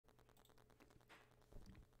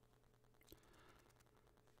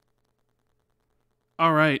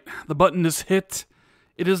All right, the button is hit.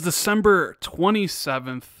 It is December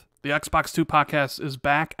 27th. The Xbox 2 podcast is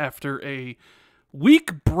back after a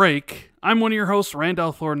week break. I'm one of your hosts,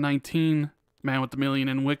 Randall19, man with the million,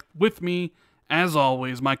 and with me, as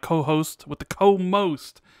always, my co-host with the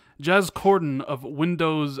co-most, Jez Corden of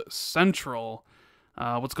Windows Central.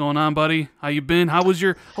 What's going on, buddy? How you been? How was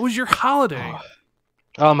your holiday?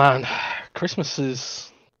 Oh man, Christmas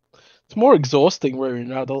it's more exhausting when you're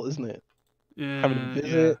an adult, isn't it? Yeah, Having to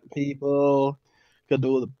visit people, got to do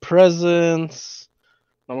all the presents,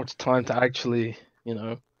 not much time to actually,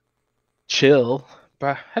 chill.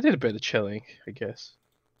 But I did a bit of chilling, I guess.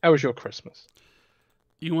 How was your Christmas?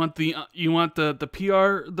 You want the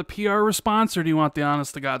PR response, or do you want the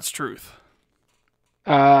honest to God's truth?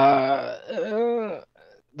 The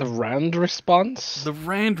Rand response. The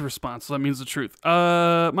Rand response. So that means the truth.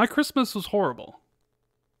 My Christmas was horrible.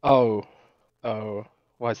 Oh,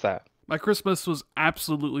 why's that? My Christmas was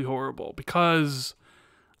absolutely horrible because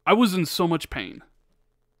I was in so much pain.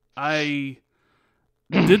 I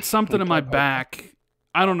did something in my back.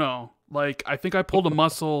 I don't know. Like, I think I pulled a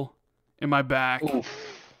muscle in my back. Oof.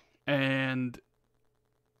 And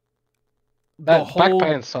That back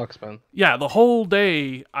pain sucks, man. Yeah, the whole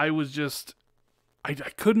day I was just I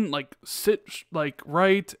couldn't like sit like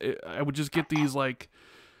right. I would just get these like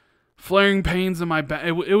flaring pains in my back.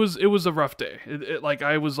 It was a rough day. Like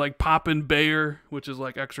I was like popping Bayer, which is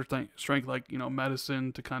like extra strength, like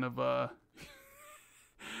medicine to kind of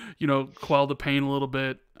quell the pain a little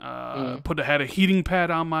bit. Had a heating pad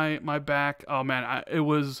on my back. Oh man, it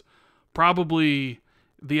was probably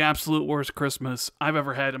the absolute worst Christmas I've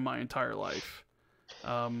ever had in my entire life.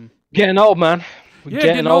 Getting old, man.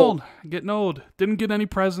 Getting old. Didn't get any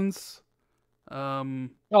presents.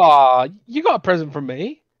 Aw, you got a present from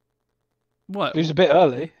me. What? It was a bit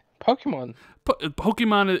early. Pokemon.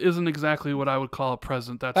 Pokemon isn't exactly what I would call a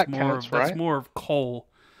present. That's more of coal.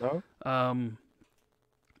 No?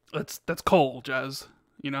 That's coal, Jazz.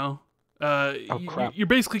 Crap. You're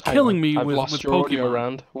basically killing me with your Pokemon. Audio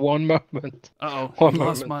around. One moment. Uh-oh.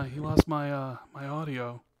 He lost my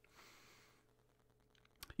audio.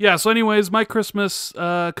 Yeah, so anyways, my Christmas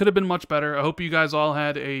could have been much better. I hope you guys all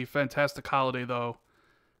had a fantastic holiday, though.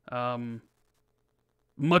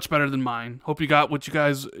 Much better than mine. Hope you got what you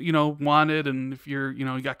guys, wanted, and if you're,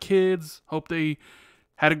 you got kids, hope they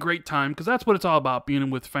had a great time, because that's what it's all about,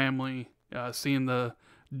 being with family, seeing the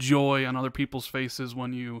joy on other people's faces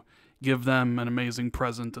when you give them an amazing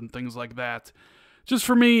present and things like that. Just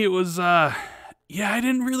for me, it was, I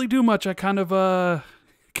didn't really do much. I kind of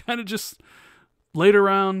just laid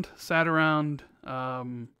around, sat around,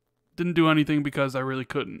 didn't do anything because I really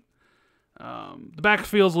couldn't. The back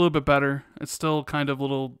feels a little bit better. It's still kind of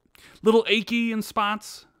little achy in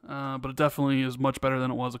spots, but it definitely is much better than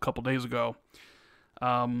it was a couple days ago.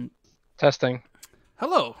 Testing.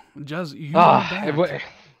 Hello, Jez. You are back.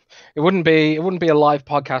 It wouldn't be a live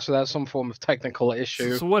podcast without some form of technical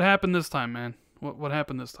issue. So what happened this time, man? What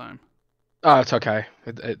happened this time? Oh, it's okay.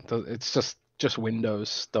 It's just Windows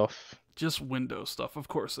stuff. Just Windows stuff. Of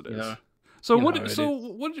course it is. Yeah. So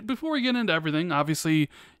what? Before we get into everything, obviously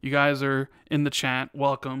you guys are in the chat.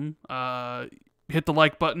 Welcome. Hit the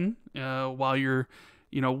like button while you're,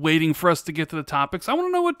 waiting for us to get to the topics. I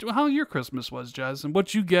want to know how your Christmas was, Jez, and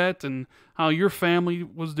what you get, and how your family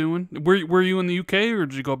was doing. Were you in the UK, or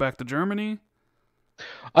did you go back to Germany?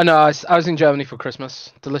 Oh no, I was in Germany for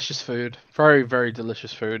Christmas. Delicious food, very very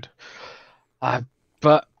delicious food.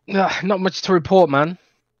 But not much to report, man.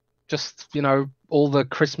 Just all the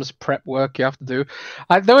Christmas prep work you have to do.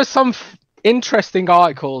 There were some interesting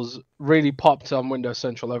articles really popped on Windows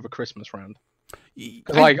Central over Christmas round.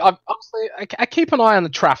 I keep an eye on the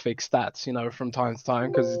traffic stats, from time to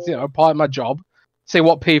time, because it's part of my job. See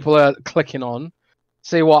what people are clicking on,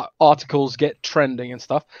 see what articles get trending and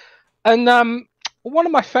stuff. And one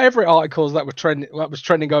of my favorite articles that was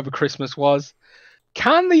trending over Christmas was,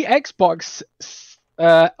 can the Xbox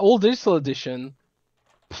All Digital Edition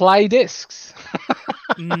play discs?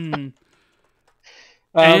 And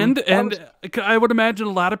I would imagine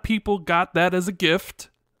a lot of people got that as a gift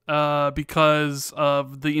because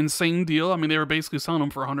of the insane deal. I mean, they were basically selling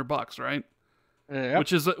them for $100, right? Yep.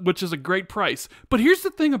 Which is a great price. But here's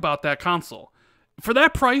the thing about that console. For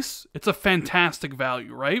that price, it's a fantastic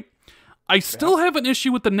value, right? I still have an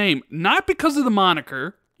issue with the name, not because of the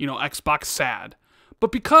moniker, Xbox SAD,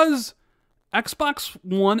 but because Xbox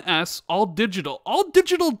One S all digital. All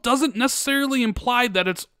digital doesn't necessarily imply that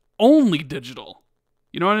it's only digital.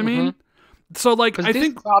 You know what I mean? So I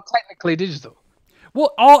think are technically digital.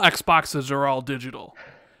 Well, all Xboxes are all digital.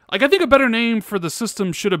 I think a better name for the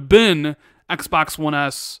system should have been Xbox One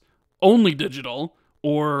S only digital,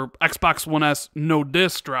 or Xbox One S no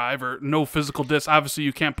disc drive or no physical disc. Obviously,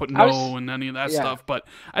 you can't put no in any of that stuff. But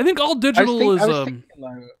I think all digital is.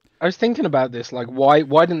 I was thinking about this. Like, why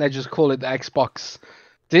didn't they just call it the Xbox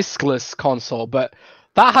discless console? But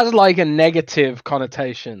that has like a negative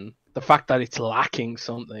connotation. The fact that it's lacking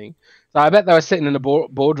something. So I bet they were sitting in a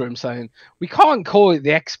boardroom saying, "We can't call it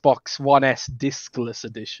the Xbox One S discless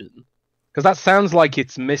edition because that sounds like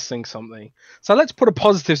it's missing something. So let's put a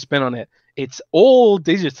positive spin on it. It's all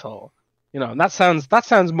digital, and that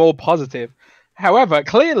sounds more positive. However,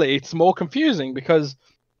 clearly it's more confusing because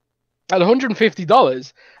at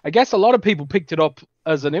 $150, I guess a lot of people picked it up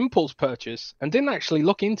as an impulse purchase and didn't actually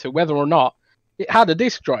look into whether or not it had a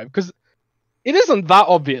disc drive because it isn't that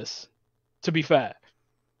obvious, to be fair.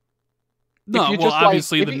 No, well,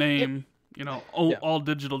 obviously the name, all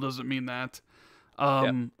digital doesn't mean that.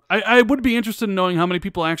 I would be interested in knowing how many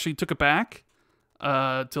people actually took it back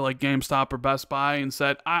to like GameStop or Best Buy and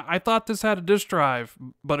said, I thought this had a disc drive,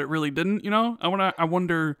 but it really didn't. I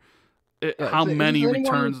wonder how many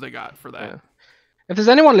returns they got for that. Yeah. If there's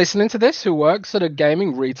anyone listening to this who works at a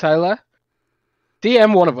gaming retailer,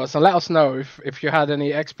 DM one of us and let us know if you had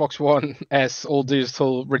any Xbox One S all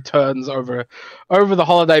digital returns over the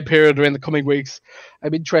holiday period or in the coming weeks.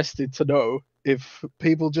 I'm interested to know if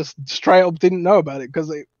people just straight up didn't know about it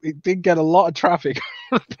because it did get a lot of traffic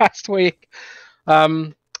the past week.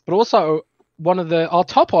 But also, our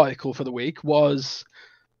top article for the week was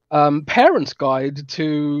Parents' Guide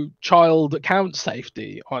to Child Account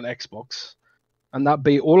Safety on Xbox. And that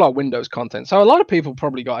be all our Windows content. So a lot of people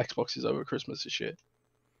probably got Xboxes over Christmas this year.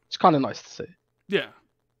 It's kind of nice to see. Yeah.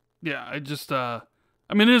 Yeah, it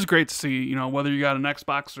is great to see, whether you got an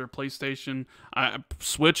Xbox or a PlayStation.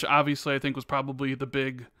 Switch, obviously, I think was probably the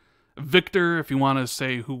big victor, if you want to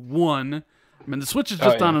say who won. I mean, the Switch is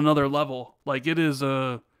just on another level. Like, it's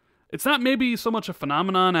not maybe so much a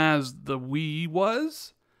phenomenon as the Wii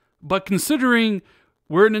was, but considering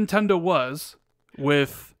where Nintendo was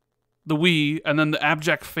with the Wii and then the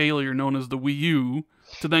abject failure known as the Wii U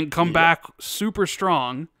to then come back super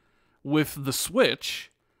strong with the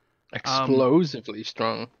Switch. Explosively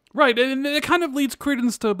strong. Right, and it kind of leads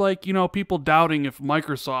credence to people doubting if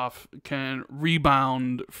Microsoft can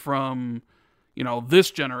rebound from, this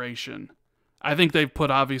generation. I think they've put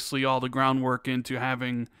obviously all the groundwork into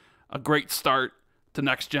having a great start to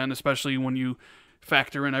next gen, especially when you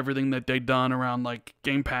factor in everything that they've done around like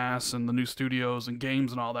Game Pass and the new studios and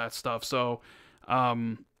games and all that stuff. So, I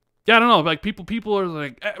don't know. Like people are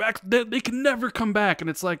like they can never come back, and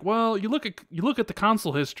it's like, well, you look at the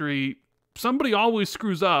console history. Somebody always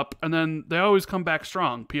screws up, and then they always come back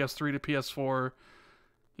strong. PS3 to PS4,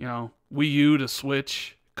 Wii U to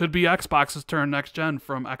Switch. Could be Xbox's turn next gen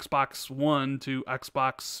from Xbox One to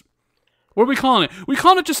Xbox. What are we calling it? We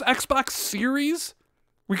calling it just Xbox Series?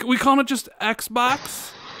 We calling it just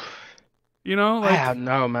Xbox? I don't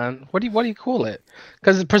know, man. What do you call it?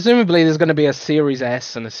 Because presumably there's going to be a Series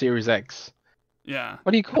S and a Series X. Yeah.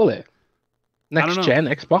 What do you call it? Next gen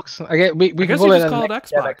Xbox? We can call it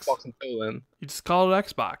Xbox. Xbox until then. You just call it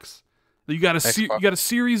Xbox. You got a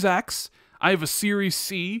Series X. I have a Series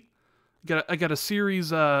C. I got a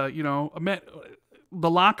Series. The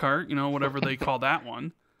Lockhart. Whatever they call that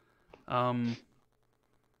one.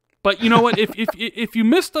 But you know what? If you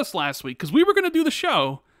missed us last week, because we were going to do the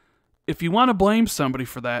show, if you want to blame somebody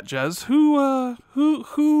for that, Jez, who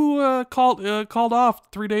called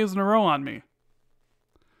off 3 days in a row on me?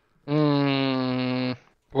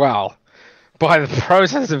 Well, by the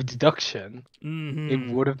process of deduction,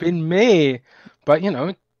 it would have been me. But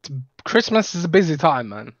Christmas is a busy time,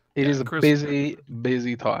 man. It is a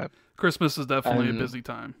busy time. Christmas is definitely a busy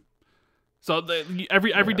time. So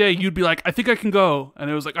every day you'd be like, I think I can go. And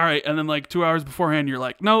it was like, all right. And then like 2 hours beforehand, you're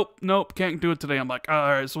like, nope, can't do it today. I'm like, all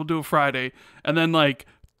right, so we'll do it Friday. And then like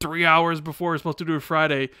 3 hours before we're supposed to do it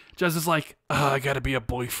Friday, Jez is like, I got to be a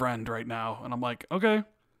boyfriend right now. And I'm like, okay.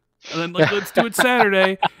 And then like, let's do it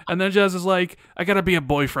Saturday. And then Jez is like, I got to be a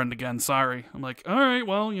boyfriend again. Sorry. I'm like, all right,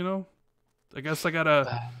 well, I guess I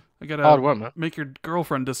gotta make your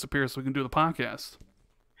girlfriend disappear so we can do the podcast.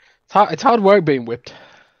 It's hard work being whipped.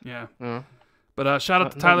 Yeah. But shout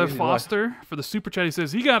out to Tyler Foster for the super chat. He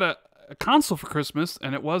says he got a console for Christmas,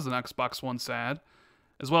 and it was an Xbox One sad.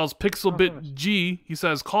 As well as Pixelbit G. He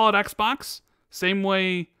says, call it Xbox. Same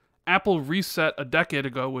way Apple reset a decade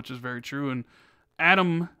ago, which is very true. And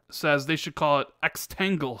Adam says they should call it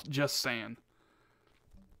Xtangle, just saying.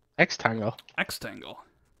 Xtangle? Xtangle.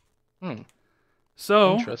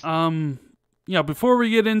 So, before we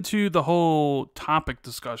get into the whole topic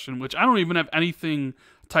discussion, which I don't even have anything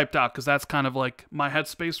typed out because that's kind of like my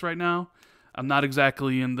headspace right now. I'm not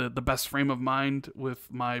exactly in the best frame of mind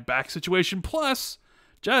with my back situation. Plus,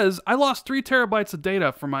 Jez, I lost 3 terabytes of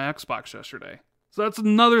data from my Xbox yesterday. So that's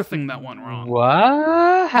another thing that went wrong.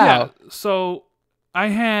 What? How? Yeah, so I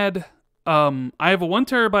had I have a 1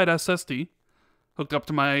 terabyte SSD hooked up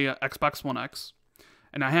to my Xbox One X,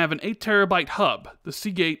 and I have an 8 terabyte hub, the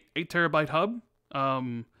Seagate 8 terabyte hub.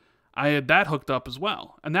 I had that hooked up as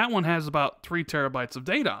well, and that one has about 3 terabytes of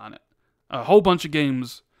data on it, a whole bunch of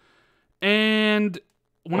games. And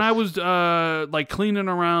when I was like cleaning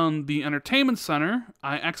around the entertainment center,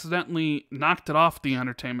 I accidentally knocked it off the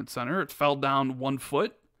entertainment center. It fell down 1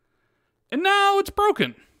 foot, and now it's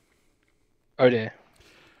broken. Oh dear.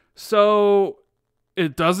 So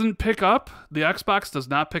it doesn't pick up. The Xbox does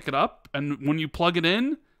not pick it up, and when you plug it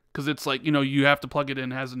in, because it's like, you know, you have to plug it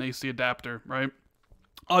in, it has an AC adapter, right?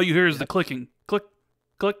 All you hear is the clicking, click,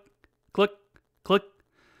 click, click, click.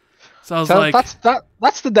 So I was like,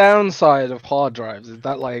 that's the downside of hard drives, is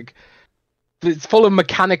that like it's full of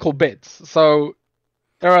mechanical bits. So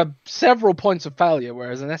there are several points of failure,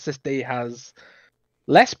 whereas an SSD has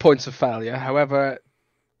less points of failure. However,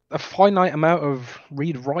 a finite amount of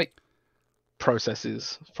read-write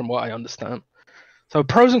processes, from what I understand. So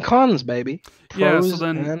pros and cons, baby. Pros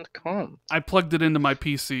and cons. I plugged it into my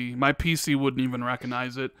PC. My PC wouldn't even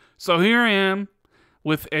recognize it. So here I am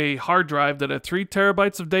with a hard drive that had 3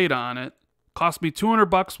 terabytes of data on it. Cost me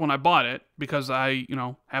 $200 when I bought it because I, you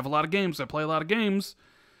know, have a lot of games. I play a lot of games.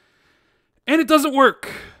 And it doesn't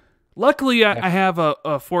work. Luckily, I have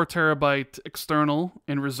a 4 terabyte external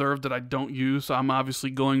in reserve that I don't use, so I'm obviously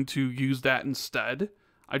going to use that instead.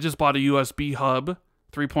 I just bought a USB hub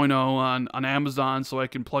 3.0 on Amazon so I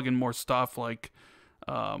can plug in more stuff like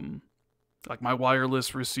my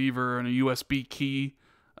wireless receiver and a USB key,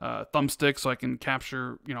 thumbstick, so I can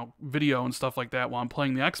capture, you know, video and stuff like that while I'm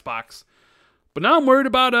playing the Xbox. But now I'm worried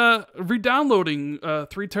about re-downloading 3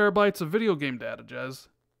 terabytes of video game data, Jez.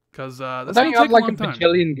 Because that's going to take a long time. Don't you have like a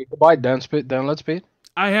bajillion gigabyte download speed?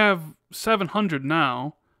 I have 700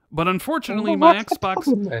 now, but unfortunately my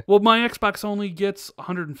Xbox only gets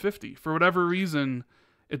 150. For whatever reason,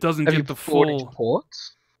 it doesn't get the full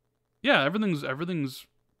ports. Yeah, everything's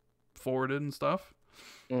forwarded and stuff.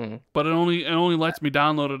 But it only lets me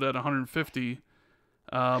download it at 150.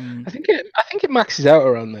 I think it maxes out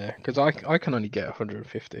around there because I can only get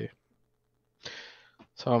 150.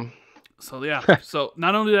 So yeah, so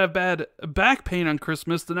not only did I have bad back pain on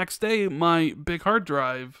Christmas, the next day my big hard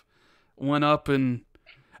drive went up and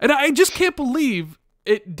I just can't believe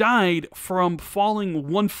it died from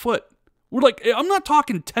falling 1 foot. We're like, I'm not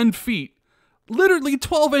talking 10 feet, literally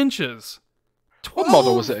 12 inches. 12 what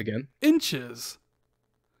model was it again? Inches.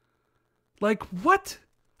 Like, what?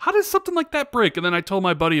 How does something like that break? And then I told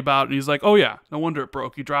my buddy about it, and he's like, oh yeah, no wonder it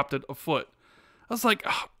broke. You dropped it a foot. I was like,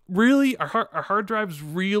 oh, really? Are hard drives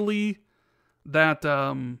really that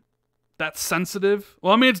sensitive?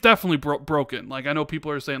 Well, I mean, it's definitely broken. Like, I know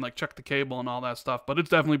people are saying, like, check the cable and all that stuff, but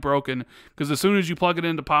it's definitely broken because as soon as you plug it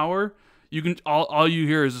into power, you can all you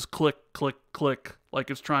hear is just click, click, click,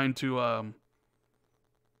 like it's trying to I don't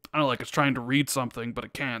know, like it's trying to read something, but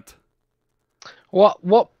it can't.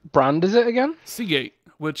 What brand is it again? Seagate,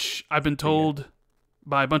 which I've been told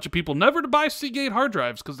by a bunch of people never to buy Seagate hard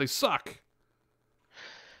drives because they suck.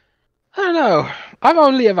 I don't know. I've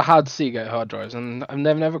only ever had Seagate hard drives, and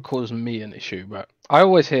they've never caused me an issue. But I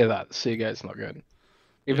always hear that Seagate's not good,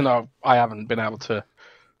 even though I haven't been able to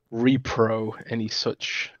repro any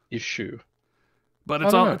such issue. But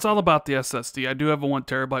it's all about the SSD. I do have a 1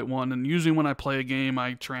 terabyte one, and usually when I play a game,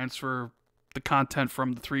 I transfer the content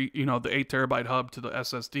from the 8 terabyte hub to the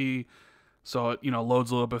SSD, so it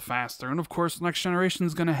loads a little bit faster. And of course, the next generation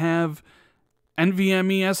is going to have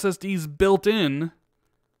NVMe SSDs built in,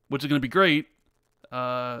 which is going to be great.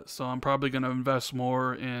 So I'm probably going to invest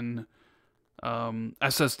more in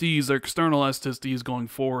SSDs or external SSDs going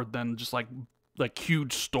forward than just like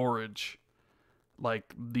huge storage,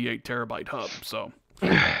 like the 8 terabyte hub. So,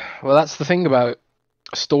 well, that's the thing about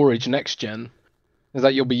storage next gen, is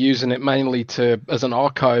that you'll be using it mainly as an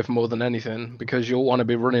archive more than anything, because you'll want to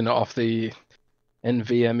be running it off the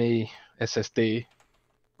NVMe SSD.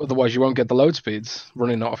 Otherwise, you won't get the load speeds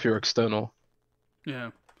running it off your external.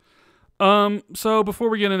 Yeah. So before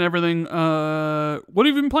we get into everything, what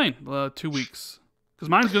have you been playing 2 weeks? Because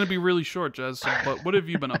mine's going to be really short, Jez. But what have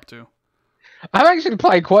you been up to? I've actually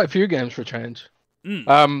played quite a few games for a change.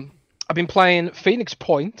 I've been playing Phoenix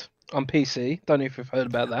Point on PC. Don't know if you've heard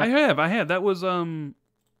about that. I have. That was so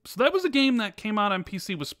that was a game that came out on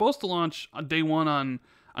PC. Was supposed to launch on day one on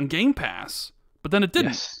Game Pass, but then it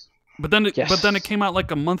didn't. Yes. But then it came out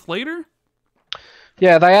like a month later.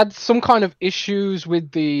 Yeah, they had some kind of issues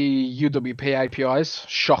with the UWP APIs.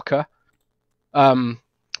 Shocker.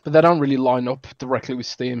 But they don't really line up directly with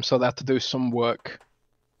Steam, so they have to do some work.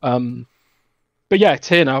 But yeah, it's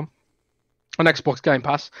here now on Xbox Game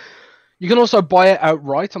Pass. You can also buy it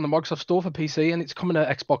outright on the Microsoft Store for PC, and it's coming to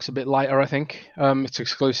Xbox a bit later, I think. It's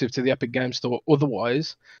exclusive to the Epic Game Store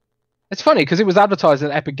otherwise. It's funny because it was advertised as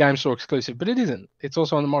Epic Game Store exclusive, but it isn't. It's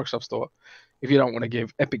also on the Microsoft Store if you don't want to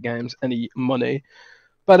give Epic Games any money.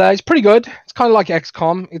 But it's pretty good. It's kind of like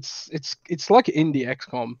XCOM. It's like indie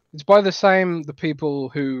XCOM. It's by the people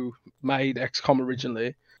who made XCOM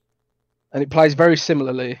originally, and it plays very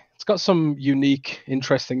similarly. It's got some unique,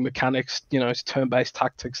 interesting mechanics. You know, it's turn-based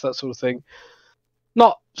tactics, that sort of thing.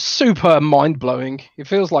 Not super mind-blowing. It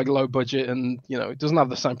feels like low budget, and you know, it doesn't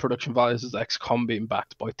have the same production values as XCOM being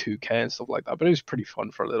backed by 2K and stuff like that. But it was pretty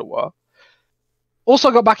fun for a little while.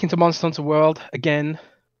 Also got back into Monster Hunter World again.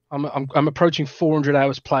 I'm approaching 400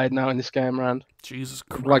 hours played now in this game round. Jesus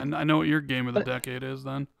Christ! Like, I know what your game of the decade is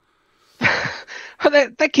then.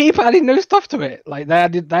 they keep adding new stuff to it. Like they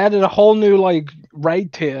added a whole new like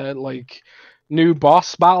raid tier, like new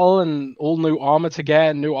boss battle and all new armor to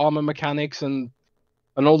get, new armor mechanics and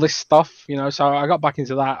all this stuff. You know, so I got back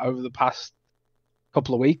into that over the past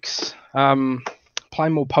couple of weeks. Playing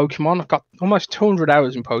more Pokemon. I've got almost 200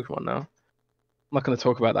 hours in Pokemon now. I'm not going to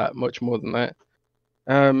talk about that much more than that.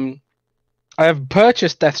 I have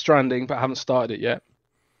purchased Death Stranding, but I haven't started it yet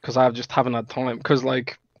because I just haven't had time. Because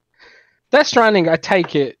like Death Stranding, I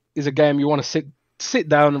take it is a game you want to sit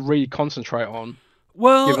down and really concentrate on.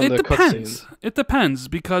 Well, it depends. It depends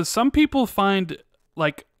because some people find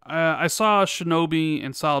like I saw Shinobi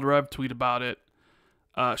and Solid Rev tweet about it.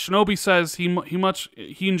 Shinobi says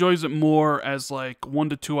he enjoys it more as like 1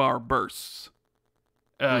 to 2 hour bursts.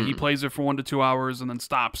 He plays it for 1 to 2 hours and then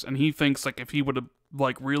stops. And he thinks like if he would have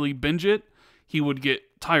like really binge it, he would get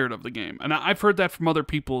tired of the game. And I've heard that from other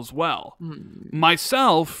people as well.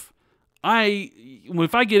 Myself,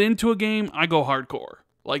 if I get into a game, I go hardcore.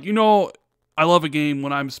 Like, you know, I love a game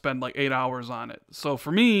when I spend like 8 hours on it. So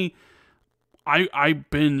for me, I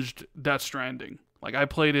binged Death Stranding. Like I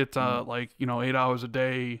played it like, you know, 8 hours a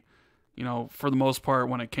day, you know, for the most part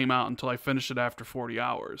when it came out until I finished it after 40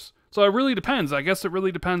 hours. So it really depends. I guess it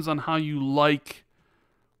really depends on how you like,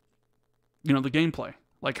 you know, the gameplay.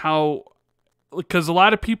 Like how, because a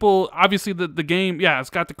lot of people, obviously the game, yeah, it's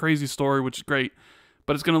got the crazy story, which is great,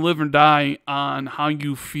 but it's going to live and die on how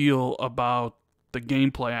you feel about the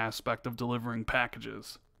gameplay aspect of delivering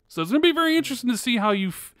packages. So it's going to be very interesting to see how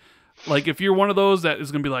you, like if you're one of those that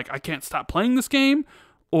is going to be like, I can't stop playing this game,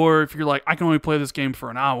 or if you're like, I can only play this game for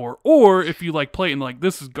an hour, or if you like play it and like,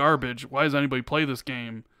 this is garbage, why does anybody play this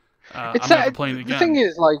game? I'm never playing it again. The thing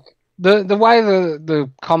is, like, the way the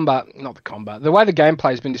combat, not the combat, the way the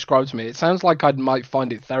gameplay has been described to me, it sounds like I might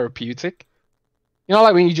find it therapeutic. You know,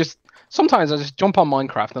 like when you just, sometimes I just jump on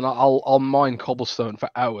Minecraft and I'll mine cobblestone for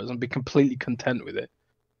hours and be completely content with it.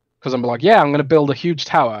 Because I'm like, yeah, I'm going to build a huge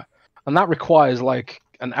tower. And that requires like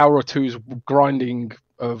an hour or two's grinding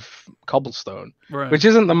of cobblestone, right, which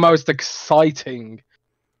isn't the most exciting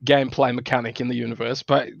gameplay mechanic in the universe,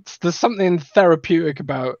 but there's something therapeutic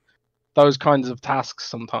about those kinds of tasks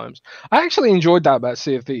sometimes. I actually enjoyed that about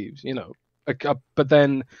Sea of Thieves, you know, but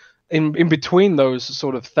then in between those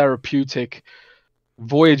sort of therapeutic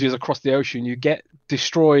voyages across the ocean, you get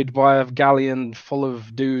destroyed by a galleon full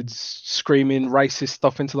of dudes screaming racist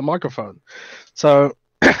stuff into the microphone. So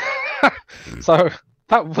so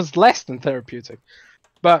that was less than therapeutic.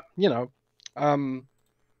 But, you know,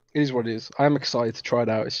 it is what it is. I'm excited to try it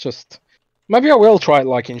out. It's just, maybe I will try it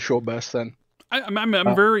like in short bursts then.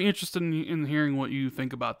 I'm very interested in hearing what you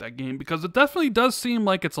think about that game, because it definitely does seem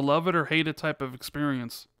like it's a love it or hate it type of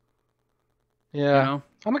experience. Yeah, you know?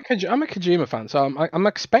 I'm a Kojima fan, so I'm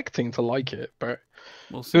expecting to like it, but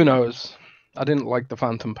we'll see. Who knows? I didn't like the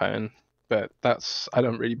Phantom Pain, but I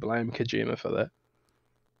don't really blame Kojima for that.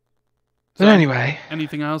 So but anyway,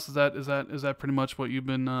 anything else? Is that pretty much what you've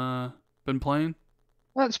been playing?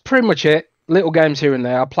 That's pretty much it. Little games here and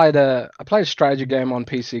there. I played a strategy game on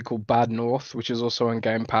PC called Bad North, which is also on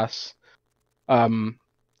Game Pass.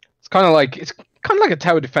 It's kind of like a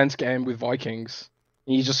tower defense game with Vikings.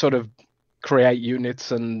 You just sort of create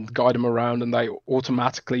units and guide them around, and they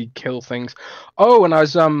automatically kill things. Oh, and I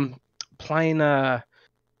was playing a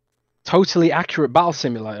Totally Accurate Battle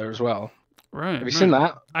Simulator as well. Right. Have you seen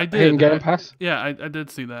that? I did. In Game Pass? Yeah, I did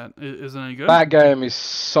see that. Isn't it good? That game is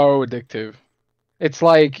so addictive. It's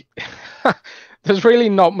like there's really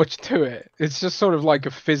not much to it. It's just sort of like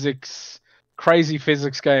a crazy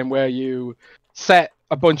physics game where you set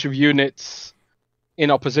a bunch of units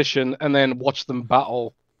in opposition and then watch them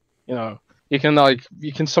battle, you know, You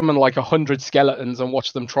can summon like 100 skeletons and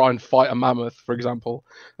watch them try and fight a mammoth, for example,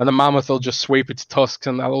 and the mammoth will just sweep its tusks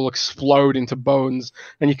and they'll all explode into bones,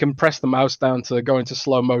 and you can press the mouse down to go into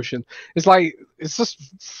slow motion. It's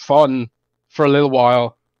just fun for a little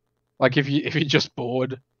while. Like if you're just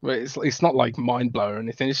bored, but it's not like mind blowing or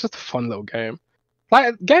anything. It's just a fun little game.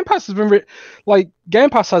 Like Game Pass has been Game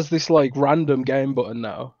Pass has this like random game button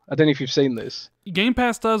now. I don't know if you've seen this. Game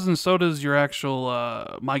Pass does, and so does your actual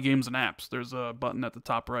My Games and Apps. There's a button at the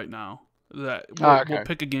top right now that will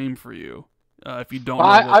pick a game for you if you don't know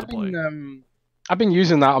what to play. I've been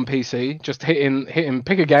using that on PC, just hitting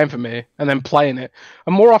pick a game for me and then playing it.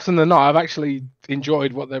 And more often than not, I've actually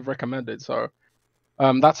enjoyed what they've recommended. So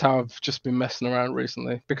that's how I've just been messing around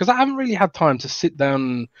recently, because I haven't really had time to sit down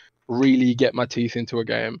and really get my teeth into a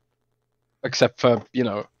game, except for,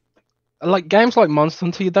 like games like Monster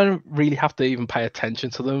Hunter. You don't really have to even pay attention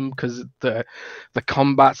to them because the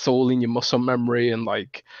combat's all in your muscle memory, and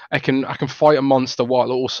like I can fight a monster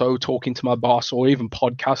while also talking to my boss or even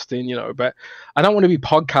podcasting, but I don't want to be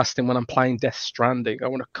podcasting when I'm playing Death Stranding. I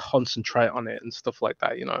want to concentrate on it and stuff like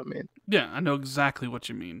that, you know what I mean? Yeah, I know exactly what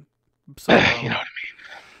you mean. So, you know what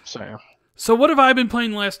I mean? So what have I been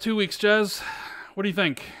playing the last 2 weeks, Jez? What do you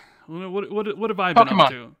think? What have I been up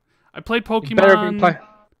to? I played Pokemon.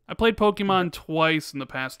 I played Pokemon twice in the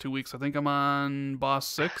past 2 weeks. I think I'm on Boss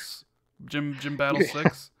 6, Gym Battle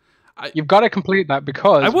 6. You've got to complete that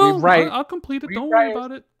because I will. I'll complete it. Don't worry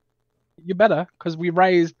about it. You better, because we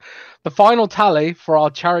raised the final tally for our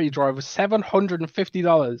charity drive was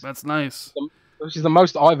 $750. That's nice. Which is the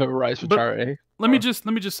most I've ever raised for charity. Let me just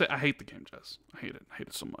say, I hate the game, Jess. I hate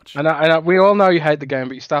it so much. And we all know you hate the game,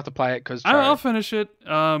 but you still have to play it because I'll finish it.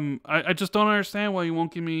 I just don't understand why you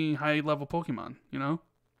won't give me high level Pokemon.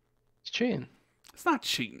 It's cheating. It's not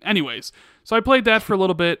cheating. Anyways, so I played that for a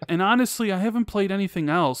little bit, and honestly, I haven't played anything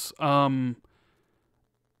else. I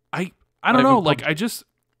don't know. Like I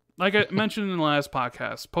mentioned in the last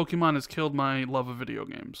podcast, Pokemon has killed my love of video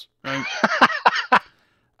games. Right.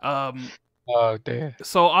 Oh dear.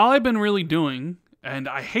 So all I've been really doing, and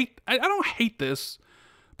I don't hate this,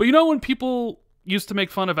 but when people used to make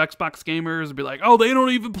fun of Xbox gamers and be like, oh, they don't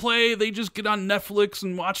even play, they just get on Netflix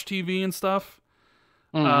and watch TV and stuff.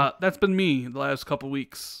 That's been me the last couple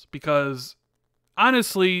weeks, because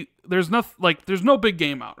honestly, there's no big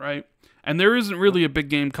game out, right? And there isn't really a big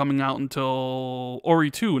game coming out until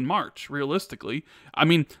Ori 2 in March, realistically. I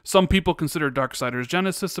mean, some people consider Darksiders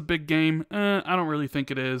Genesis a big game. I don't really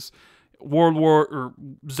think it is.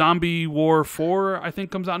 Zombie War 4, I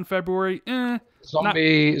think, comes out in February.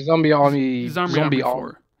 Zombie Army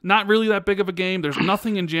 4. Not really that big of a game. There's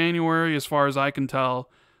nothing in January as far as I can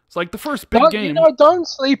tell. It's like the first big game. Don't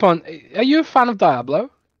sleep on... Are you a fan of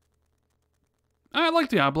Diablo? I like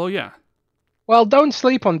Diablo, yeah. Well, don't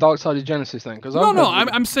sleep on Darksiders Genesis then, because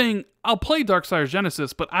I'm saying I'll play Darksiders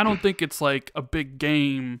Genesis, but I don't think it's like a big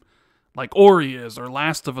game like Ori is, or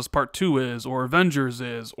Last of Us Part 2 is, or Avengers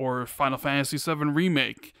is, or Final Fantasy VII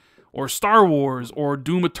Remake, or Star Wars, or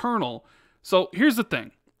Doom Eternal. So here's the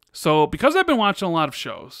thing. So because I've been watching a lot of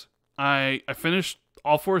shows, I finished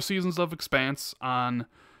all 4 seasons of Expanse on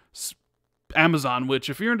Amazon, which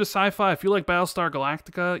if you're into sci-fi, if you like Battlestar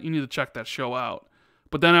Galactica, you need to check that show out.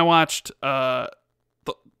 But then I watched The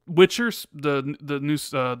Witcher, the new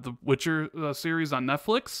The Witcher series on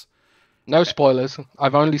Netflix. No spoilers.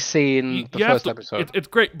 I've only seen the first episode. It's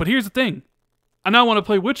great, but here's the thing. I now want to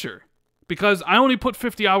play Witcher because I only put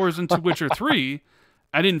 50 hours into Witcher 3.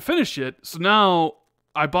 I didn't finish it, so now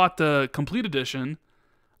I bought the complete edition.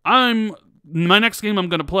 My next game I'm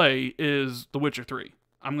going to play is The Witcher 3.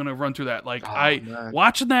 I'm going to run through that. Like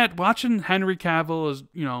watching Henry Cavill as,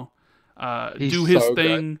 do his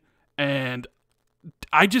thing, and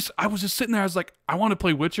I was just sitting there. I was like, I want to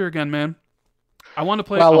play Witcher again, man. I want to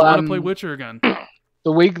play Witcher again.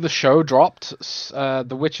 The week the show dropped,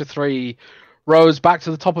 The Witcher 3 rose back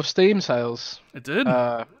to the top of Steam sales. It did.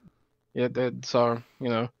 Yeah, it did. So,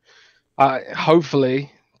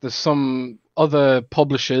 hopefully there's some other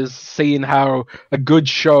publishers seeing how a good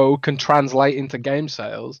show can translate into game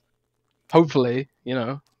sales. Hopefully,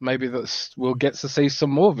 maybe we'll get to see some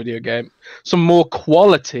more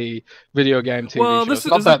quality video game TV shows.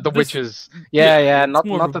 Not that The Witcher's... not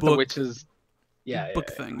that The Witcher's... book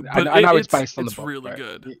thing. But I know it's based on the book. It's really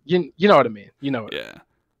good. You know what I mean. You know it. Yeah.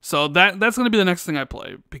 So that's going to be the next thing I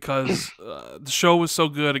play, because the show was so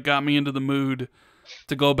good, it got me into the mood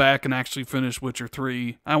to go back and actually finish Witcher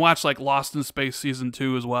 3. I watched Lost in Space Season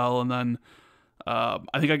 2 as well, and then I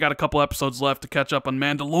think I got a couple episodes left to catch up on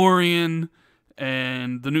Mandalorian,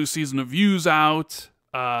 and the new season of View's out.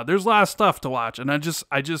 There's a lot of stuff to watch, and I just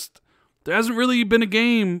There hasn't really been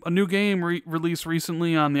a new game released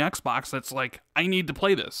recently on the Xbox that's like, I need to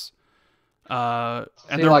play this. And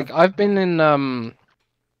See, like I've been in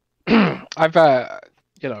I've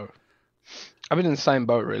you know, I've been in the same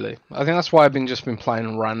boat really. I think that's why I've just been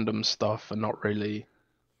playing random stuff and not really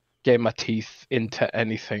getting my teeth into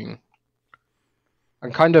anything.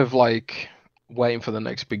 I'm kind of like waiting for the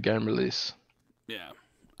next big game release. yeah,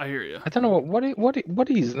 I hear you. I don't know what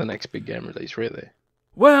is the next big game release really.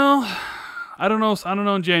 Well, I don't know. I don't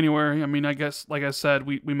know in January. I mean, I guess, like I said,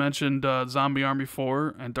 we mentioned Zombie Army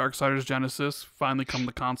 4 and Darksiders Genesis finally come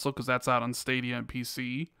to console because that's out on Stadia and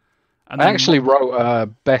PC. And I actually wrote a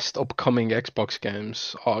best upcoming Xbox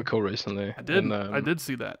games article recently. I did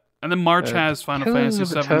see that. And then March has Final Fantasy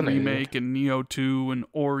VII Remake and Neo 2 and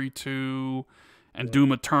Ori 2 and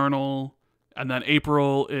Doom Eternal. And then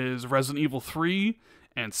April is Resident Evil 3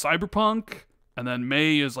 and Cyberpunk. And then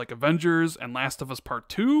May is like Avengers and Last of Us Part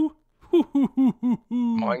 2.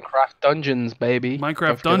 Minecraft Dungeons, baby.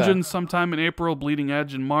 Minecraft Dungeons sometime in April, Bleeding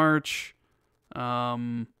Edge in March.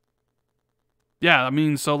 Yeah, I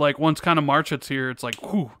mean, so like once kind of March hits here, it's like,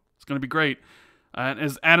 whew, it's going to be great. And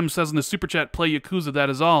as Adam says in the Super Chat, play Yakuza, that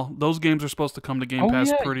is all. Those games are supposed to come to Game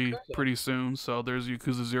Pass pretty soon. So there's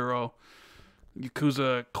Yakuza 0,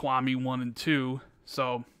 Yakuza Kiwami 1 and 2.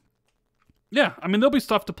 So, yeah, I mean, there'll be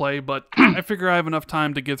stuff to play, but I figure I have enough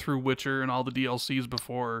time to get through Witcher and all the DLCs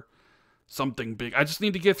before something big. I just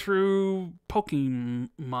need to get through Pokemon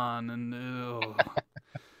and...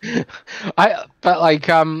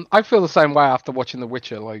 I feel the same way after watching The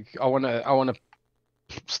Witcher. Like I wanna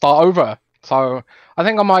start over. So I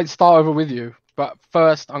think I might start over with you. But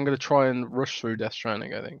first I'm gonna try and rush through Death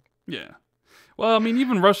Stranding, I think. Yeah. Well, I mean,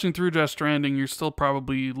 even rushing through Death Stranding, you're still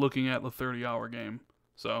probably looking at the 30-hour game.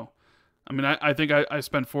 So I mean, I think I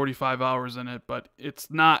spent 45 hours in it, but it's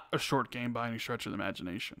not a short game by any stretch of the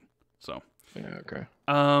imagination. So yeah, okay.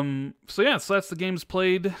 So that's the games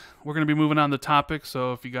played. We're gonna be moving on to topics.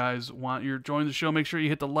 So if you guys want your join the show, make sure you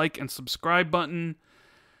hit the like and subscribe button.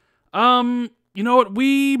 You know what?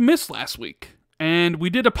 We missed last week, and we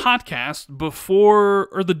did a podcast before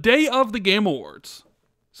or the day of the Game Awards.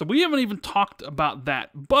 So we haven't even talked about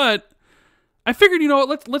that. But I figured, you know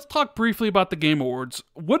what? Let's talk briefly about the Game Awards.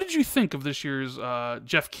 What did you think of this year's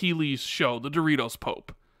Jeff Keighley's show, the Doritos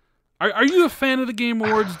Pope? Are you a fan of the Game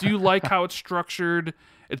Awards? Do you like how it's structured?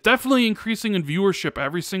 It's definitely increasing in viewership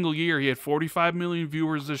every single year. He had 45 million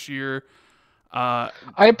viewers this year. I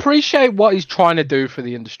appreciate what he's trying to do for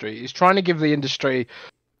the industry. He's trying to give the industry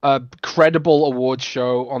a credible awards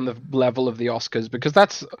show on the level of the Oscars, because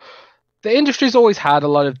the industry's always had a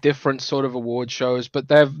lot of different sort of award shows, but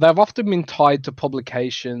they've often been tied to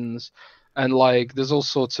publications, and like there's all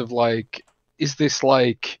sorts of like, is this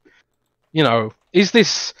like, you know, is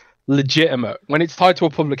this legitimate? When it's tied to a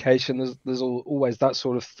publication, there's always that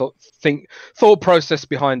sort of thought process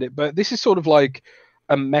behind it. But this is sort of like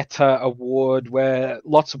a meta award where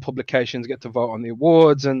lots of publications get to vote on the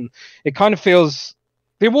awards, and it kind of feels,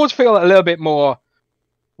 the awards feel a little bit more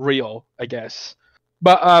real, I guess.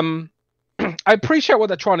 But I appreciate what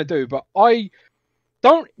they're trying to do, but I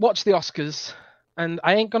don't watch the Oscars, and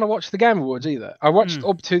I ain't gonna watch the Game Awards either. I watched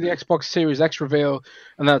up to the Xbox Series X reveal,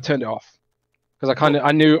 and then I turned it off. Because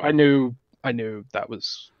I knew that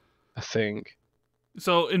was a thing.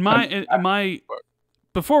 So in my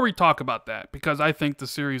before we talk about that, because I think the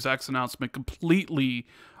Series X announcement completely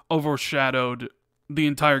overshadowed the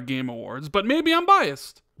entire Game Awards, but maybe I'm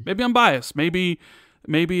biased. Maybe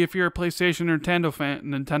if you're a PlayStation or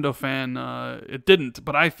Nintendo fan, it didn't.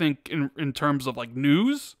 But I think in terms of like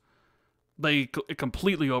news, it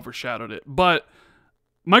completely overshadowed it. But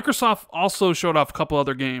Microsoft also showed off a couple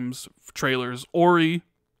other games trailers, Ori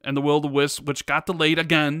and the Will of the Wisp, which got delayed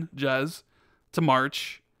again, Jez, to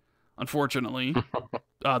March, unfortunately.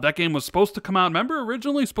 That game was supposed to come out, remember,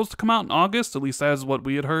 originally supposed to come out in August, at least that is what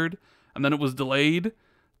we had heard, and then it was delayed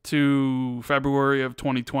to February of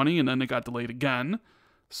 2020, and then it got delayed again.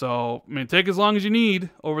 So, I mean, take as long as you need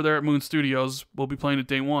over there at Moon Studios. We'll be playing it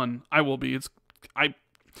day one. I will be.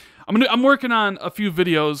 I'm working on a few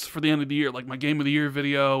videos for the end of the year, like my Game of the Year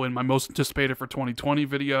video and my most anticipated for 2020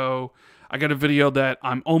 video. I got a video that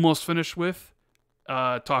I'm almost finished with,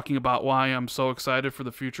 talking about why I'm so excited for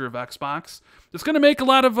the future of Xbox. It's going to make a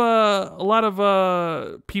lot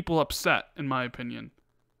of people upset, in my opinion.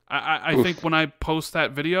 I think when I post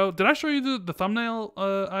that video, did I show you the thumbnail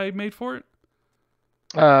I made for it?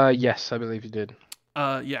 Yes, I believe you did.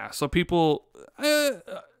 Yeah. So people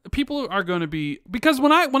are going to be, because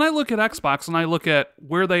when I look at Xbox and I look at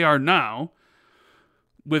where they are now,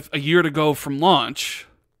 with a year to go from launch,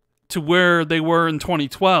 to where they were in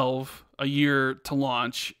 2012, a year to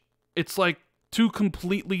launch, it's like two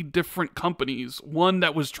completely different companies. One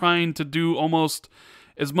that was trying to do almost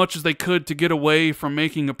as much as they could to get away from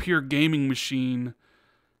making a pure gaming machine,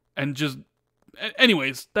 and just,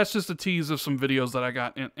 anyways, that's just a tease of some videos that I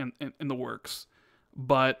got in the works.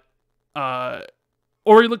 But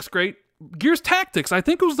Ori looks great. Gears Tactics, I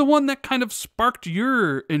think it was the one that kind of sparked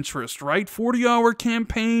your interest, right? 40-hour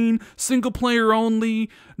campaign, single player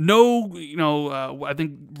only, no, I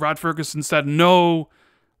think Rod Ferguson said no,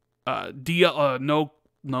 no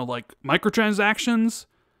like microtransactions.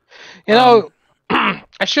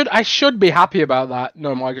 I should be happy about that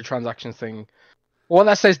no microtransactions thing. What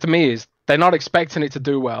that says to me is they're not expecting it to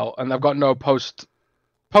do well, and they've got no post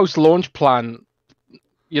launch plan,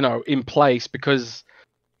 in place, because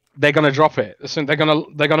they're gonna drop it. They're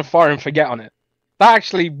gonna fire and forget on it. That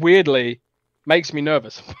actually weirdly makes me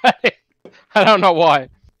nervous. I don't know why,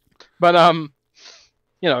 but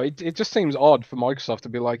it just seems odd for Microsoft to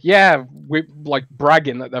be like, yeah, we're like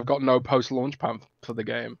bragging that they've got no post launch plan for the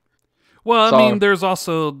game. Well, I mean, there's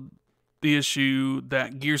also the issue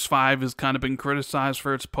that Gears 5 has kind of been criticized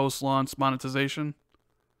for its post launch monetization.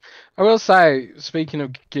 I will say, speaking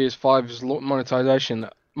of Gears 5's monetization,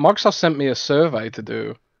 Microsoft sent me a survey to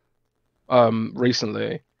do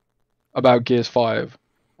recently about Gears 5,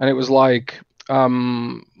 and it was like,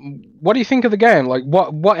 what do you think of the game? Like,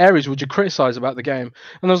 what areas would you criticize about the game?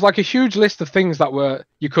 And there was like a huge list of things that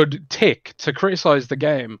you could tick to criticize the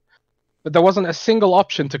game, but there wasn't a single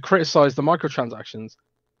option to criticize the microtransactions.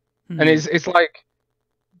 And it's like,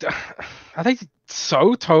 are they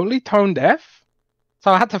so totally tone deaf?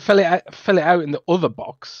 So I had to fill it out in the other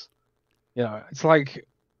box. It's like,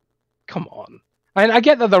 come on. I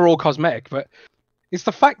get that they're all cosmetic, but it's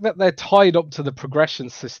the fact that they're tied up to the progression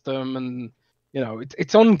system, and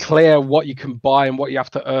it's unclear what you can buy and what you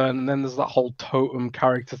have to earn, and then there's that whole totem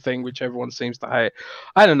character thing which everyone seems to hate.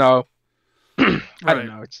 I don't know. I don't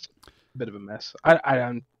know. It's a bit of a mess.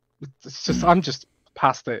 I'm just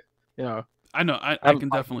past it. I know. I can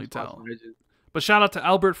definitely tell. But shout out to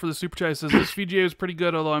Albert for the super chat. He says this VGA is pretty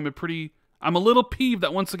good, although I'm a little peeved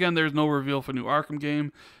that once again there's no reveal for new Arkham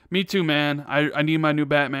game. Me too, man. I need my new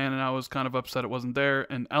Batman, and I was kind of upset it wasn't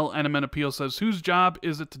there. And L Enement Appeal says, whose job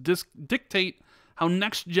is it to dictate how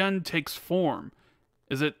next gen takes form?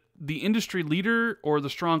 Is it the industry leader or the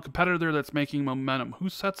strong competitor that's making momentum? Who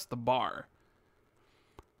sets the bar?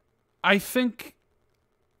 I think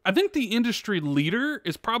the industry leader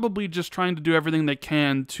is probably just trying to do everything they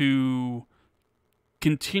can to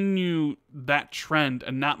continue that trend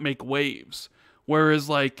and not make waves. Whereas,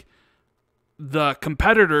 like, the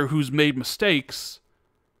competitor who's made mistakes,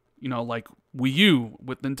 like Wii U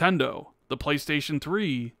with Nintendo, the PlayStation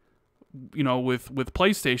 3, with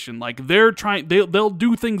PlayStation, like, they'll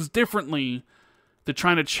do things differently to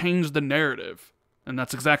trying to change the narrative. And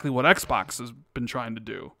that's exactly what Xbox has been trying to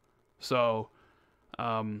do. So,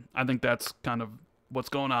 I think that's kind of what's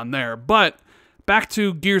going on there. But back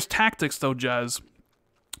to Gears Tactics, though, Jez.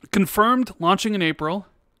 Confirmed, launching in April,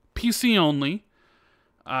 PC only.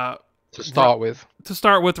 To start with,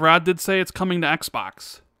 Rod did say it's coming to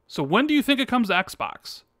Xbox. So when do you think it comes to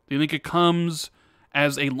Xbox? Do you think it comes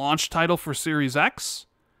as a launch title for Series X?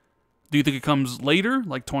 Do you think it comes later,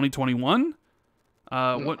 like 2021?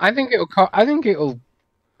 I think it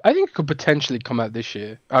could potentially come out this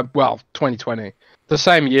year. 2020, the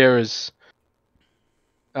same year as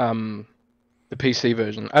the PC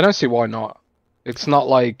version. I don't see why not. It's not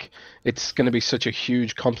like it's going to be such a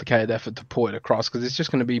huge, complicated effort to port it across, because it's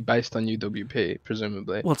just going to be based on UWP,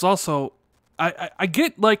 presumably. Well, it's also, I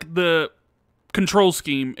get like the control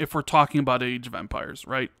scheme if we're talking about Age of Empires,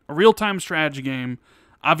 right? A real-time strategy game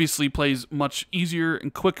obviously plays much easier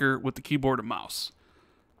and quicker with the keyboard and mouse.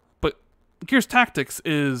 But Gears Tactics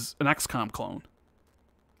is an XCOM clone,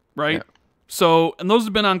 right? Yeah. So, and those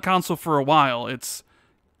have been on console for a while.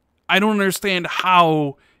 I don't understand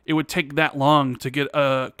how it would take that long to get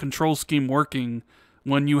a control scheme working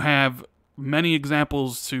when you have many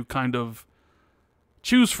examples to kind of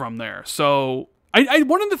choose from there. So,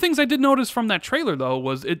 one of the things I did notice from that trailer, though,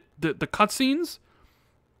 was the cutscenes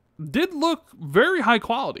did look very high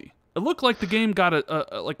quality. It looked like the game got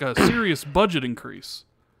a serious budget increase.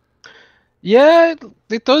 Yeah,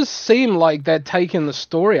 it does seem like they're taking the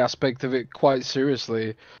story aspect of it quite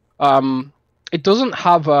seriously. It doesn't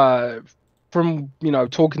have from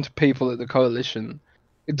talking to people at the Coalition,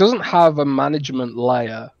 it doesn't have a management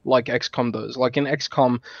layer like XCOM does. Like in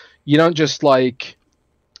XCOM, you don't just like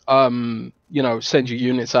send your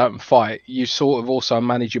units out and fight. You sort of also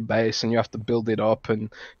manage your base, and you have to build it up,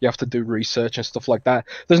 and you have to do research and stuff like that.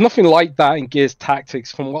 There's nothing like that in Gears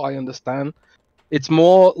Tactics, from what I understand. It's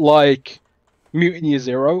more like Mutant Year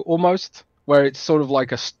Zero almost, where it's sort of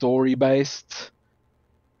like a story-based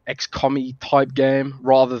XCOM type game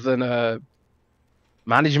rather than a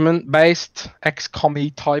management-based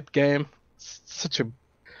XCOM type game. It's such a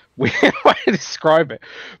weird way to describe it,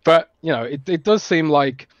 but you know, it does seem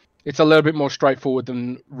like it's a little bit more straightforward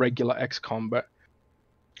than regular XCOM. But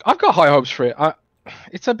I've got high hopes for it.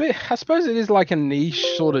 It's a bit, I suppose, it is like a niche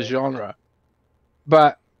sort of genre,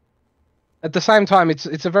 but at the same time,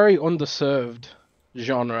 it's a very underserved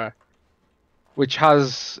genre, which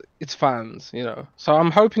has its fans, you know. So I'm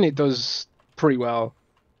hoping it does pretty well.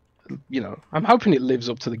 You know, I'm hoping it lives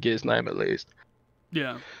up to the Gears name at least.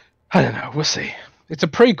 Yeah. I don't know. We'll see. It's a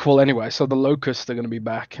prequel anyway, so the Locusts are going to be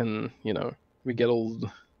back, and you know, we get all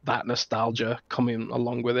that nostalgia coming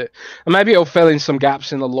along with it, and maybe it'll fill in some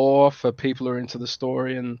gaps in the lore for people who are into the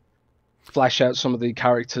story and flesh out some of the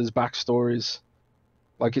characters' backstories.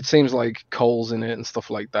 Like it seems like Cole's in it and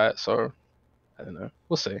stuff like that. So I don't know.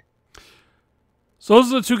 We'll see. So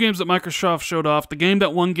those are the two games that Microsoft showed off. The game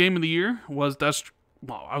that won Game of the Year was I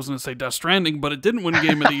was going to say Death Stranding, but it didn't win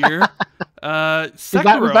Game of the Year.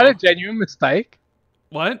 Sekiro. Was that a genuine mistake?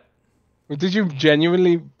 What? Did you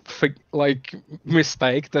genuinely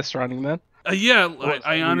mistake Death Stranding then? Yeah,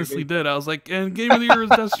 I honestly did. I was like, and Game of the Year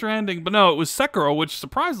is Death Stranding. But no, it was Sekiro, which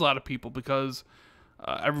surprised a lot of people because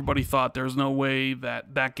everybody thought there was no way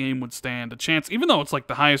that game would stand a chance, even though it's like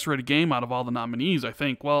the highest rated game out of all the nominees, I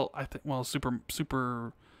think. Well,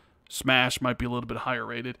 Super Smash might be a little bit higher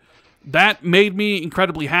rated. That made me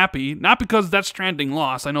incredibly happy, not because Death Stranding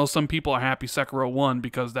lost. I know some people are happy Sekiro won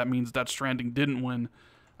because that means Death Stranding didn't win.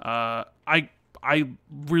 I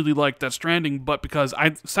really like Death Stranding, but because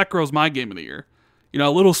Sekiro's my game of the year. You know,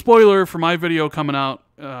 a little spoiler for my video coming out,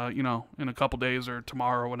 you know, in a couple days or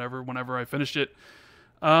tomorrow or whenever I finish it.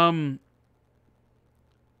 I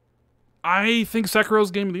think Sekiro's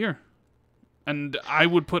game of the year, and I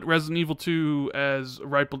would put Resident Evil 2 as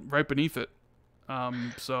right beneath it.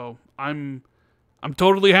 So I'm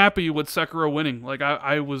totally happy with Sekiro winning. Like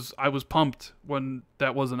I was pumped when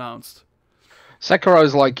that was announced. Sekiro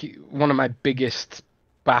is like one of my biggest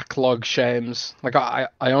backlog shames. Like I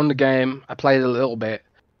own the game, I played a little bit,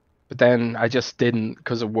 but then I just didn't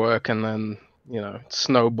because of work, and then you know it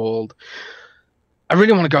snowballed. I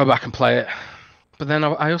really want to go back and play it, but then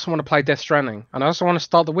I also want to play Death Stranding, and I also want to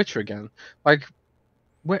start The Witcher again. Like,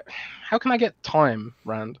 how can I get time,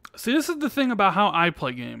 Rand? See, this is the thing about how I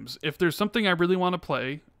play games. If there's something I really want to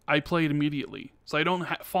play, I play it immediately. So I don't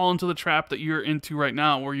fall into the trap that you're into right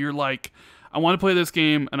now, where you're like, I want to play this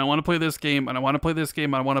game, and I want to play this game, and I want to play this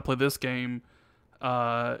game, and I want to play this game.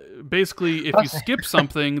 Basically, if you skip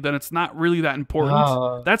something, then it's not really that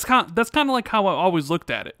important. That's kind of like how I always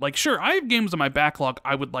looked at it. Like, sure, I have games in my backlog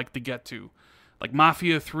I would like to get to, like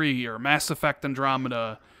Mafia 3 or Mass Effect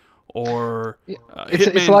Andromeda, or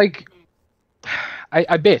it's like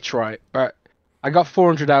I bitch, right? But I got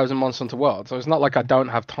 400 hours in Monster Hunter World, so it's not like I don't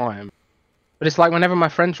have time. But it's like whenever my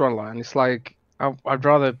friends are online, it's like I'd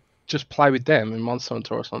rather just play with them in Monster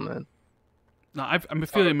Hunter or something. No, I'm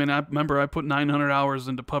feeling. I mean, I remember I put 900 hours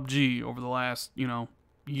into PUBG over the last, you know,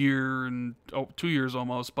 year and 2 years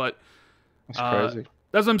almost. But that's crazy.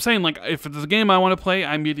 That's what I'm saying. Like, if it's a game I want to play,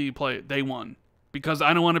 I immediately play it day one, because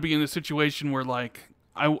I don't want to be in a situation where like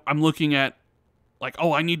I'm looking at like,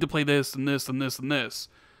 oh, I need to play this and this and this and this.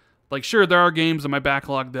 Like, sure, there are games in my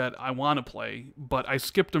backlog that I want to play, but I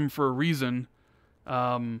skipped them for a reason.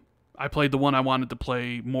 I played the one I wanted to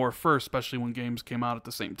play more first, especially when games came out at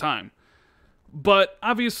the same time. But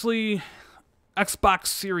obviously, Xbox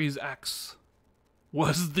Series X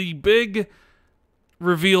was the big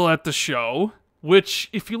reveal at the show, which,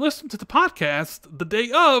 if you listen to the podcast the day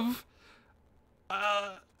of,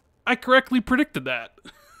 I correctly predicted that.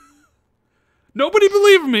 Nobody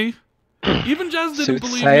believed me. Even Jez didn't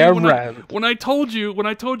believe me when I told you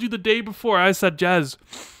the day before. I said, Jez,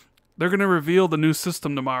 they're gonna reveal the new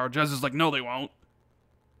system tomorrow. Jez is like, no, they won't.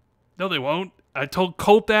 No, they won't. I told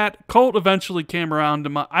Colt that. Colt eventually came around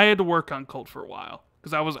to I had to work on Colt for a while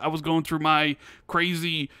because I was going through my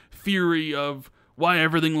crazy theory of why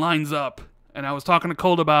everything lines up, and I was talking to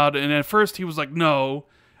Colt about it. And at first he was like, no,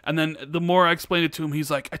 and then the more I explained it to him, he's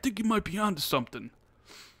like, I think you might be onto something.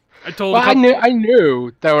 I told him. I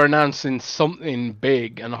knew they were announcing something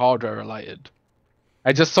big and hardware related.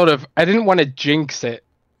 I didn't want to jinx it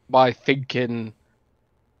by thinking,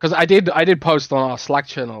 because I did post on our Slack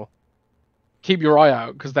channel, keep your eye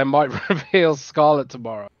out because they might reveal Scarlet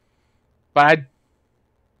tomorrow. But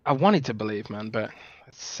I wanted to believe, man, but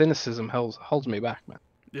cynicism holds me back, man.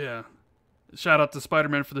 Yeah. Shout out to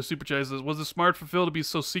Spider-Man for the super chat. Was it smart for Phil to be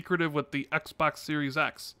so secretive with the Xbox Series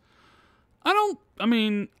X? I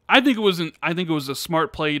mean, I think it was a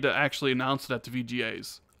smart play to actually announce it at the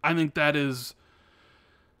VGAs. I think that is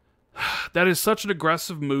such an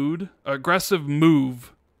aggressive move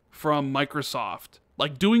from Microsoft.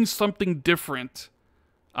 Like doing something different.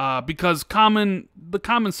 Because the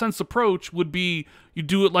common sense approach would be you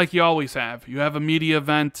do it like you always have. You have a media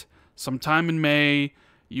event sometime in May.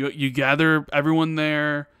 You gather everyone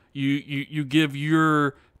there. You give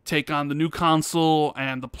your take on the new console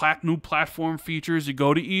and the new platform features. You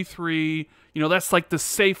go to E3. You know, that's like the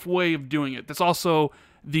safe way of doing it. That's also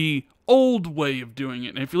the old way of doing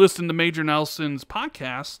it. And if you listen to Major Nelson's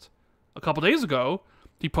podcast a couple days ago,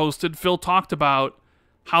 Phil talked about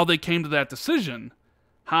how they came to that decision.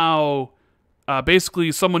 How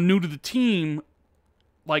basically someone new to the team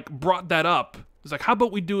like brought that up. It's like, how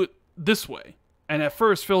about we do it this way? And at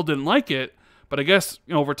first Phil didn't like it, but I guess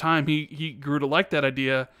over time he grew to like that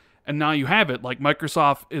idea, and now you have it. Like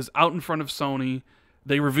Microsoft is out in front of Sony.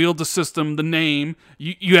 They revealed the system, the name.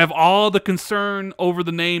 You have all the concern over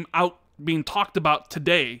the name out being talked about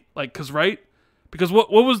today. Like, because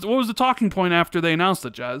what was the talking point after they announced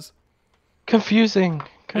it, Jazz? Confusing.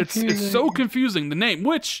 It's so confusing, the name,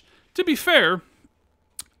 which, to be fair,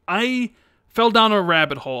 I fell down a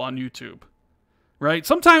rabbit hole on YouTube, right?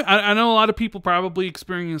 Sometimes, I know a lot of people probably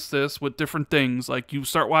experience this with different things. Like, you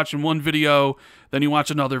start watching one video, then you watch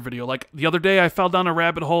another video. Like, the other day, I fell down a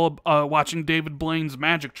rabbit hole watching David Blaine's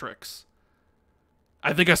magic tricks.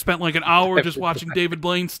 I think I spent like an hour just watching David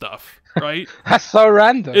Blaine stuff, right? That's so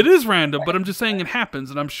random. It is random, but I'm just saying it happens,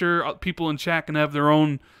 and I'm sure people in chat can have their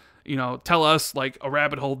own... tell us like a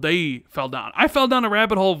rabbit hole they fell down. I fell down a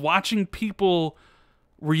rabbit hole of watching people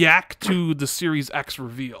react to the Series X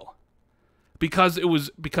reveal because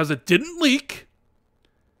it didn't leak,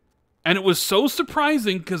 and it was so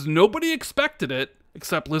surprising because nobody expected it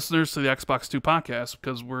except listeners to the Xbox 2 podcast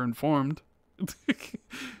because we're informed.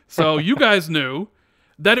 So you guys knew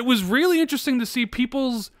that it was really interesting to see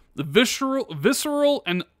people's visceral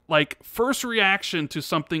and like first reaction to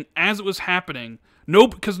something as it was happening. No,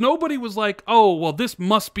 because nobody was like, oh, well, this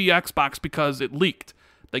must be Xbox because it leaked.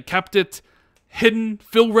 They kept it hidden.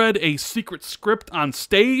 Phil read a secret script on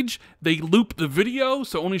stage. They looped the video,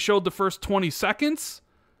 so only showed the first 20 seconds.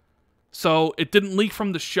 So it didn't leak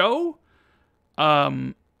from the show.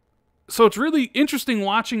 So it's really interesting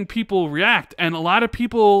watching people react. And a lot of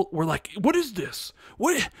people were like, what is this?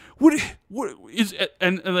 What is it?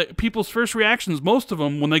 And people's first reactions, most of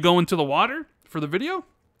them, when they go into the water for the video,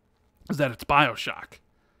 is that it's BioShock,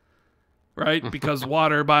 right? Because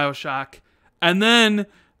water, BioShock. And then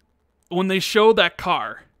when they show that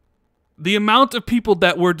car, the amount of people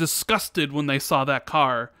that were disgusted when they saw that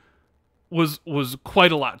car was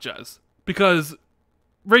quite a lot, Jez. Because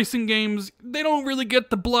racing games, they don't really get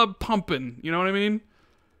the blood pumping, you know what I mean?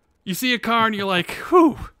 You see a car and you're like,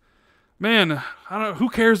 whew, man, who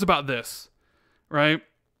cares about this, right?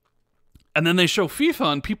 And then they show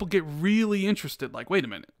FIFA and people get really interested, like, wait a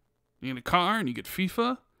minute. You get a car and you get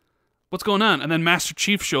FIFA? What's going on? And then Master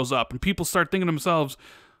Chief shows up and people start thinking to themselves,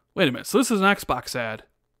 wait a minute, so this is an Xbox ad.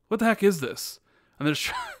 What the heck is this? And then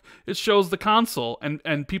it shows the console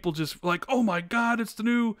and people just like, oh my god, it's the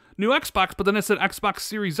new Xbox, but then it said Xbox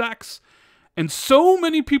Series X. And so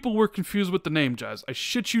many people were confused with the name, Jez. I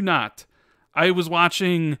shit you not. I was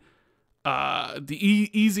watching the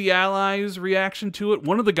Easy Allies reaction to it.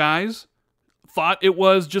 One of the guys thought it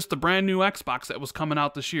was just the brand new Xbox that was coming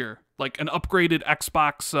out this year. Like an upgraded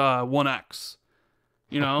Xbox One X.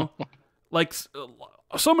 You know? Like,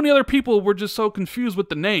 so many other people were just so confused with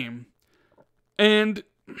the name. And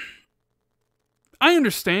I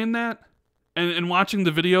understand that. And watching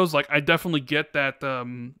the videos, like, I definitely get that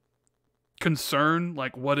concern.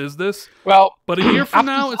 Like, what is this? Well, but a year from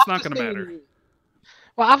now, it's not going to matter.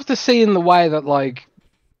 Well, after seeing the way that, like,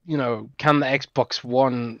 you know, can the Xbox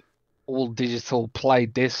One all digital play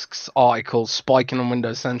discs articles spiking on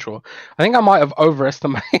Windows Central, I think I might have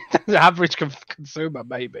overestimated the average consumer,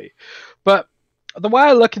 maybe. But the way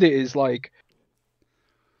I look at it is like,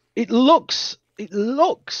 it looks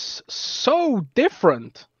so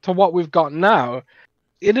different to what we've got now.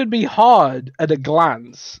 It'd be hard at a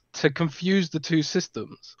glance to confuse the two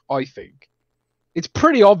systems, I think. It's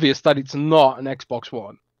pretty obvious that it's not an Xbox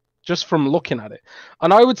One, just from looking at it.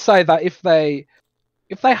 And I would say that if they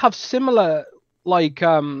have similar, like,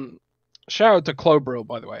 shout out to Clobril,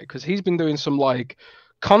 by the way, because he's been doing some, like,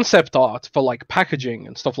 concept art for, like, packaging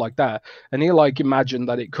and stuff like that. And he, like, imagined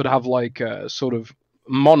that it could have, like, a sort of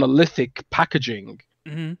monolithic packaging,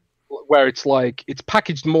 where it's, like, it's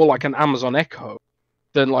packaged more like an Amazon Echo.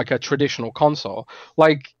 than like a traditional console.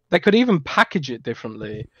 Like they could even package it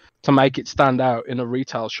differently to make it stand out in a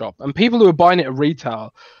retail shop. And people who are buying it at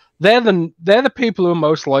retail, they're the people who are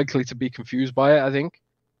most likely to be confused by it, I think.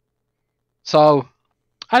 So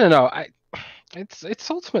I don't know. It's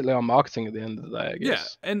ultimately on marketing at the end of the day, I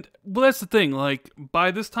guess. Yeah, and well, that's the thing. Like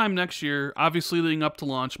by this time next year, obviously leading up to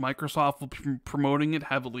launch, Microsoft will be promoting it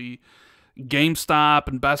heavily. GameStop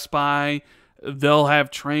and Best Buy, they'll have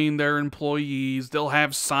trained their employees. They'll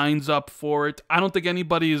have signs up for it. I don't think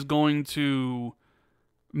anybody is going to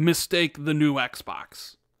mistake the new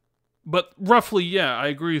Xbox. But roughly, yeah, I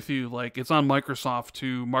agree with you. Like it's on Microsoft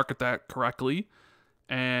to market that correctly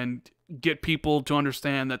and get people to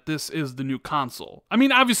understand that this is the new console. I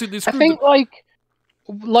mean, obviously, I think like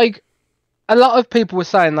a lot of people were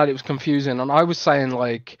saying that it was confusing, and I was saying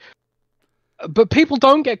like, but people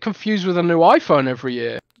don't get confused with a new iPhone every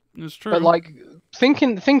year. It's true. But like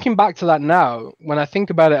thinking back to that now, when I think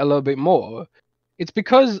about it a little bit more, it's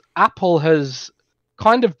because Apple has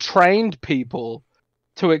kind of trained people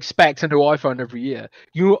to expect a new iPhone every year.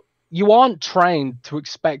 You aren't trained to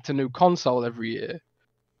expect a new console every year.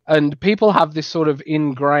 And people have this sort of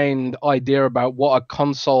ingrained idea about what a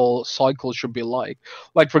console cycle should be like.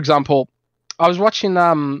 Like, for example, I was watching,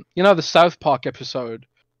 the South Park episode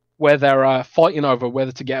where they're fighting over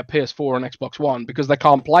whether to get a PS4 or an Xbox One because they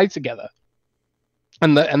can't play together.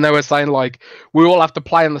 And they were saying, like, we all have to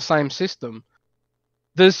play in the same system.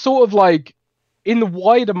 There's sort of like, in the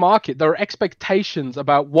wider market, there are expectations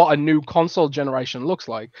about what a new console generation looks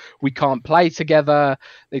like. We can't play together.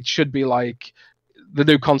 It should be like, the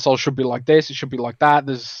new console should be like this, it should be like that.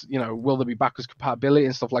 There's, will there be backwards compatibility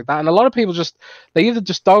and stuff like that? And a lot of people they either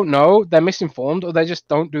just don't know, they're misinformed, or they just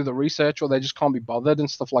don't do the research, or they just can't be bothered and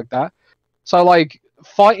stuff like that. So, like,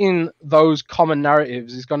 fighting those common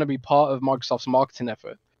narratives is going to be part of Microsoft's marketing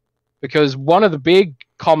effort. Because one of the big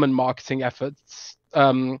common marketing efforts,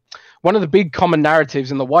 one of the big common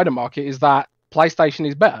narratives in the wider market is that PlayStation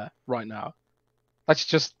is better right now. That's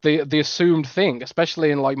just the assumed thing,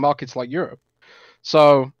 especially in like markets like Europe.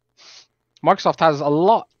 So Microsoft has a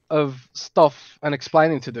lot of stuff and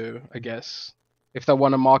explaining to do, I guess, if they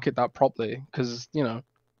want to market that properly, because, it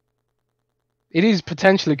is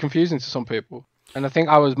potentially confusing to some people. And I think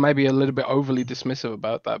I was maybe a little bit overly dismissive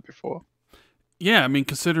about that before. Yeah, I mean,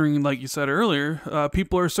 considering, like you said earlier,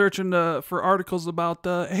 people are searching for articles about,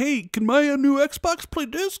 hey, can my new Xbox play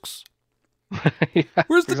discs?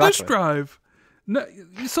 Where's the disk drive? No,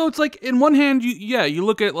 so it's like, in one hand, you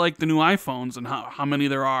look at like the new iPhones and how many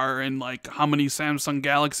there are, and like how many Samsung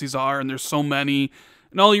Galaxies are, and there's so many,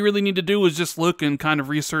 and all you really need to do is just look and kind of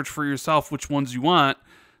research for yourself which ones you want.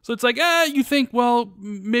 So it's like, you think, well,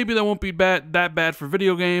 maybe that won't be that bad for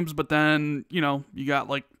video games, but then, you got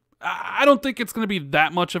like, I don't think it's going to be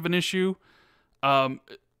that much of an issue.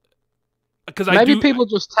 Because maybe people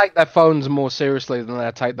just take their phones more seriously than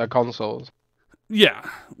they take their consoles. Yeah,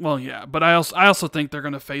 well, yeah, but I also think they're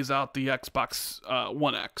going to phase out the Xbox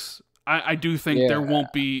One X. I do think there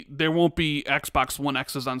won't be Xbox One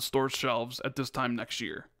X's on store shelves at this time next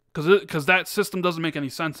year, because that system doesn't make any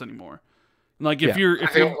sense anymore. Like if you're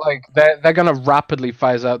like they're going to rapidly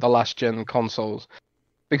phase out the last gen consoles,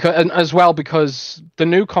 because the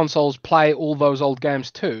new consoles play all those old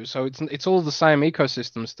games too, so it's all the same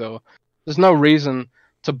ecosystem still. There's no reason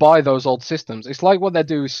to buy those old systems. It's like what they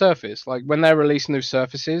do with Surface. Like when they release new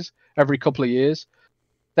Surfaces every couple of years,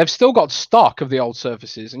 they've still got stock of the old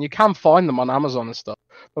Surfaces, and you can find them on Amazon and stuff.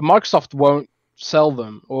 But Microsoft won't sell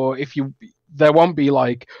them, or they won't be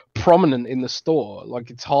like prominent in the store.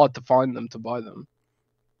 Like it's hard to find them to buy them.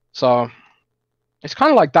 So it's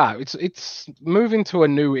kind of like that. It's moving to a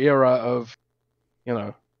new era of,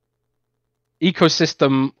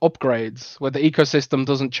 ecosystem upgrades where the ecosystem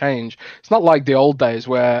doesn't change. It's not like the old days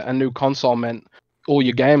where a new console meant all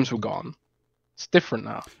your games were gone. It's different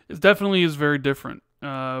now. It definitely is very different.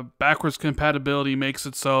 Backwards compatibility makes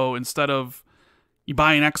it so instead of you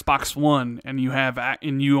buy an Xbox One and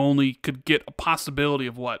you only could get a possibility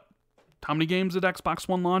of how many games did Xbox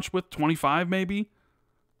One launch with? 25 maybe?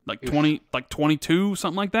 Like 20, like 22,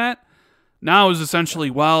 something like that. Now is essentially,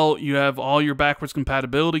 you have all your backwards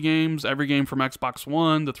compatibility games, every game from Xbox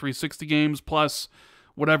One, the 360 games, plus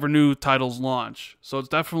whatever new titles launch. So it's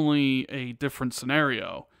definitely a different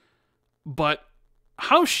scenario. But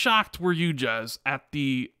how shocked were you, Jez, at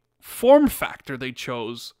the form factor they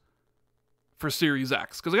chose for Series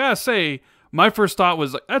X? Because I gotta say, my first thought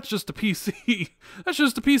was, like, that's just a PC. That's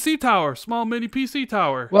just a PC tower, small mini PC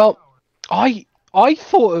tower. Well, I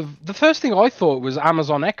thought the first thing I thought was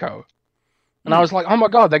Amazon Echo. And I was like, oh my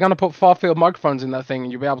god, they're going to put far field microphones in that thing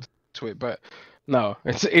and you'll be able to it. But No,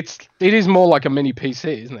 it is more like a mini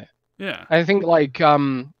PC, isn't it? Yeah. I think like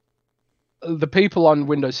the people on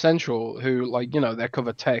Windows Central who like they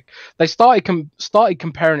cover tech, they started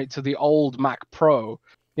comparing it to the old Mac Pro.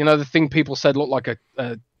 The thing people said looked like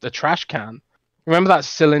a trash can. Remember that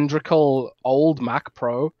cylindrical old Mac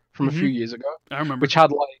Pro from a few years ago, I remember. which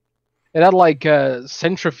had like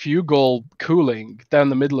centrifugal cooling down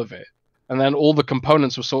the middle of it, and then all the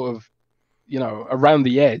components were sort of around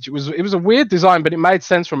the edge. It was a weird design, but it made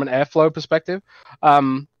sense from an airflow perspective.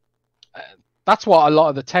 That's what a lot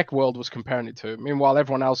of the tech world was comparing it to. Meanwhile,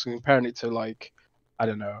 everyone else was comparing it to like, I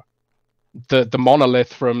don't know, the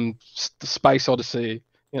monolith from the Space Odyssey,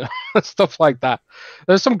 stuff like that.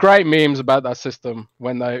 There's some great memes about that system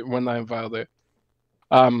when they unveiled it.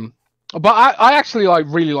 But I actually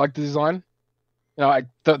really like the design.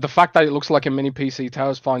 The fact that it looks like a mini PC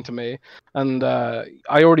tower is fine to me. And I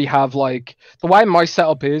already have like the way my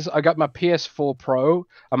setup is. I got my PS4 Pro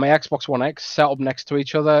and my Xbox One X set up next to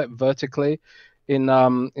each other vertically in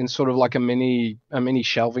sort of like a mini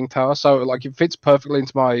shelving tower. So like it fits perfectly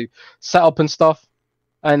into my setup and stuff.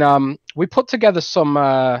 And we put together some.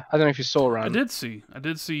 I don't know if you saw around. I did see.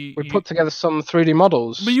 We put together some 3D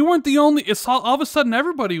models. But you weren't the only. It's all of a sudden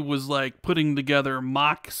everybody was like putting together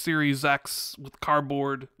mock Series X with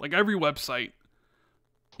cardboard, like every website.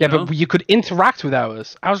 Yeah, but you could interact with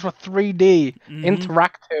ours. Ours were 3D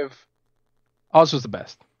interactive. Ours was the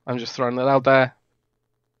best. I'm just throwing that out there.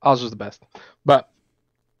 Ours was the best. But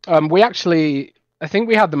we actually, I think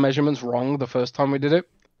we had the measurements wrong the first time we did it.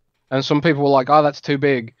 And some people were like, "Oh, that's too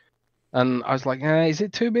big," and I was like, "Is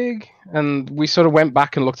it too big?" And we sort of went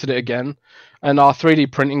back and looked at it again, and our 3D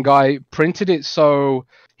printing guy printed it so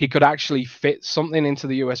he could actually fit something into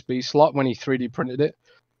the USB slot when he 3D printed it.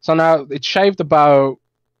 So now it's shaved about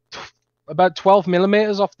 12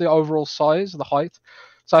 millimeters off the overall size, the height.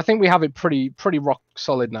 So I think we have it pretty rock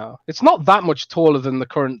solid now. It's not that much taller than the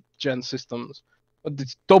current gen systems, but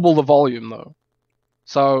it's double the volume though.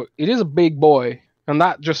 So it is a big boy. And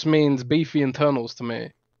that just means beefy internals to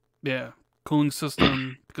me. Yeah, cooling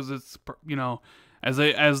system because it's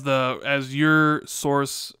as your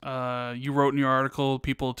source you wrote in your article,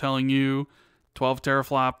 people telling you 12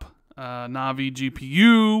 teraflop Navi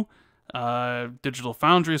GPU. Digital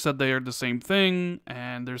Foundry said they are the same thing,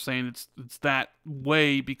 and they're saying it's that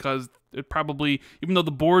way because it probably, even though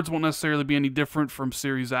the boards won't necessarily be any different from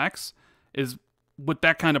Series X, is with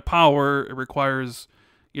that kind of power it requires.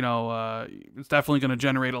 It's definitely going to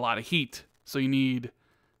generate a lot of heat. So you need,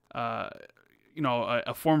 a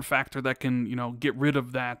form factor that can, get rid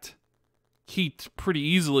of that heat pretty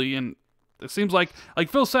easily. And it seems like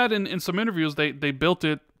Phil said in some interviews, they built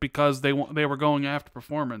it because they were going after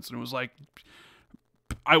performance, and it was like,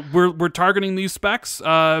 we're targeting these specs.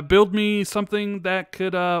 Build me something that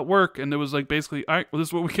could work. And it was like basically, all right, well, this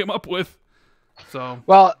is what we came up with. So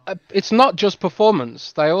it's not just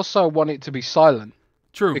performance. They also want it to be silent.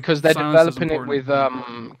 True, because they're developing it with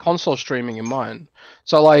console streaming in mind.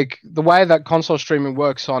 So like the way that console streaming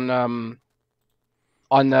works on the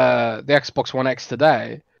Xbox One X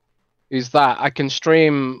today is that I can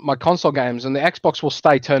stream my console games and the Xbox will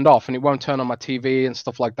stay turned off and it won't turn on my TV and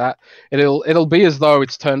stuff like that. It'll be as though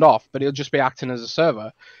it's turned off, but it'll just be acting as a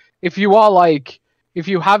server. If you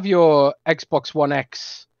have your Xbox One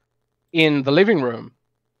X in the living room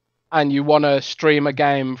and you want to stream a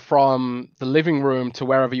game from the living room to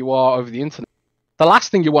wherever you are over the internet, the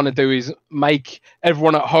last thing you want to do is make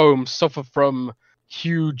everyone at home suffer from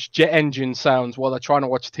huge jet engine sounds while they're trying to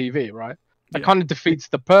watch TV, right? That kind of defeats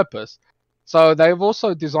the purpose. So they've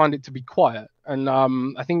also designed it to be quiet. And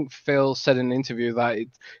I think Phil said in an interview that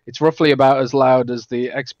it's roughly about as loud as the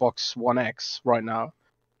Xbox One X right now,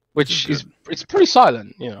 which it's pretty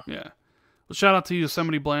silent, Yeah. Well, shout out to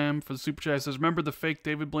Yosemite Blam for the super chat. It says, remember the fake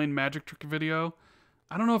David Blaine magic trick video?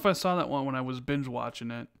 I don't know if I saw that one when I was binge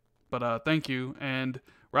watching it, but thank you. And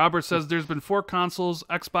Robert says there's been 4 consoles,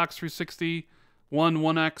 Xbox 360,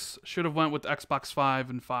 One X. Should have went with Xbox 5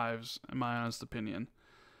 and 5s, in my honest opinion.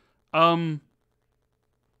 Phil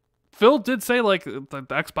did say like the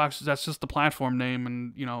Xbox, that's just the platform name,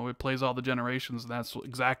 and it plays all the generations. And that's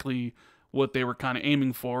exactly what they were kind of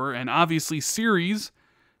aiming for. And obviously, Series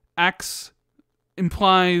X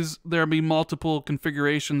implies there'll be multiple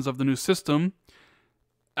configurations of the new system,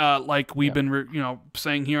 like we've been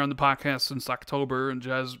saying here on the podcast since October, and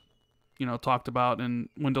Jez talked about in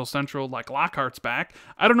Windows Central, like Lockhart's back.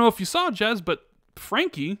 I don't know if you saw, Jez, but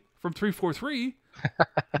Frankie from 343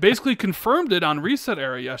 basically confirmed it on Reset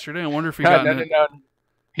Era yesterday. I wonder if he got it. No.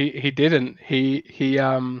 He didn't. He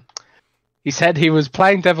said he was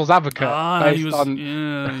playing devil's advocate.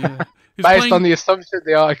 Yeah. He's based on playing. the assumption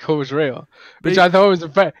the article was real, which Ba- I thought was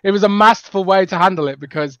it was a masterful way to handle it,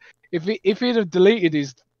 because if he'd have deleted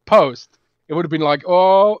his post, it would have been like,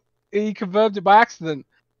 oh, he confirmed it by accident.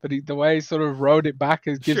 But the way he sort of wrote it back,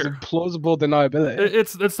 it gives Sure. him plausible deniability.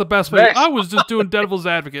 It's the best way. Very I was just doing devil's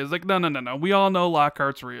advocate. It's like, no. We all know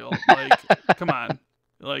Lockhart's real. Like, come on.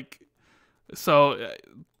 Like, so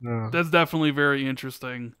smart. that's definitely very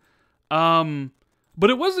interesting. But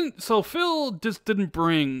it wasn't. So Phil just didn't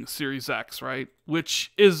bring Series X, right?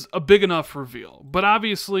 Which is a big enough reveal. But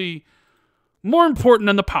obviously, more important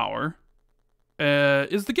than the power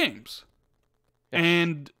is the games. Yes.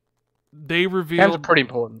 And they Games are revealed. pretty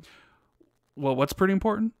important. Well, what's pretty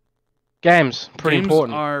important? Games pretty Games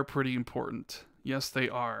important. are pretty important. Yes, they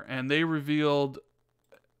are. And they revealed.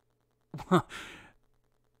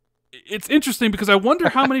 It's interesting because I wonder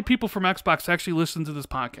how many people from Xbox actually listen to this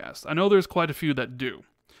podcast. I know there's quite a few that do.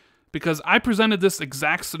 Because I presented this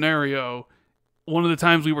exact scenario one of the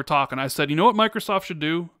times we were talking. I said, you know what Microsoft should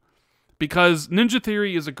do? Because Ninja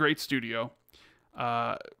Theory is a great studio.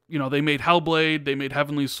 They made Hellblade, they made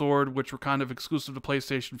Heavenly Sword, which were kind of exclusive to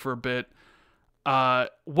PlayStation for a bit.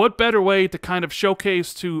 What better way to kind of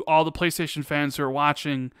showcase to all the PlayStation fans who are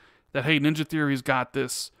watching that, hey, Ninja Theory's got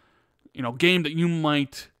this, game that you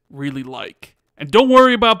might really like. And don't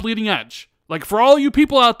worry about Bleeding Edge. Like, for all you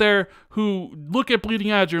people out there who look at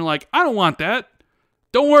Bleeding Edge and are like, I don't want that.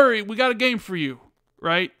 Don't worry, we got a game for you,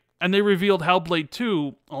 right? And they revealed Hellblade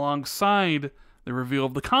 2 alongside the reveal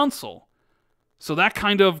of the console. So that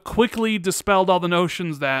kind of quickly dispelled all the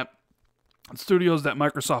notions that studios that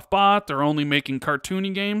Microsoft bought, they're only making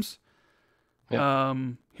cartoony games. Yeah.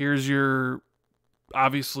 Here's your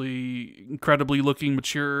obviously incredibly looking,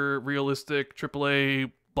 mature, realistic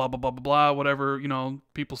AAA, blah, blah, blah, blah, blah, whatever,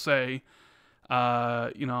 people say.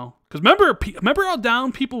 Because remember how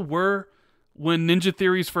down people were when Ninja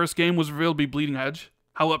Theory's first game was revealed to be Bleeding Edge?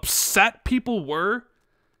 How upset people were?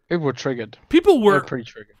 People were triggered. People were They're pretty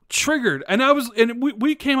triggered. And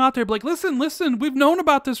we came out there like, listen, we've known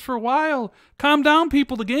about this for a while. Calm down,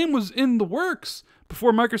 people. The game was in the works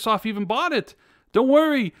before Microsoft even bought it. Don't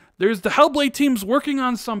worry. There's the Hellblade team's working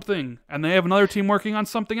on something, and they have another team working on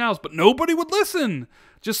something else, but nobody would listen.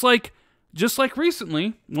 Just like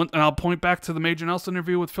recently, and I'll point back to the Major Nelson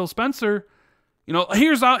interview with Phil Spencer.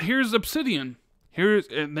 Here's Obsidian.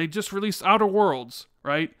 And they just released Outer Worlds,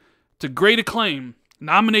 right? To great acclaim,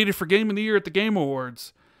 nominated for Game of the Year at the Game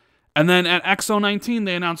Awards. And then at XO19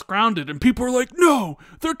 they announced Grounded, and people were like, "No,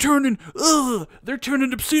 they're turning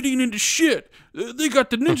Obsidian into shit. They got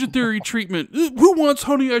the Ninja Theory treatment. Who wants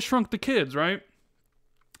Honey I Shrunk the Kids?" Right?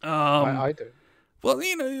 I do. Well,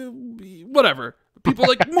 whatever. People are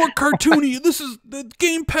like, more cartoony. This is the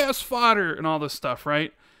Game Pass fodder and all this stuff,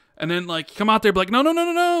 right? And then come out there and be like,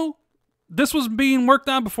 no. This was being worked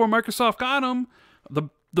on before Microsoft got them.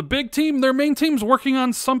 The big team, their main team's working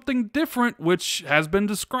on something different, which has been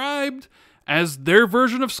described as their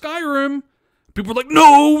version of Skyrim. People are like,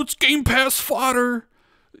 no, it's Game Pass fodder.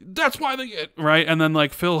 That's why they get right. And then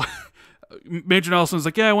Phil, Major Nelson's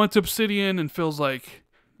like, yeah, I went to Obsidian, and Phil's like,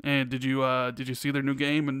 and did you see their new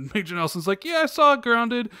game? And Major Nelson's like, yeah, I saw it,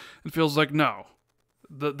 Grounded. And Phil's like, no,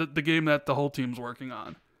 the game that the whole team's working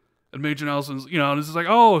on. And Major Nelson's, and it's just like,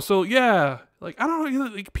 oh, so yeah. I don't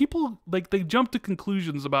know, people, they jump to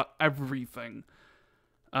conclusions about everything.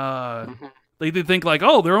 They think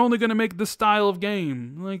oh, they're only going to make this style of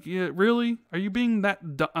game. Yeah, really? Are you being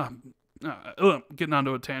that dumb? Getting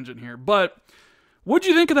onto a tangent here. But what'd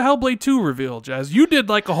you think of the Hellblade 2 reveal, Jazz? You did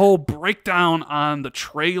a whole breakdown on the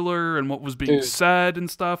trailer and what was being said and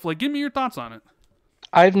stuff. Give me your thoughts on it.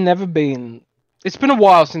 It's been a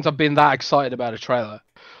while since I've been that excited about a trailer.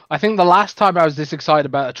 I think the last time I was this excited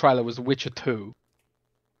about a trailer was Witcher 2,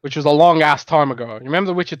 which was a long ass time ago. You remember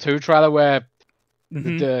the Witcher 2 trailer where I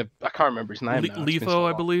can't remember his name now.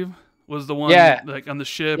 Letho, I believe, was the one on the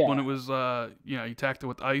ship when it was you attacked it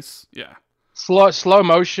with ice. Yeah. Slow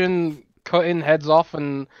motion cutting heads off,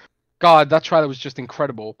 and God, that trailer was just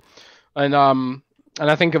incredible. And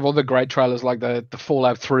I think of other great trailers like the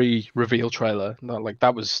Fallout 3 reveal trailer.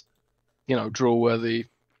 That was, drool worthy.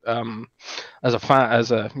 As a franchise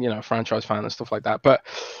fan and stuff like that. But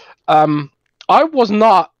I was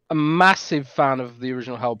not a massive fan of the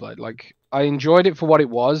original Hellblade. I enjoyed it for what it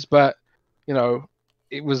was, but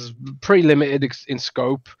it was pretty limited in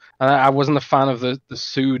scope, and I wasn't a fan of the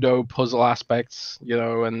pseudo puzzle aspects,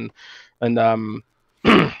 and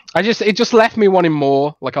it just left me wanting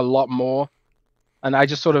more, a lot more, and I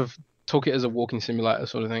just sort of took it as a walking simulator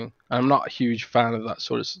sort of thing. I'm not a huge fan of that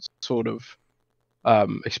sort of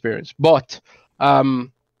experience, but a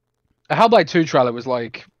Hellblade 2 trailer was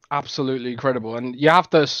absolutely incredible, and you have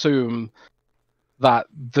to assume that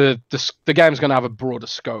the game's going to have a broader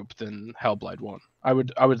scope than Hellblade 1. I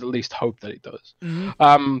would at least hope that it does.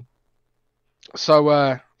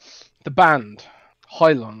 So the band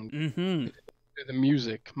Heilung, the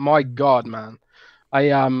music, my God, man.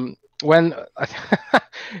 When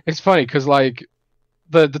it's funny because like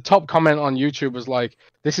the top comment on YouTube was like,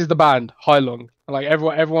 "This is the band Heilung." Like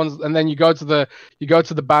everyone's, and then you go to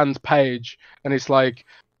the band's page, and it's like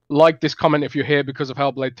this comment if you're here because of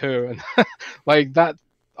Hellblade 2, and like that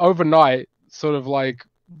overnight, sort of like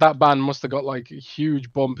that band must have got like a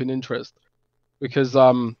huge bump in interest because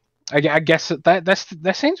I guess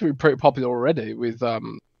that seems to be pretty popular already with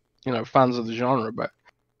fans of the genre, but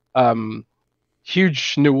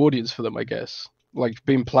huge new audience for them, I guess, like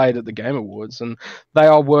being played at the Game Awards, and they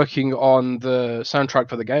are working on the soundtrack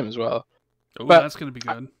for the game as well. Oh, that's gonna be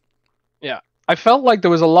good. Yeah, I felt like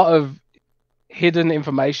there was a lot of hidden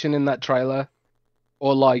information in that trailer,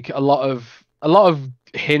 or like a lot of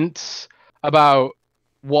hints about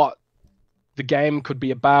what the game could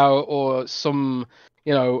be about, or some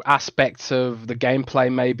aspects of the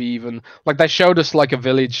gameplay. Maybe even like they showed us like a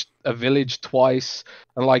village twice,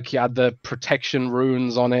 and like you had the protection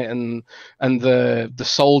runes on it, and the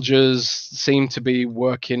soldiers seemed to be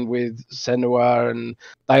working with Senua, and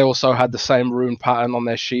they also had the same rune pattern on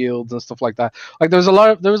their shields and stuff like that. Like there was a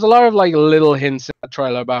lot of like little hints in that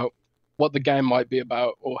trailer about what the game might be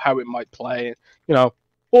about or how it might play,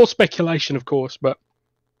 all speculation, of course, but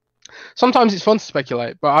sometimes it's fun to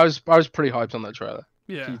speculate. But I was pretty hyped on that trailer.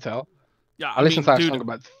 Yeah. Can you tell? Yeah, I listened to that song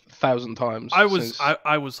about 1,000 times. I was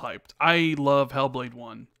hyped. I love Hellblade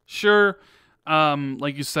 1. Sure,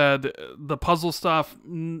 like you said, the puzzle stuff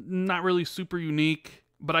not really super unique,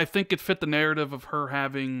 but I think it fit the narrative of her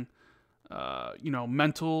having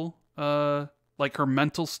mental like her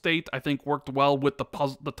mental state, I think worked well with the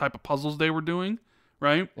type of puzzles they were doing,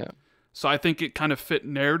 right? Yeah. So I think it kind of fit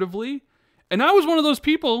narratively. And I was one of those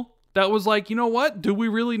people that was like, you know what? Do we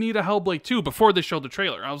really need a Hellblade 2 before they showed the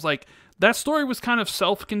trailer? I was like, that story was kind of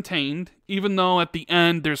self-contained, even though at the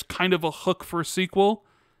end there's kind of a hook for a sequel.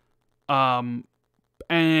 And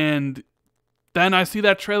then I see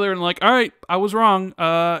that trailer and like, all right, I was wrong.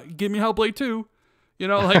 Give me Hellblade 2.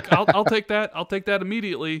 Like I'll take that. I'll take that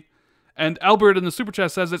immediately. And Albert in the Super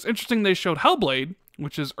Chat says it's interesting they showed Hellblade,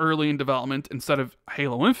 which is early in development, instead of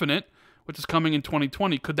Halo Infinite, which is coming in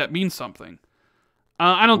 2020. Could that mean something?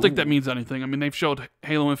 I don't think that means anything. I mean, they've showed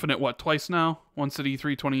Halo Infinite, twice now? Once at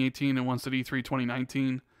E3 2018 and once at E3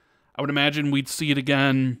 2019. I would imagine we'd see it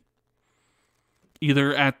again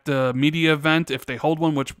either at the media event, if they hold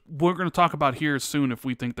one, which we're going to talk about here soon if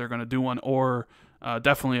we think they're going to do one, or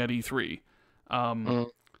definitely at E3.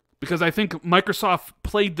 Because I think Microsoft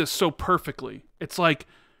played this so perfectly. It's like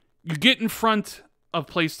you get in front of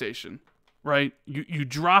PlayStation, right? You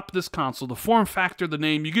drop this console, the form factor, the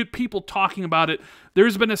name, you get people talking about it.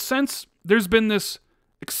 There's been this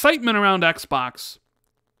excitement around Xbox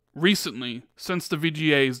recently since the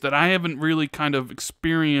VGAs that I haven't really kind of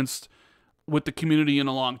experienced with the community in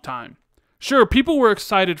a long time. Sure, people were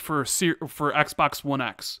excited for Xbox One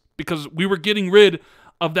X because we were getting rid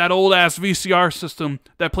of that old-ass VCR system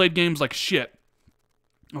that played games like shit.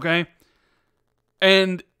 Okay?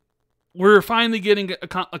 And we're finally getting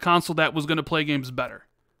a console that was going to play games better,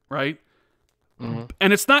 right? Mm-hmm.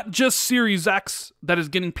 And it's not just Series X that is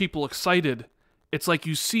getting people excited. It's like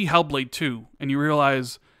you see Hellblade 2 and you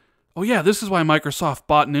realize, oh yeah, this is why Microsoft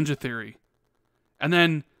bought Ninja Theory. And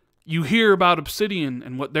then you hear about Obsidian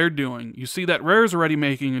and what they're doing. You see that Rare's already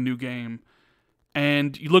making a new game.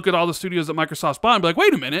 And you look at all the studios that Microsoft's bought and be like,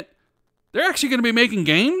 wait a minute, they're actually going to be making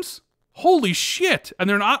games? Holy shit. And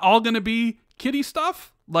they're not all going to be kiddie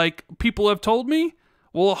stuff like people have told me?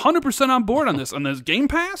 Well, 100% on board on this. And there's Game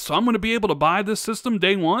Pass, so I'm going to be able to buy this system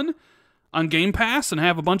day one on Game Pass and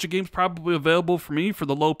have a bunch of games probably available for me for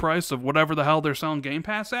the low price of whatever the hell they're selling Game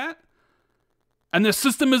Pass at. And the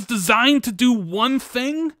system is designed to do one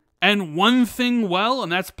thing and one thing well,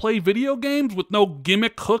 and that's play video games with no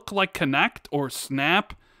gimmick hook like Kinect or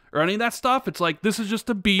Snap or any of that stuff. It's like, this is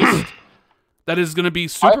just a beast that is going to be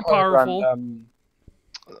super powerful.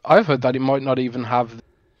 I've heard that it might not even have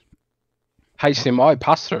HDMI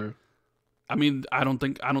pass-through. I mean, I don't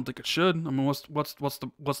think it should. I mean, what's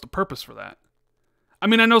the purpose for that? I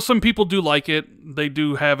mean, I know some people do like it. They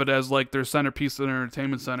do have it as like their centerpiece in their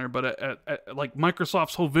entertainment center, but like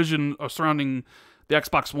Microsoft's whole vision surrounding the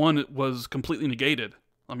Xbox One was completely negated.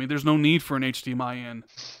 I mean, there's no need for an HDMI in.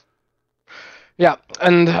 Yeah,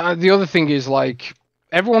 and the other thing is like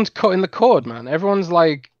everyone's cutting the cord, man. Everyone's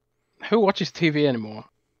like, who watches TV anymore?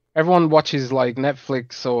 Everyone watches like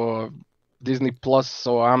Netflix or Disney Plus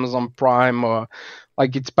or Amazon Prime, or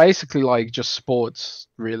like it's basically like just sports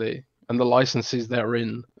really, and the licenses they're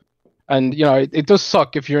in. And it does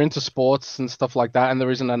suck if you're into sports and stuff like that, and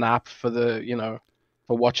there isn't an app for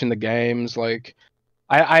for watching the games. Like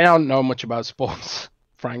I don't know much about sports,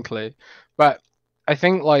 frankly, but I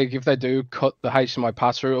think like if they do cut the HDMI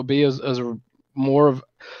pass through, it'll be as a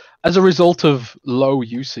result of low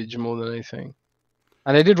usage more than anything.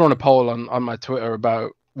 And I did run a poll on my Twitter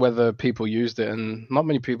about whether people used it, and not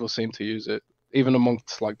many people seem to use it, even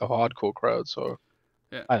amongst like the hardcore crowd. So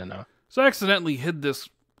Yeah. I don't know. So I accidentally hid this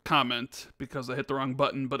comment because I hit the wrong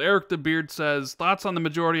button, but Eric the Beard says, thoughts on the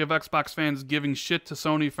majority of Xbox fans giving shit to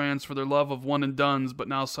Sony fans for their love of one and dones, but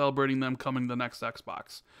now celebrating them coming the next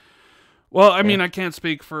Xbox. Well, I mean, I can't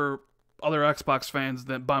speak for other Xbox fans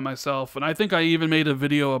than by myself, and I think I even made a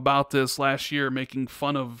video about this last year making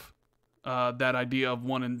fun of that idea of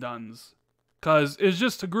one and dones, because it's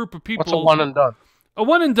just a group of people. What's a one and done? A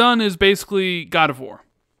one and done is basically God of War.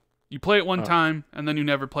 You play it one time and then you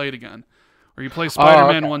never play it again. Or you play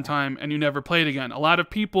Spider-Man one time and you never play it again. A lot of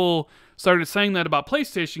people started saying that about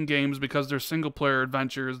PlayStation games because they're single-player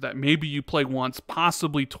adventures that maybe you play once,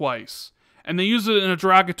 possibly twice. And they use it in a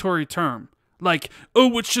derogatory term. Like,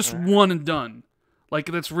 oh, it's just one and done. Like,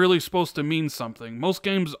 that's really supposed to mean something. Most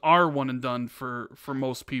games are one and done for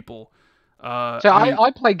most people.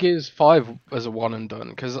 I play Gears 5 as a one and done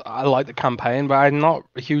because I like the campaign, but I'm not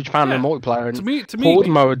a huge fan of multiplayer. And to me, horde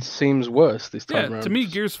mode seems worse this time around. To me,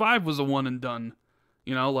 Gears 5 was a one and done.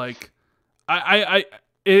 Like,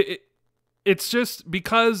 it's just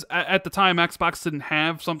because at the time Xbox didn't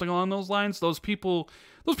have something along those lines. Those people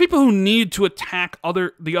who need to attack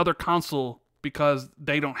the other console because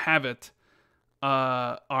they don't have it,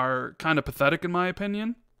 are kind of pathetic in my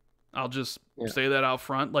opinion. I'll just say that out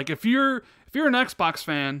front. Like if you're an Xbox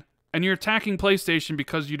fan and you're attacking PlayStation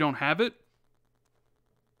because you don't have it,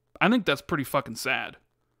 I think that's pretty fucking sad.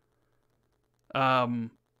 I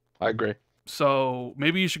agree. So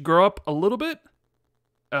maybe you should grow up a little bit.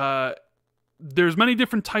 There's many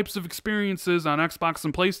different types of experiences on Xbox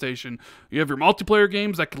and PlayStation. You have your multiplayer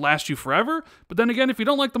games that could last you forever, but then again, if you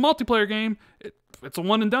don't like the multiplayer game, it's a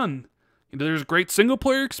one and done. There's great single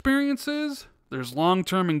player experiences. There's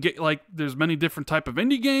long-term and there's many different type of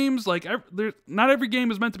indie games. Like not every game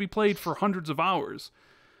is meant to be played for hundreds of hours.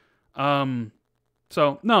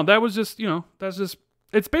 So no, that was just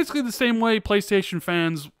it's basically the same way PlayStation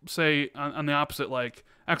fans say on the opposite, like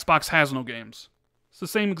Xbox has no games. It's the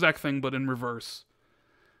same exact thing, but in reverse,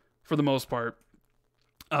 for the most part.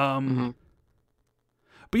 But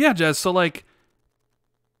yeah, Jez. So like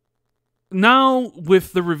now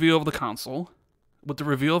with the reveal of the console, with the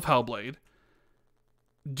reveal of Hellblade.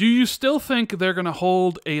 Do you still think they're going to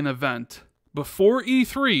hold an event before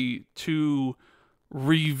E3 to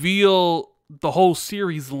reveal the whole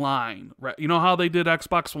series line? Right? You know how they did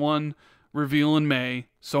Xbox One reveal in May,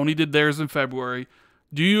 Sony did theirs in February.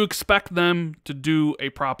 Do you expect them to do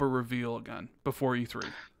a proper reveal again before E3?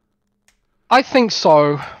 I think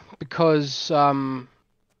so, because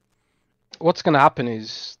what's going to happen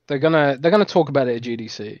is they're gonna talk about it at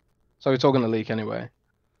GDC, so it's all going to leak anyway.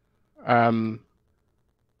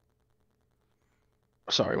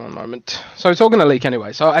 Sorry, one moment. So it's all going to leak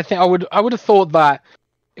anyway. So I think I would have thought that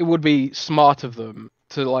it would be smart of them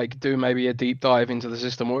to like do maybe a deep dive into the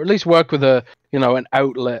system, or at least work with an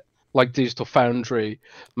outlet like Digital Foundry,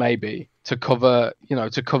 maybe to cover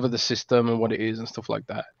the system and what it is and stuff like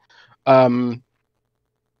that. I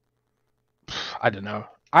don't know.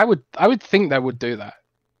 I would think they would do that,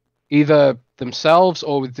 either themselves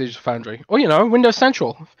or with Digital Foundry, or Windows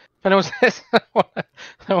Central. If anyone says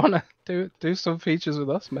they want to do some features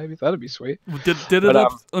with us, maybe that'd be sweet.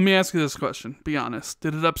 Let me ask you this question. Be honest.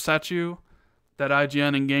 Did it upset you that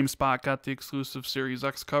IGN and GameSpot got the exclusive Series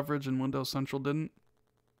X coverage and Windows Central didn't?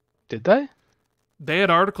 Did they? They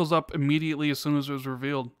had articles up immediately as soon as it was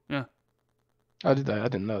revealed. Yeah. Oh, did they? I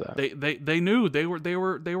didn't know that. They knew they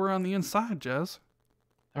were on the inside, Jez.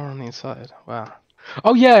 They were on the inside. Wow.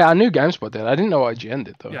 Oh yeah, I knew GameSpot did. I didn't know IGN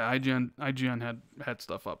did though. Yeah, IGN had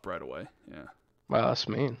stuff up right away. Yeah. Wow, that's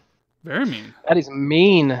mean. Very mean. That is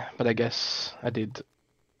mean, but I guess I did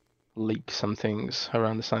leak some things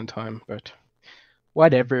around the same time. But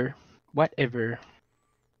whatever.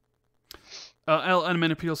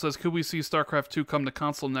 Element Appeal says, could we see StarCraft 2 come to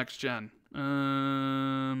console next gen?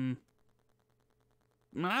 I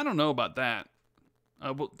don't know about that.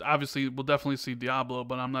 Obviously, we'll definitely see Diablo,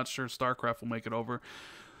 but I'm not sure StarCraft will make it over.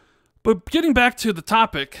 But getting back to the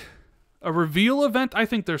topic, a reveal event, I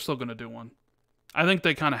think they're still going to do one. I think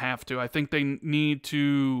they kind of have to. I think they need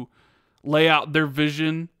to lay out their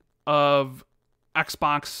vision of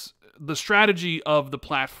Xbox, the strategy of the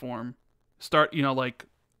platform start, like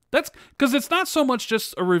that's because it's not so much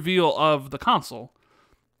just a reveal of the console.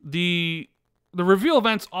 The reveal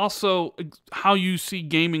event's also how you see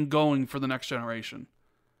gaming going for the next generation.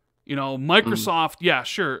 Microsoft, yeah,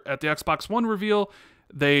 sure, at the Xbox One reveal,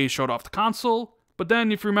 they showed off the console, but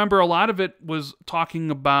then if you remember, a lot of it was talking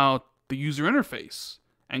about the user interface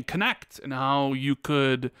and Kinect and how you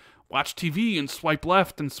could watch TV and swipe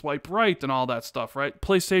left and swipe right and all that stuff, right?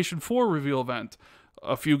 PlayStation 4 reveal event,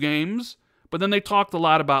 a few games, but then they talked a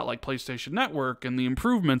lot about like PlayStation Network and the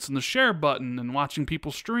improvements and the share button and watching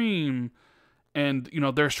people stream and,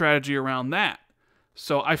 their strategy around that.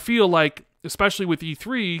 So I feel like, especially with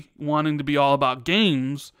E3 wanting to be all about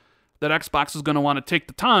games, that Xbox is going to want to take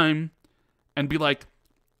the time and be like,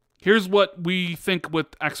 here's what we think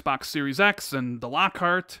with Xbox Series X and the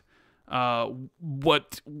Lockhart,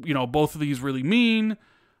 what, both of these really mean,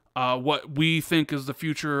 what we think is the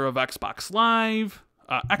future of Xbox Live,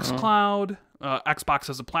 xCloud, Xbox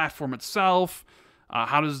as a platform itself.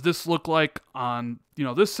 How does this look like on,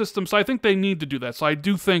 this system? So I think they need to do that. So I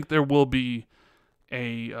do think there will be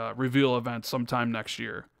a reveal event sometime next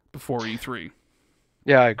year before E3.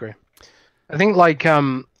 Yeah, I agree. I think, like,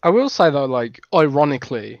 I will say though, like,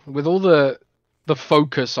 ironically, with all the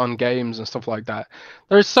focus on games and stuff like that,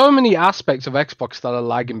 there are so many aspects of Xbox that are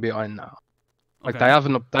lagging behind now. Like, they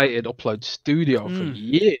haven't updated Upload Studio for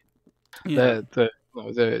years. Yeah.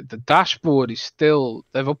 The dashboard is still,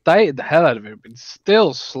 they've updated the hell out of it, but it's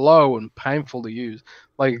still slow and painful to use.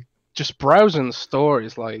 Like, just browsing the store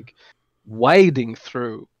is like wading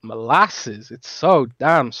through molasses. It's so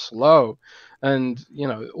damn slow. And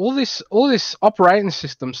all this operating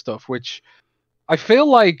system stuff, which I feel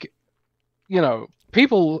like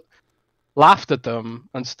people laughed at them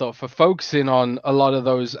and stuff for focusing on a lot of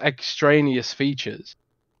those extraneous features,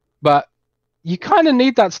 but you kind of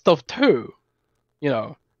need that stuff too.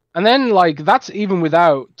 And then, like, that's even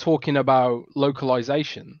without talking about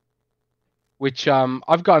localization, which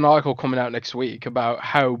I've got an article coming out next week about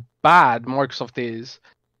how bad Microsoft is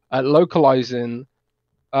at localizing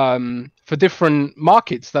for different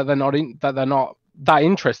markets that they're not that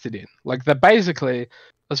interested in. Like, they're basically,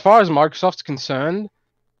 as far as Microsoft's concerned,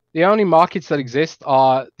 the only markets that exist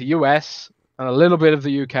are the US and a little bit of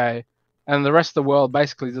the UK, and the rest of the world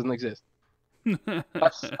basically doesn't exist.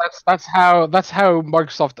 That's how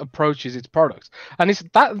Microsoft approaches its products, and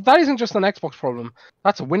that isn't just an Xbox problem.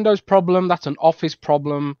 That's a Windows problem. That's an Office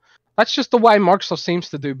problem. That's just the way Microsoft seems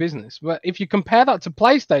to do business. But if you compare that to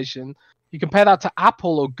PlayStation, you compare that to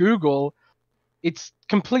Apple or Google, it's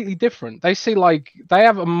completely different. They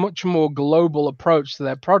have a much more global approach to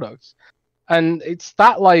their products, and it's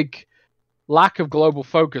that like lack of global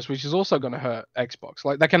focus which is also going to hurt Xbox.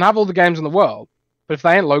 Like, they can have all the games in the world, but if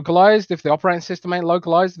they ain't localized, if the operating system ain't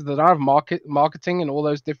localized, if they don't have marketing in all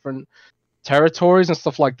those different territories and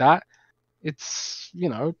stuff like that, it's,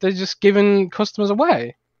 they're just giving customers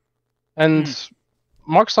away. And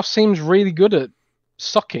Microsoft seems really good at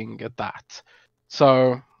sucking at that.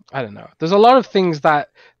 So, I don't know. There's a lot of things that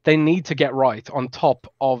they need to get right on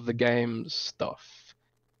top of the games stuff.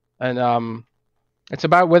 And it's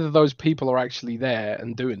about whether those people are actually there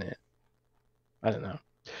and doing it. I don't know.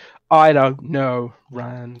 I don't know,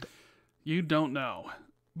 Rand. You don't know.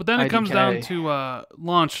 But then it comes down to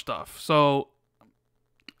launch stuff. So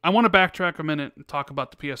I want to backtrack a minute and talk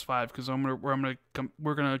about the PS5 because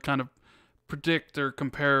we're gonna kind of predict or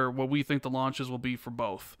compare what we think the launches will be for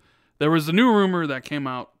both. There was a new rumor that came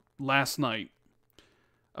out last night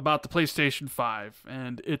about the PlayStation 5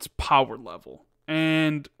 and its power level.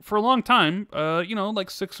 And for a long time, like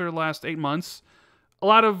 6 or last 8 months, a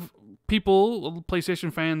lot of people,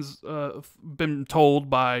 PlayStation fans, been told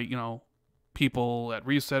by, people at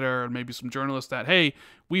Resetter and maybe some journalists that, hey,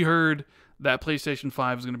 we heard that PlayStation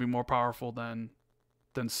 5 is going to be more powerful than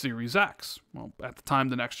Series X. Well, at the time,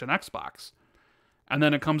 the next-gen Xbox. And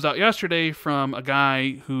then it comes out yesterday from a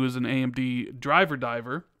guy who is an AMD driver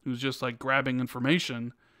diver, who's just, like, grabbing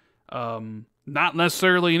information. Not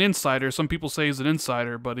necessarily an insider. Some people say he's an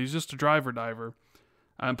insider, but he's just a driver diver.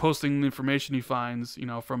 Posting the information he finds,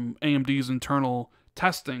 from AMD's internal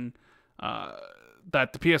testing,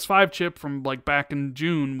 that the PS5 chip from like back in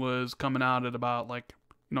June was coming out at about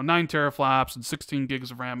 9 teraflops and 16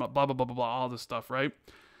 gigs of RAM, blah blah blah blah blah, all this stuff, right?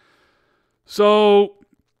 So,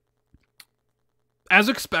 as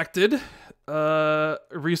expected,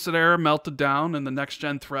 Reset Era melted down in the next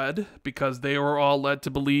gen thread because they were all led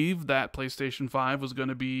to believe that PlayStation 5 was going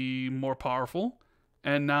to be more powerful,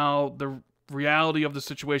 and now the reality of the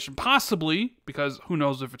situation, possibly, because who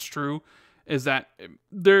knows if it's true, is that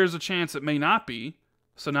there's a chance it may not be.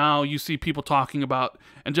 So now you see people talking about,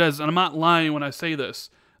 and Jez, and I'm not lying when I say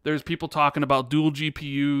this, there's people talking about dual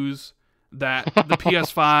GPUs, that the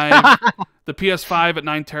PS5, the PS5 at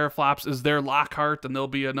 9 teraflops is their Lockhart, and there'll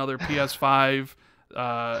be another PS5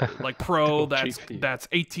 like Pro that's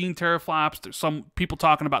 18 teraflops. There's some people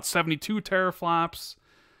talking about 72 teraflops.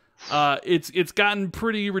 It's gotten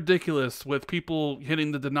pretty ridiculous with people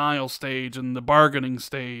hitting the denial stage and the bargaining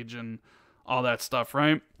stage and all that stuff,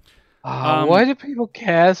 right? Why do people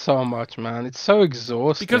care so much, man? It's so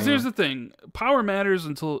exhausting. Because here's the thing: power matters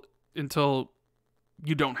until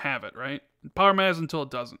you don't have it, right? Power matters until it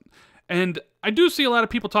doesn't. And I do see a lot of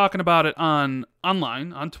people talking about it online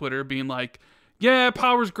on Twitter, being like, "Yeah,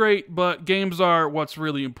 power's great, but games are what's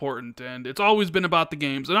really important, and it's always been about the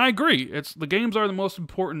games." And I agree. The games are the most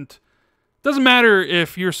important. Doesn't matter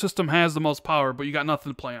if your system has the most power, but you got nothing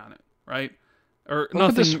to play on it, right? Or look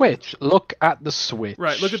at the Switch. Look at the Switch.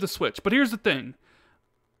 Right, look at the Switch. But here's the thing.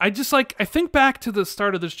 I think back to the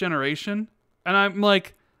start of this generation, and I'm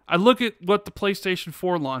like, I look at what the PlayStation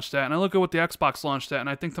 4 launched at, and I look at what the Xbox launched at, and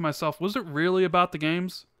I think to myself, was it really about the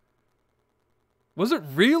games? Was it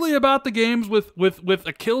really about the games with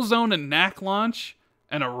a Killzone and Knack launch,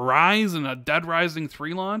 and a Rise and a Dead Rising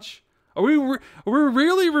 3 launch? Are we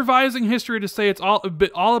really revising history to say it's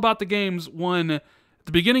all about the games when at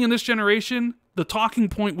the beginning of this generation, the talking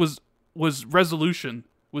point was resolution,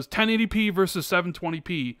 was 1080p versus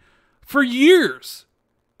 720p for years.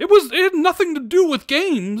 It had nothing to do with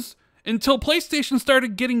games until PlayStation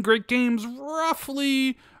started getting great games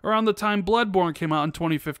roughly around the time Bloodborne came out in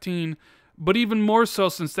 2015, but even more so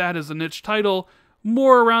since that is a niche title,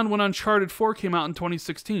 more around when Uncharted 4 came out in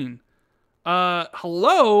 2016.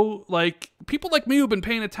 Hello, like, people like me who've been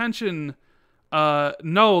paying attention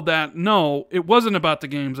know that, no, it wasn't about the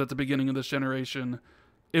games at the beginning of this generation.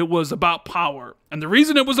 It was about power. And the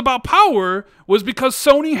reason it was about power was because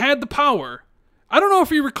Sony had the power. I don't know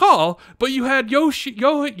if you recall, but you had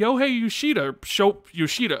Shuhei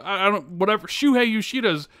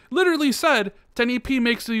Yoshida's literally said 1080p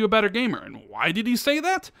makes you a better gamer. And why did he say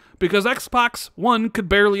that? Because Xbox One could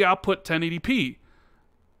barely output 1080p.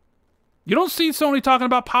 You don't see Sony talking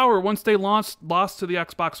about power once they lost to the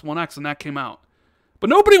Xbox One X and that came out. But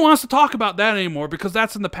nobody wants to talk about that anymore because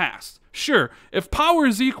that's in the past. Sure, if power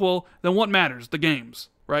is equal, then what matters? The games,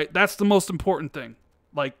 right? That's the most important thing.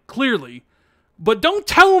 Like, clearly. But don't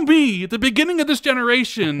tell me at the beginning of this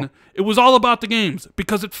generation it was all about the games,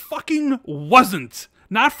 because it fucking wasn't.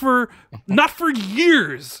 Not for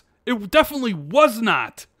years. It definitely was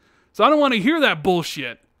not. So I don't want to hear that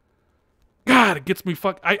bullshit. God, it gets me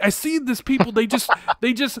I see this people, they just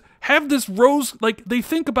have this rose, like, they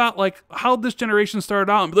think about, like, how this generation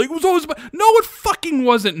started out and be like, it was always about, no, it fucking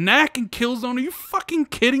wasn't. Knack and Killzone, are you fucking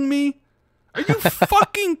kidding me? Are you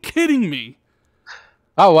fucking kidding me?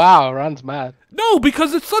 Oh, wow, Rand's mad. No,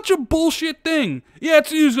 because it's such a bullshit thing. Yeah,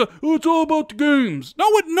 it's all about the games. No,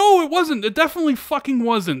 it wasn't. It definitely fucking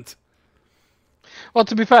wasn't. Well,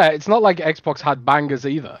 to be fair, it's not like Xbox had bangers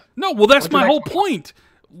either. No, well, that's my whole point.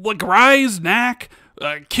 Like Rise, Knack,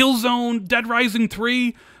 Killzone, Dead Rising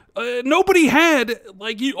 3. Nobody had,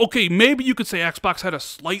 like, okay, maybe you could say Xbox had a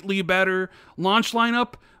slightly better launch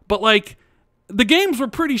lineup, but, like, the games were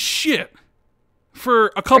pretty shit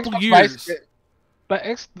for a couple years. But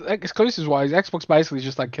exclusives-wise, Xbox basically is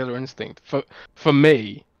just like Killer Instinct for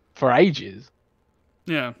me, for ages.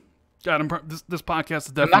 Yeah. God, this podcast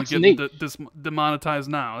is definitely getting demonetized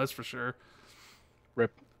now, that's for sure.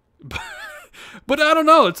 Rip. But I don't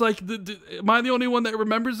know. It's like, am I the only one that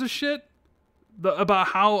remembers this shit? About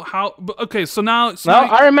how? Okay, so now. No,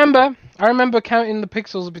 I remember counting the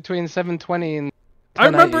pixels between 720 and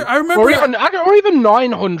 1080. I remember. Or even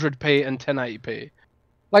 900p and 1080p.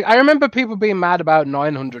 Like, I remember people being mad about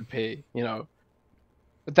 900p, you know.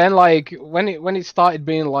 But then, like, when it started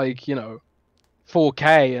being, like, you know,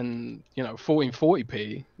 4K and, you know,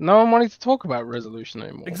 1440p, no one wanted to talk about resolution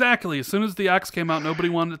anymore. Exactly. As soon as the X came out, nobody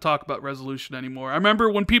wanted to talk about resolution anymore. I remember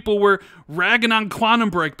when people were ragging on Quantum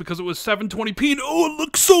Break because it was 720p and, oh, it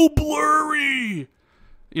looks so blurry.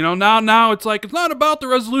 You know, now it's like, it's not about the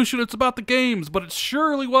resolution, it's about the games. But it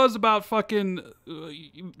surely was about fucking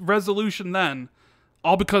resolution then.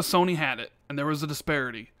 All because Sony had it, and there was a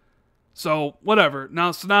disparity. So, whatever.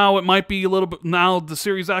 Now it might be a little bit... Now the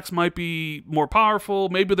Series X might be more powerful.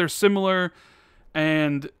 Maybe they're similar.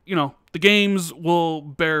 And, you know, the games will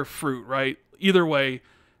bear fruit, right? Either way.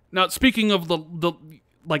 Now, speaking of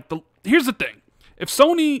here's the thing. If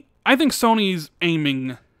Sony... I think Sony's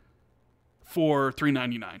aiming for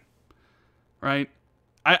 $399. Right?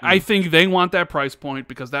 I think they want that price point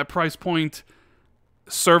because that price point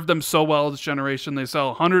served them so well this generation. They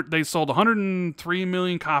sold 103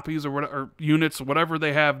 million copies or units, whatever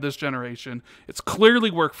they have this generation. It's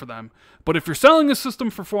clearly worked for them. But if you're selling a system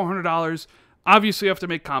for $400, obviously you have to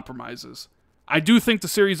make compromises. I do think the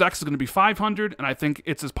Series X is going to be $500, and I think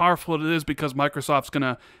it's as powerful as it is because Microsoft's going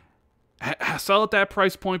to sell at that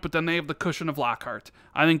price point, but then they have the cushion of Lockhart.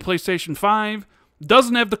 I think PlayStation 5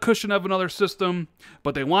 doesn't have the cushion of another system,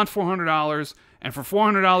 but they want $400, and for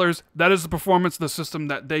 $400, that is the performance of the system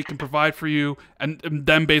that they can provide for you, and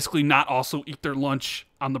then basically not also eat their lunch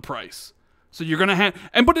on the price. So you're going to have...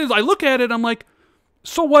 But as I look at it, I'm like,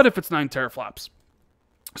 so what if it's 9 teraflops?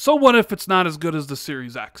 So what if it's not as good as the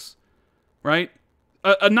Series X? Right?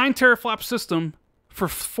 A 9 teraflop system for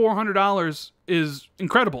 $400 is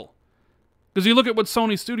incredible. Because you look at what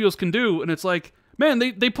Sony Studios can do, and it's like, man,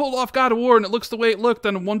 they pulled off God of War, and it looks the way it looked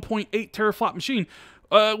on a 1.8 teraflop machine.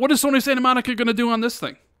 What is Sony Santa Monica going to do on this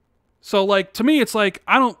thing? So, like, to me, it's like,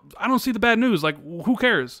 I don't see the bad news. Like, who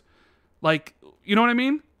cares? Like, you know what I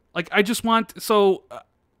mean? Like, I just want the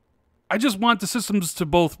systems to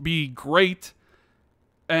both be great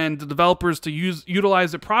and the developers to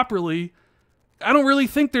utilize it properly. I don't really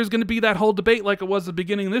think there's going to be that whole debate like it was at the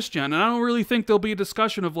beginning of this gen. And I don't really think there'll be a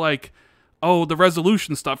discussion of, like, oh, the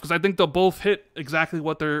resolution stuff, because I think they'll both hit exactly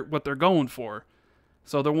what they're going for.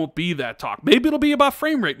 So there won't be that talk. Maybe it'll be about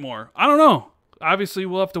frame rate more. I don't know. Obviously,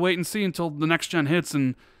 we'll have to wait and see until the next gen hits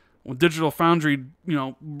and when Digital Foundry,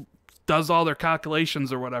 does all their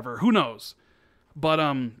calculations or whatever. Who knows? But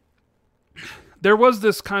there was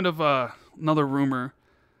this kind of another rumor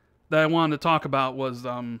that I wanted to talk about was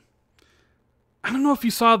I don't know if you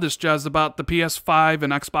saw this, Jez, about the PS5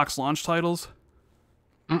 and Xbox launch titles.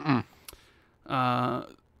 Mm-mm.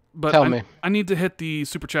 But Tell me. I need to hit the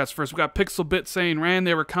super chats first. We got Pixelbit saying, Rand,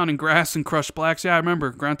 they were counting grass and crushed blacks. Yeah, I remember.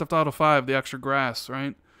 Grand Theft Auto 5, the extra grass,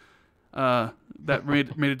 right? That made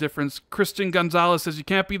a difference. Christian Gonzalez says, you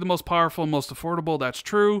can't be the most powerful and most affordable. That's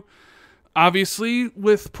true. Obviously,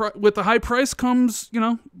 with the high price comes,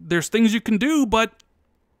 there's things you can do, but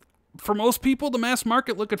for most people, the mass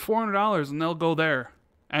market look at $400 and they'll go there.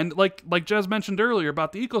 And like Jez mentioned earlier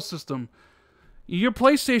about the ecosystem, you're a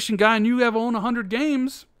PlayStation guy and you have owned 100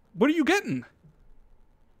 games. What are you getting?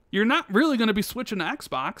 You're not really going to be switching to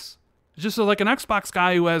Xbox. It's just like an Xbox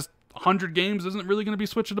guy who has 100 games isn't really going to be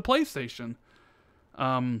switching to PlayStation.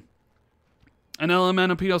 And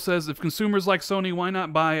LMNOPL says, if consumers like Sony, why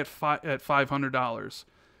not buy at $500?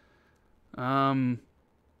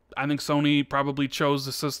 I think Sony probably chose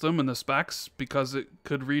the system and the specs because it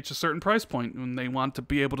could reach a certain price point when they want to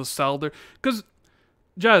be able to sell their... Because,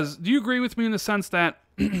 Jez, do you agree with me in the sense that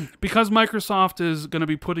because Microsoft is going to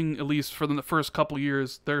be putting, at least for the first couple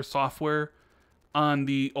years, their software on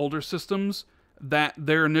the older systems, that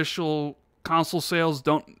their initial console sales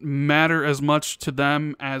don't matter as much to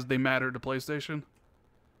them as they matter to PlayStation?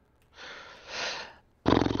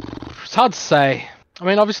 It's hard to say. I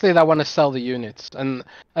mean, obviously they want to sell the units, and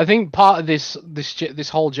I think part of this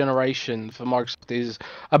whole generation for Microsoft is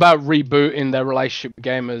about rebooting their relationship with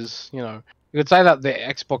gamers. You could say that the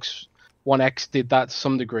Xbox One X did that to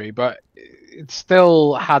some degree, but it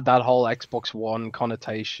still had that whole Xbox One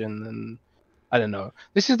connotation, and I don't know.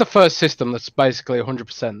 This is the first system that's basically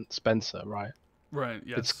 100% Spencer, right? Right.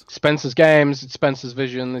 Yes. It's Spencer's games. It's Spencer's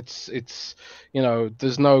vision. It's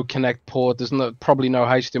there's no Connect port. There's probably no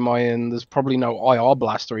HDMI in. There's probably no IR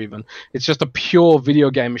blaster even. It's just a pure video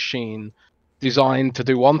game machine designed to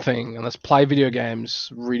do one thing, and that's play video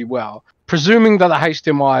games really well. Presuming that the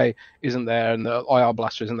HDMI isn't there and the IR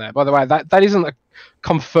blaster isn't there. By the way, that isn't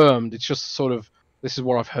confirmed. It's just sort of, this is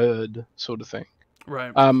what I've heard, sort of thing.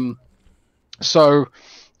 Right. So,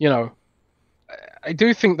 I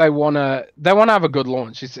do think they wanna have a good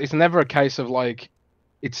launch. It's never a case of like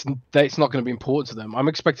it's not going to be important to them. I'm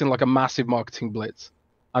expecting like a massive marketing blitz.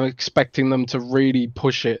 I'm expecting them to really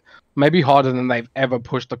push it, maybe harder than they've ever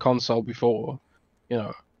pushed the console before.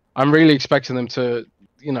 I'm really expecting them to,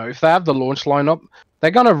 if they have the launch lineup,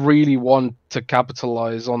 they're gonna really want to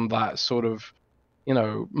capitalize on that sort of,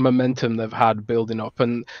 momentum they've had building up,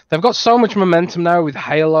 and they've got so much momentum now with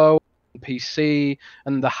Halo, PC,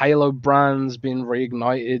 and the Halo brand's been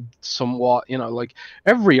reignited somewhat. Like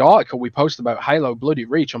every article we post about Halo Bloody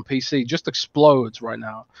Reach on PC just explodes right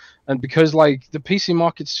now, and because like the PC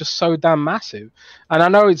market's just so damn massive, and I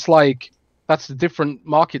know it's like that's a different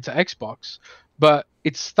market to Xbox, but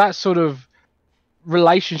it's that sort of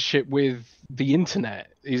relationship with the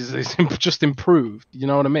internet is just improved. You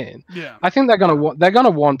know what I mean? Yeah. I think they're gonna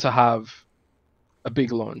want to have a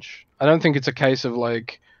big launch. I don't think it's a case of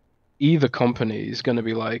like, either company is going to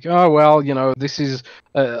be like, oh well, this is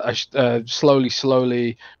a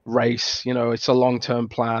slowly race. It's a long-term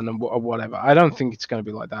plan or whatever. I don't think it's going to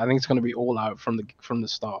be like that. I think it's going to be all out from the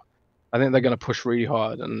start. I think they're going to push really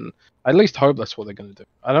hard, and I at least hope that's what they're going to do.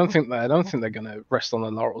 I don't think they're going to rest on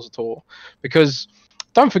their laurels at all, because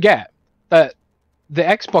don't forget that the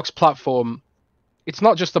Xbox platform, it's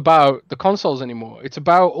not just about the consoles anymore. It's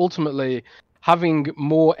about ultimately having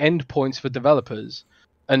more endpoints for developers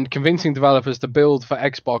and convincing developers to build for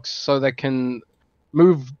Xbox so they can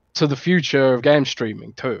move to the future of game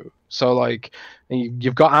streaming too. So like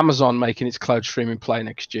you've got Amazon making its cloud streaming play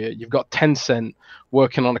next year. You've got Tencent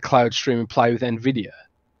working on a cloud streaming play with Nvidia.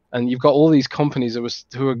 And you've got all these companies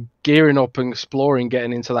who are gearing up and exploring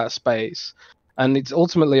getting into that space. And it's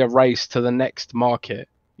ultimately a race to the next market,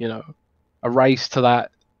 a race to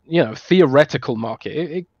that, theoretical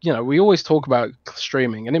market. We always talk about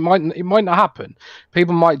streaming, and it might not happen.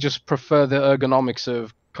 People might just prefer the ergonomics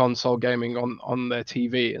of console gaming on their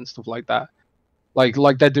TV and stuff like that, like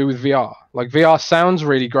they do with VR. Like VR sounds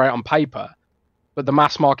really great on paper, but the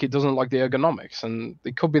mass market doesn't like the ergonomics, and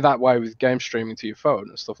it could be that way with game streaming to your phone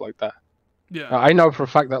and stuff like that. Yeah, I know for a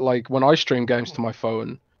fact that like when I stream games to my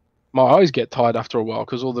phone, my eyes get tired after a while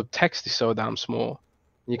because all the text is so damn small.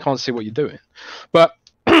 You can't see what you're doing. But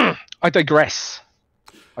I digress.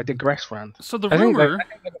 Rand. So the rumor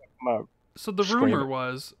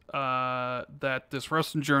was that this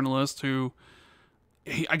Russian journalist who,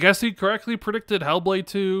 I guess he correctly predicted Hellblade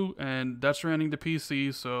 2 and Death Stranding to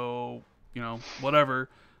PC, so, whatever.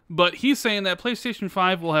 But he's saying that PlayStation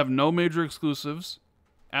 5 will have no major exclusives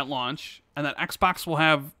at launch, and that Xbox will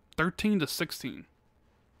have 13 to 16.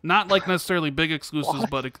 Not like necessarily big exclusives,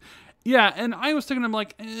 but yeah. And I was thinking, I'm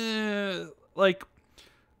like,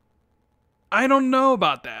 I don't know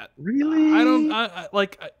about that. Really?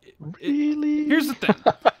 Really? Here's the thing.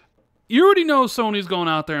 You already know Sony's going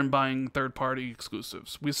out there and buying third-party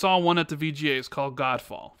exclusives. We saw one at the VGAs called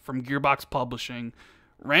Godfall from Gearbox Publishing.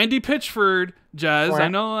 Randy Pitchford, Jez, I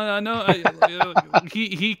know.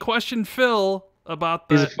 He questioned Phil about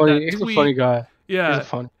that. He's a funny guy. Yeah. He's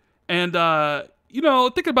funny. And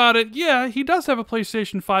think about it. Yeah, he does have a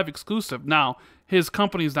PlayStation 5 exclusive. Now, his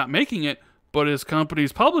company's not making it, but his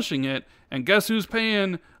company's publishing it. And guess who's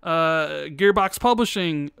paying Gearbox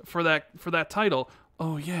Publishing for that title?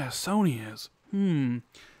 Oh yeah, Sony is.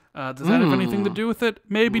 Does that have anything to do with it?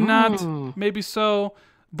 Maybe not. Maybe so.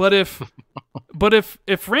 But if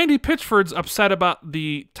Randy Pitchford's upset about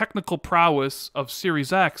the technical prowess of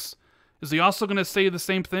Series X, is he also going to say the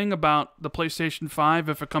same thing about the PlayStation 5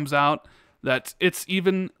 if it comes out that it's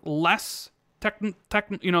even less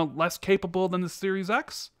less capable than the Series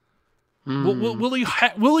X?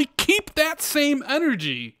 Will he keep that same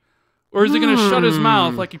energy, or is he going to shut his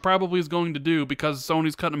mouth like he probably is going to do because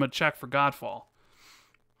Sony's cutting him a check for Godfall?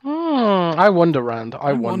 I wonder, Rand.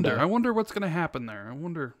 I wonder. I wonder what's going to happen there. I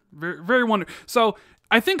wonder. Very, very wonder. So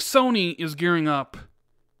I think Sony is gearing up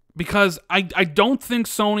because I don't think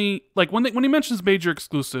Sony, like when he mentions major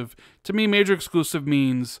exclusive, to me major exclusive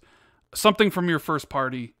means something from your first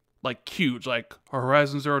party, like huge, like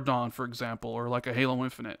Horizon Zero Dawn, for example, or like a Halo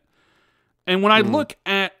Infinite. And when I look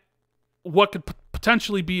at what could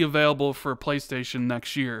potentially be available for PlayStation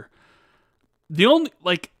next year, I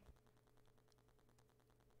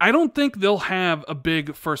don't think they'll have a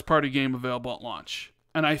big first-party game available at launch.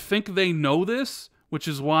 And I think they know this, which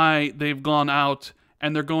is why they've gone out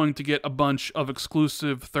and they're going to get a bunch of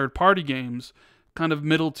exclusive third-party games, kind of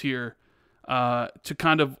middle tier, to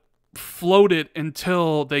kind of float it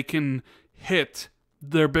until they can hit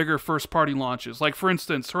their bigger first-party launches. Like, for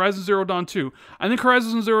instance, Horizon Zero Dawn 2. I think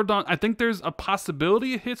there's a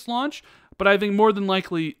possibility it hits launch, but I think more than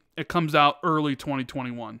likely it comes out early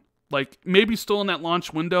 2021. Like, maybe still in that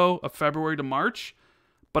launch window of February to March,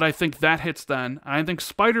 but I think that hits then. And I think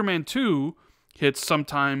Spider-Man 2 hits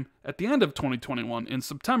sometime at the end of 2021 in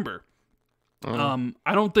September. I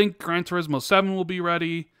don't think Gran Turismo 7 will be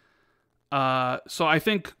ready. So I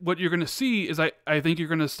think what you're going to see is I think you're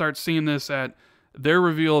going to start seeing this at their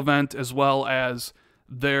reveal event as well as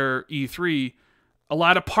their E3. A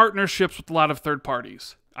lot of partnerships with a lot of third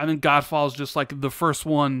parties. I think Godfall is just like the first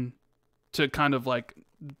one to kind of like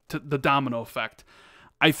the domino effect.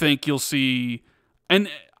 I think you'll see, and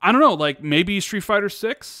I don't know, like maybe Street Fighter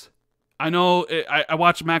 6. I know I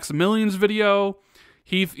watched Maximilian's video.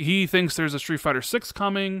 He thinks there's a Street Fighter 6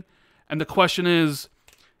 coming, and the question is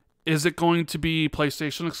it going to be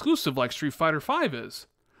PlayStation exclusive like Street Fighter 5 is?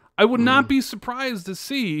 I would not be surprised to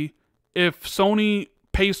see if Sony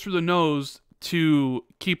pays through the nose to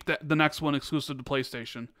keep the next one exclusive to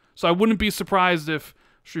PlayStation. So I wouldn't be surprised if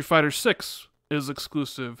Street Fighter 6 is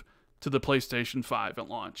exclusive to the PlayStation 5 at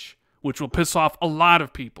launch, which will piss off a lot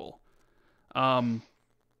of people.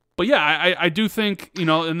 But yeah, I do think, you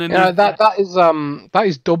know, and then that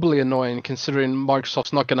is doubly annoying considering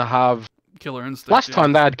Microsoft's not going to have Killer Instinct. Last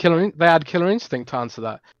time they had Killer Instinct to answer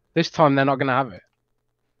that. This time they're not going to have it.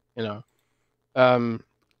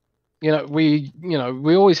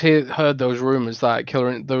 We always heard those rumors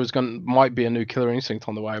that might be a new Killer Instinct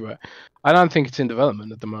on the way, but I don't think it's in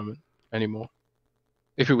development at the moment anymore.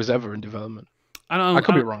 If it was ever in development, I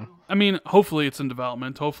could be wrong. I mean, hopefully it's in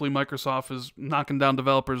development. Hopefully Microsoft is knocking down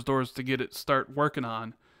developers' doors to get it start working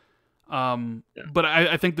on. But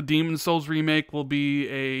I think the Demon's Souls remake will be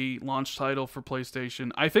a launch title for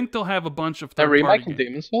PlayStation. I think they'll have a bunch of third-party games. They're remaking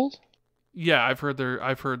Demon's Souls? Yeah, I've heard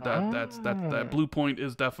that Blue Point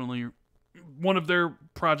is definitely one of their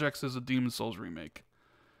projects is a Demon's Souls remake.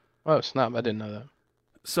 Oh snap! I didn't know that.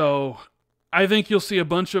 So I think you'll see a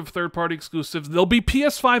bunch of third-party exclusives. They'll be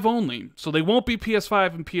PS5 only, so they won't be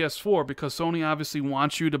PS5 and PS4 because Sony obviously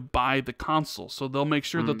wants you to buy the console. So they'll make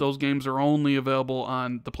sure that those games are only available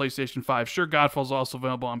on the PlayStation 5. Sure, Godfall's also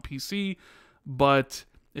available on PC, but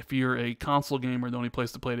if you're a console gamer, the only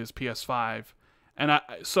place to play it is PS5. And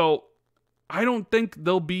I don't think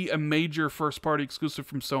there'll be a major first-party exclusive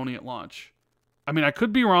from Sony at launch. I mean, I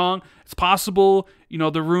could be wrong. It's possible, you know,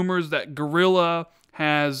 the rumors that Guerrilla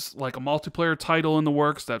has like a multiplayer title in the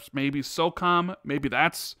works that's maybe SOCOM, maybe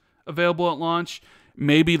that's available at launch.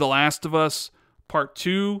 Maybe The Last of Us Part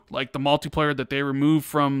 2, like the multiplayer that they removed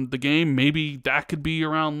from the game, maybe that could be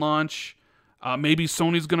around launch. Maybe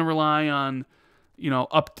Sony's going to rely on, you know,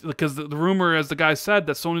 because the rumor, as the guy said,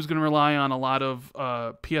 that Sony's going to rely on a lot of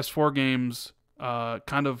PS4 games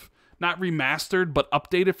kind of not remastered, but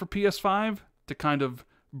updated for PS5 to kind of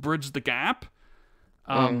bridge the gap.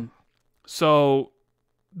 So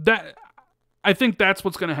that I think that's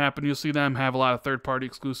what's going to happen. You'll see them have a lot of third-party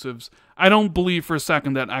exclusives. I don't believe for a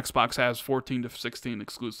second that Xbox has 14 to 16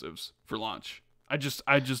 exclusives for launch. I just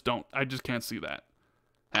don't. I just can't see that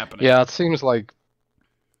happening. Yeah, it seems like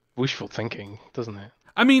wishful thinking, doesn't it?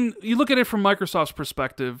 I mean, you look at it from Microsoft's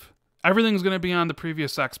perspective, everything's going to be on the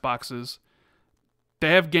previous Xboxes.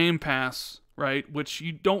 They have Game Pass, right, which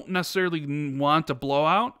you don't necessarily want to blow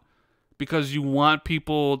out because you want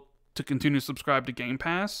people to continue to subscribe to Game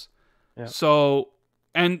Pass. Yeah. So,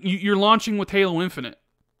 and you're launching with Halo Infinite.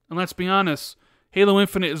 And let's be honest, Halo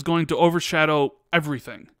Infinite is going to overshadow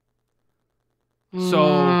everything.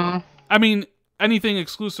 So, I mean, anything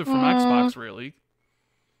exclusive from Xbox, really.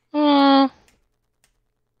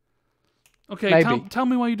 Okay, tell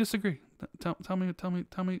me why you disagree. Tell me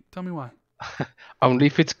why. Only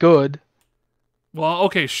if it's good. Well,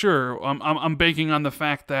 okay, sure. I'm banking on the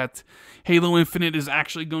fact that Halo Infinite is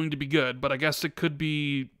actually going to be good, but I guess it could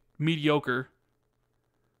be mediocre.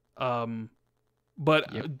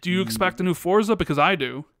 But do you expect a new Forza? Because I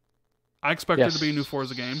do. I expect there to be a new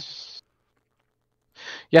Forza game.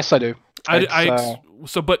 Yes, I do.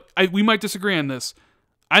 We might disagree on this.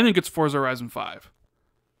 I think it's Forza Horizon 5.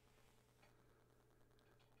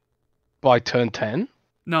 By turn 10?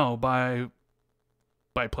 No, by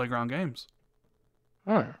Playground Games.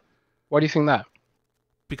 Oh. Why do you think that?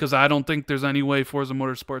 Because I don't think there's any way Forza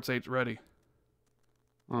Motorsports 8's ready.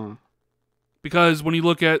 Because when you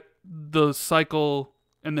look at the cycle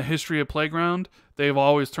and the history of Playground, they've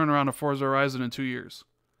always turned around a Forza Horizon in 2 years.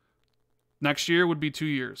 Next year would be 2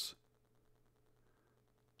 years.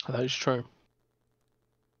 That is true.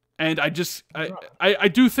 And I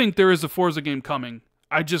do think there is a Forza game coming.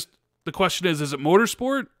 The question is it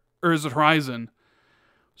Motorsport or is it Horizon?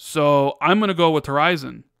 So I'm going to go with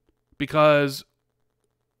Horizon because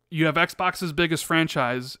you have Xbox's biggest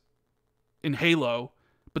franchise in Halo,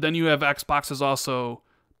 but then you have Xbox's also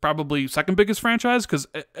probably second biggest franchise because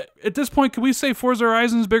at this point, can we say Forza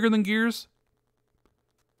Horizon is bigger than Gears?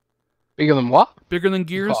 Bigger than what? Bigger than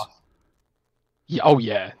Gears? Yeah, oh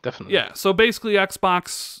yeah, definitely. Yeah, so basically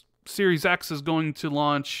Xbox Series X is going to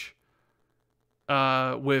launch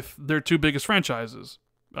with their two biggest franchises,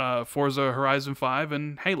 Forza Horizon 5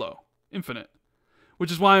 and Halo Infinite,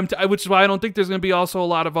 which is why I don't think there's going to be also a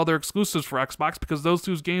lot of other exclusives for Xbox because those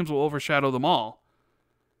two games will overshadow them all.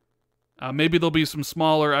 Maybe there'll be some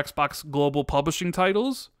smaller Xbox global publishing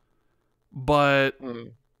titles, but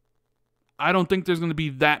I don't think there's going to be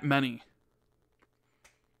that many.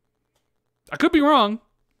 I could be wrong.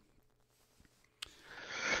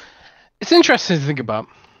 It's interesting to think about.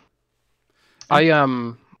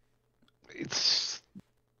 It's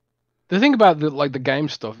the thing about the game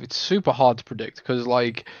stuff. It's super hard to predict because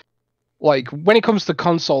like when it comes to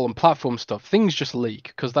console and platform stuff, things just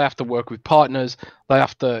leak because they have to work with partners, they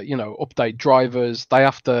have to, update drivers, they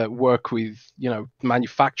have to work with,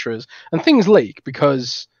 manufacturers, and things leak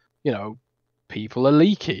because, people are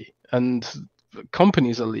leaky and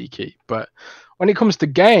companies are leaky. But when it comes to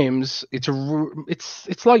games,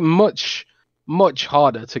 it's like much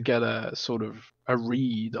harder to get a sort of a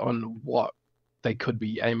read on what they could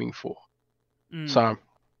be aiming for. So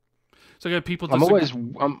I got people. I'm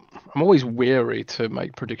always weary to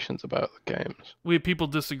make predictions about the games. We have people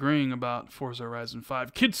disagreeing about Forza Horizon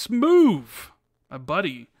 5. Kid Smooth, my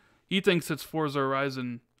buddy, he thinks it's Forza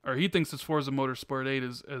Horizon, or he thinks it's Forza Motorsport 8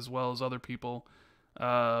 as well as other people.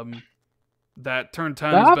 That Turn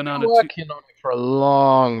 10 has been on working on it for a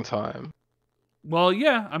long time. Well,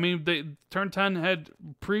 yeah, I mean, Turn 10 had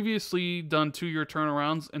previously done 2-year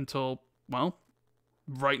turnarounds until, well,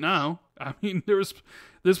 right now. I mean,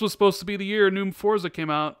 this was supposed to be the year new Forza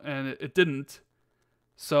came out, and it didn't.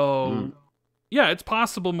 So, yeah, it's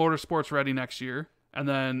possible Motorsport's ready next year, and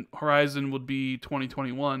then Horizon would be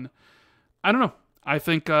 2021. I don't know. I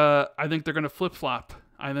think they're gonna flip flop.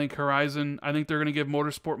 I think they're gonna give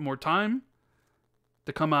Motorsport more time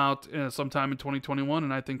to come out sometime in 2021,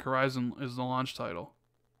 and I think Horizon is the launch title.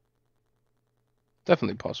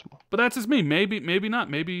 Definitely possible. But that's just me. Maybe not.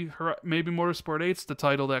 Maybe Motorsport 8's the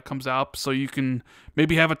title that comes out, so you can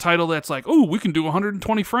maybe have a title that's like, oh, we can do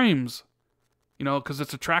 120 frames, because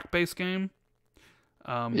it's a track-based game.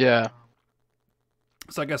 Yeah.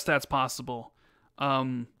 So I guess that's possible.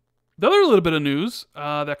 The other little bit of news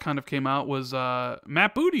that kind of came out was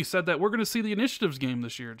Matt Booty said that we're going to see the Initiatives game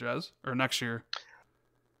this year, Jez, or next year.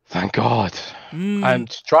 Thank God.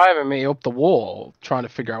 It's driving me up the wall trying to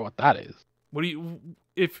figure out what that is.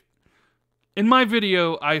 If in my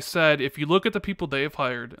video I said if you look at the people they have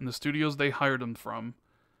hired and the studios they hired them from,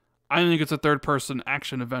 I think it's a third-person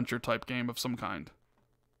action adventure type game of some kind.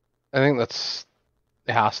 I think it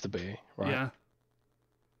has to be, right? Yeah,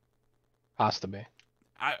 has to be.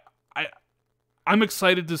 I'm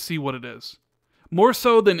excited to see what it is, more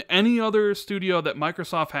so than any other studio that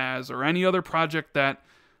Microsoft has or any other project that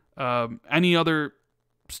any other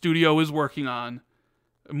studio is working on.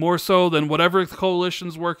 More so than whatever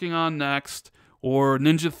Coalition's working on next, or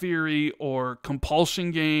Ninja Theory, or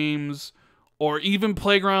Compulsion Games, or even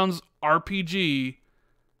Playground's RPG.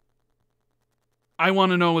 I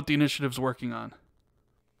want to know what the Initiative's working on.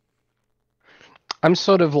 I'm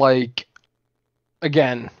sort of like,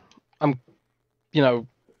 again, I'm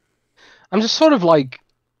just sort of like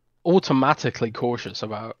automatically cautious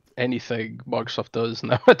about anything Microsoft does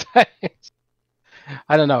nowadays.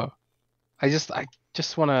 I don't know. I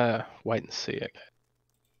just want to wait and see it.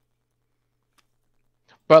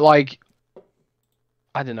 But like,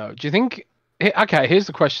 I don't know. Do you think? Okay, here's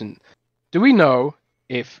the question: do we know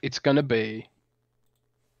if it's going to be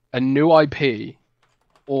a new IP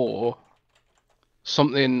or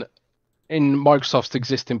something in Microsoft's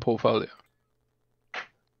existing portfolio?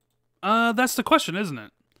 That's the question, isn't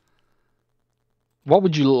it? What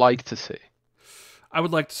would you like to see? I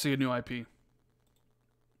would like to see a new IP.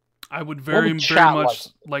 I would very much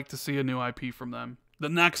like to see a new IP from them. The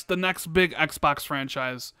next big Xbox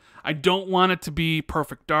franchise. I don't want it to be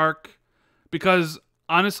Perfect Dark, because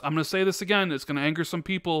I'm going to say this again, it's going to anger some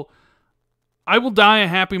people. I will die a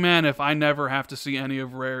happy man if I never have to see any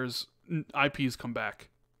of Rare's IPs come back.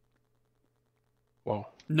 Whoa.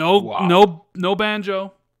 No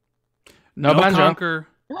Banjo. No Banjo. Conquer.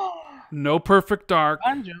 No Perfect Dark.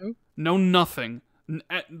 Banjo. No nothing.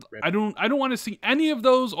 I don't want to see any of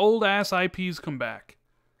those old ass IPs come back.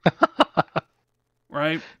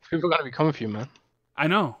 Right? People are gonna be coming for you, man. I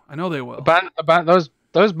know they will.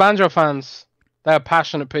 Those Banjo fans, they're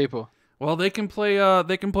passionate people. Well, they can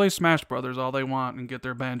play Smash Brothers all they want and get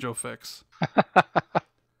their Banjo fix.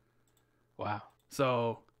 Wow.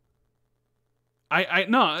 So I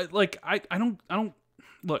don't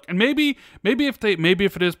look, and maybe if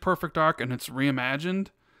it is Perfect Dark and it's reimagined,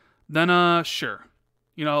 then sure.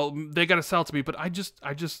 They got to sell it to me, but I just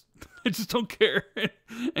don't care.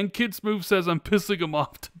 And Kid Smooth says I'm pissing him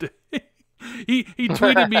off today. he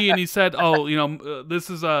tweeted me and he said, "Oh,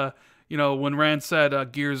 this is when Rand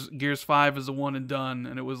said Gears 5 is a one and done,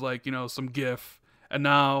 and it was like some GIF, and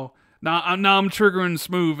now I'm triggering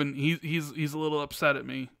Smooth, and he's a little upset at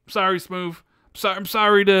me. I'm sorry, Smooth. I'm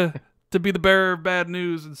sorry to be the bearer of bad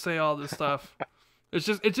news and say all this stuff. It's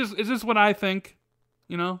just what I think.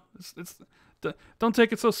 Don't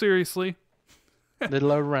take it so seriously."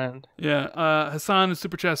 Little Rand. Yeah. Hassan in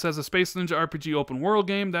Super Chat says a Space Ninja RPG open world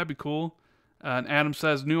game. That'd be cool. And Adam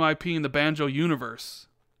says new IP in the Banjo universe.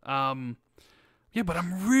 Yeah, but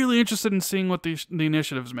I'm really interested in seeing what the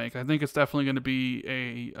initiatives make. I think it's definitely going to be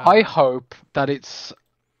a. I hope that it's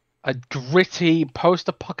a gritty,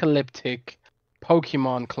 post-apocalyptic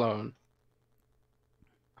Pokemon clone.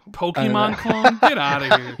 Pokemon clone. Get out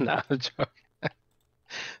of here. Nah, I'm joking.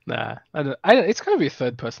 Nah, it's gonna be a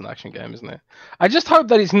third-person action game, isn't it? I just hope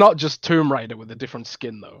that it's not just Tomb Raider with a different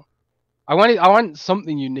skin, though. I want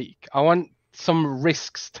something unique. I want some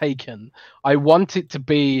risks taken. I want it to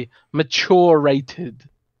be mature rated.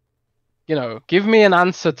 You know, give me an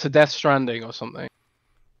answer to Death Stranding or something.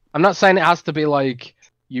 I'm not saying it has to be like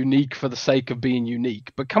unique for the sake of being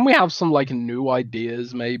unique, but can we have some like new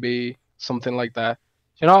ideas, maybe something like that?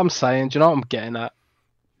 Do you know what I'm saying? Do you know what I'm getting at?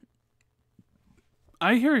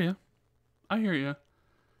 I hear you. I hear you.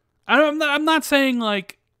 I'm not saying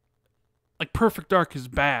like Perfect Dark is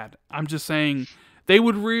bad. I'm just saying it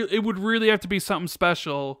would really have to be something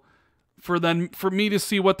special for me to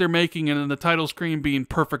see what they're making and then the title screen being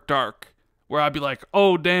Perfect Dark, where I'd be like,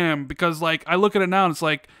 oh damn, because like I look at it now and it's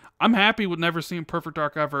like I'm happy with never seeing Perfect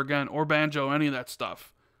Dark ever again or Banjo, any of that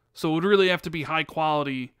stuff. So it would really have to be high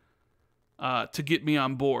quality to get me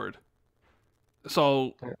on board.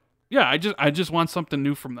 So yeah, I just want something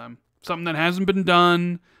new from them, something that hasn't been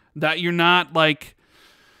done, that you're not like,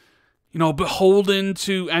 you know, beholden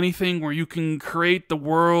to anything, where you can create the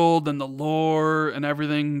world and the lore and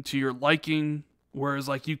everything to your liking. Whereas,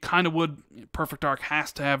 like, you kind of would, Perfect Dark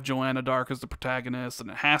has to have Joanna Dark as the protagonist, and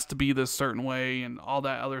it has to be this certain way, and all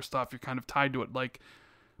that other stuff. You're kind of tied to it. Like,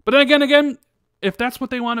 but then again, if that's what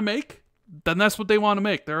they want to make, then that's what they want to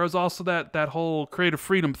make. There is also that whole creative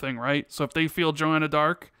freedom thing, right? So if they feel Joanna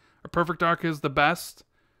Dark or Perfect Dark is the best,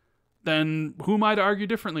 then who am I to argue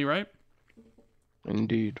differently, right?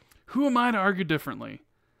 Indeed. Who am I to argue differently?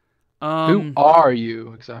 Who are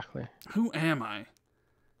you exactly? Who am I?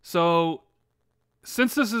 So,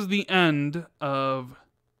 since this is the end of,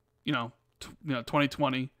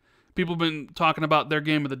 2020, people have been talking about their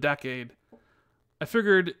game of the decade. I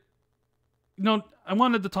figured, I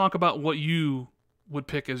wanted to talk about what you would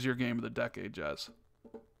pick as your game of the decade, Jez.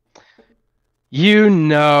 You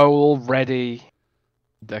know already.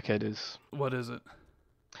 Decade is. What is it?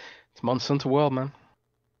 It's Monster Hunter World, man.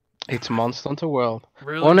 It's Monster Hunter World.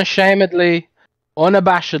 Really? Unashamedly,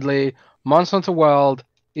 unabashedly, Monster Hunter World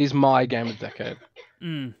is my game of the decade.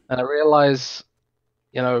 Mm. And I realize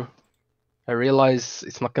it's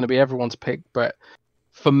not going to be everyone's pick, but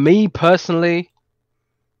for me personally,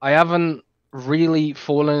 I haven't really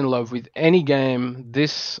fallen in love with any game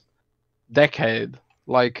this decade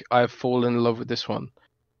like I've fallen in love with this one.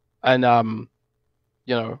 And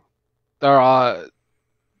there are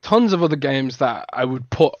tons of other games that I would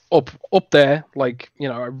put up there. Like,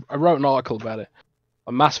 I wrote an article about it.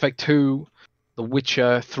 Mass Effect 2, The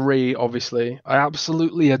Witcher 3, obviously. I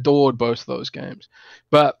absolutely adored both of those games.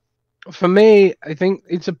 But for me, I think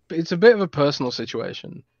it's a bit of a personal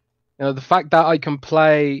situation. The fact that I can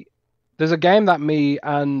play... There's a game that me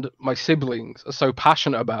and my siblings are so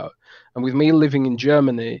passionate about. And with me living in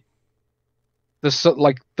Germany, there's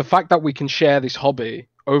the fact that we can share this hobby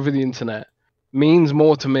over the internet means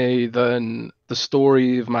more to me than the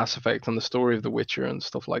story of Mass Effect and the story of The Witcher and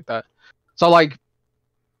stuff like that. So, like,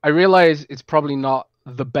 I realize it's probably not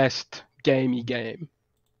the best gamey game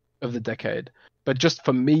of the decade, but just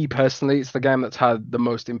for me personally, it's the game that's had the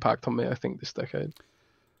most impact on me, I think, this decade.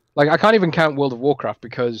 Like, I can't even count World of Warcraft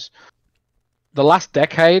because the last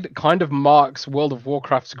decade kind of marks World of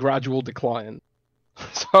Warcraft's gradual decline.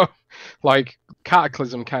 So, like,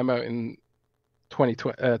 Cataclysm came out in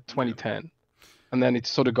 2010. And then it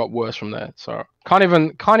sort of got worse from there. So can't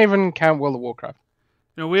even count World of Warcraft.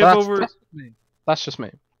 We have that's just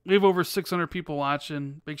me. We have over 600 people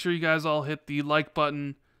watching. Make sure you guys all hit the like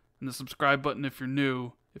button and the subscribe button if you're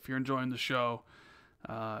new. If you're enjoying the show,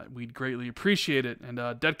 we'd greatly appreciate it.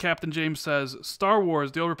 And Dead Captain James says, "Star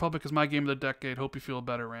Wars: The Old Republic is my game of the decade. Hope you feel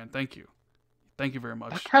better, Rand." Thank you very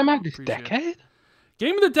much. That came out this decade.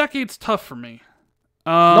 Game of the decade's tough for me.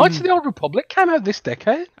 Knights of the Old Republic came out this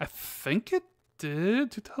decade. I think it did.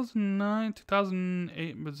 2009,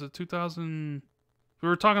 2008. Was it 2000? We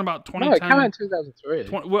were talking about 2010. No, it came out in 2003.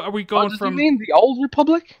 What are we going from? You mean the Old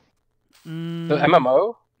Republic? The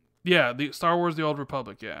MMO? Yeah, the Star Wars: The Old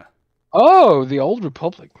Republic. Yeah. Oh, the Old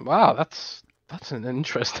Republic. Wow, that's an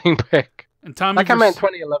interesting pick. And Tommy that came out in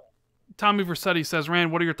 2011. Tommy Versetti says,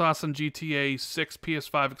 "Rand, what are your thoughts on GTA 6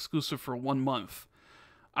 PS5 exclusive for 1 month?"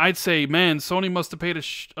 I'd say, man, Sony must have paid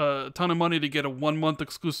a ton of money to get a 1 month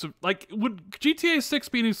exclusive. Like, would GTA 6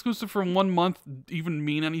 being exclusive for 1 month even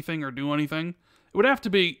mean anything or do anything? It would have to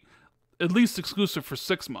be at least exclusive for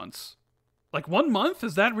 6 months. Like, 1 month?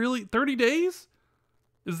 Is that really 30 days?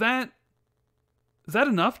 Is that Is that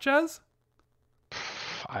enough, Jazz?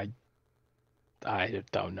 I I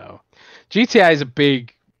don't know. GTA is a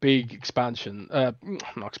big expansion.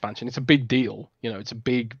 Not expansion. It's a big deal. You know, it's a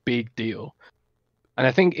big deal. And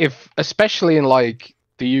I think if, especially in like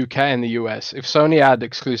the UK and the US, if Sony had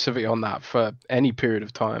exclusivity on that for any period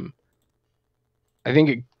of time, I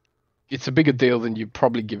think it's a bigger deal than you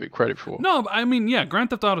probably give it credit for. No, I mean, yeah, Grand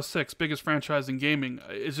Theft Auto 6, biggest franchise in gaming,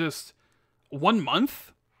 is just 1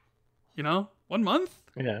 month. You know, 1 month.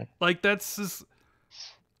 Yeah. Like that's just,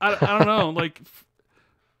 I don't know. Like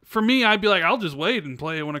for me, I'd be like, I'll just wait and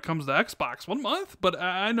play it when it comes to Xbox. 1 month, but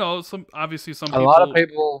I know some A lot of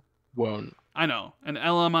people won't. I know. And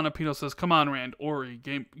LM Monopino says, "Come on, Rand, Ori,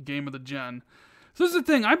 game of the gen." So this is the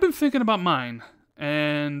thing. I've been thinking about mine,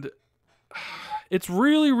 and it's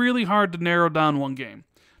really hard to narrow down one game.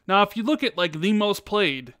 Now, if you look at like the most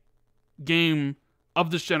played game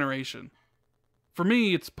of this generation, for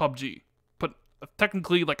me, it's PUBG. Put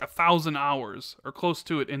technically like 1,000 hours or close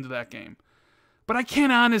to it into that game. But I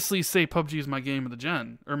can't honestly say PUBG is my game of the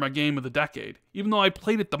gen or my game of the decade, even though I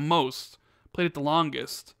played it the most, played it the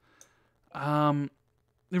longest.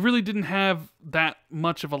 It really didn't have that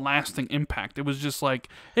much of a lasting impact. It was just like,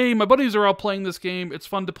 hey, my buddies are all playing this game. It's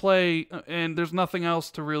fun to play, and there's nothing else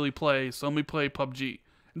to really play, so let me play PUBG.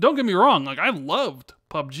 And don't get me wrong, like I loved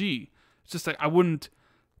PUBG. It's just like I wouldn't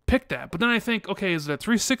pick that. But then I think, okay, is it a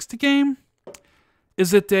 360 game?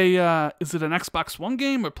 Is it an Xbox One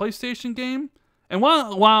game or PlayStation game? And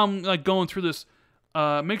while I'm like going through this,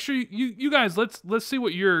 make sure you guys let's see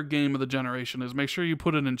what your game of the generation is. Make sure you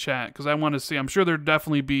put it in chat because I want to see. I'm sure there'd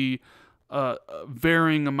definitely be a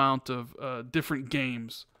varying amount of different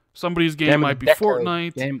games. Somebody's game might be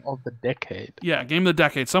Fortnite. Game of the decade. Yeah, game of the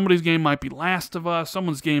decade. Somebody's game might be Last of Us.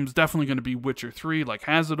 Someone's game's definitely going to be Witcher 3, like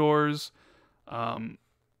Hazardors.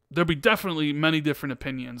 There'll be definitely many different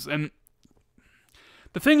opinions. And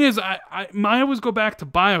the thing is, I always go back to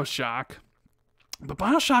BioShock, but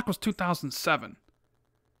BioShock was 2007.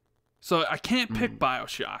 So I can't pick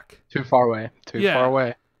BioShock. Too far away. Too far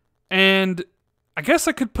away. And I guess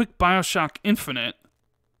I could pick BioShock Infinite,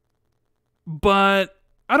 but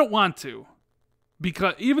I don't want to.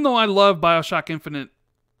 Because even though I love BioShock Infinite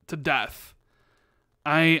to death,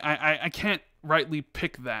 I can't rightly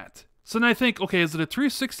pick that. So then I think, okay, is it a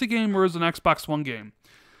 360 game or is it an Xbox One game?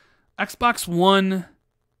 Xbox One,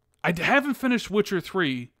 I haven't finished Witcher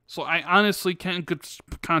 3, so I honestly can't in good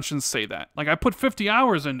conscience say that. Like, I put 50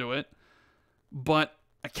 hours into it, but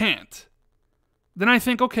I can't. Then I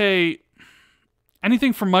think, okay,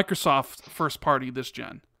 anything from Microsoft first party this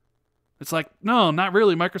gen. It's like, no, not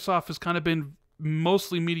really. Microsoft has kind of been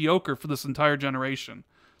mostly mediocre for this entire generation.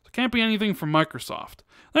 So it can't be anything from Microsoft.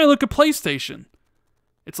 Then I look at PlayStation.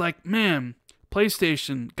 It's like, man,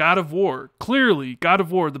 PlayStation, God of War. Clearly, God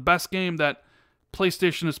of War, the best game that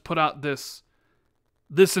PlayStation has put out this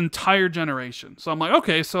entire generation. So I'm like,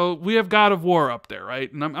 okay, so we have God of War up there,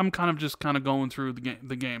 right? And I'm kind of going through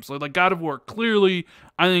the game. So like God of War clearly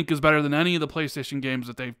I think is better than any of the PlayStation games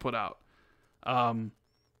that they've put out. Then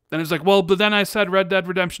it's like, well, but then I said Red Dead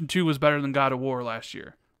Redemption 2 was better than God of War last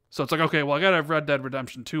year. So it's like, okay, well I gotta have Red Dead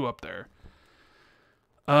Redemption 2 up there.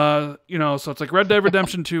 So it's like Red Dead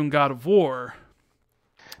Redemption 2 and God of War.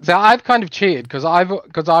 So I've kind of cheated because I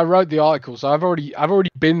wrote the article, so I've already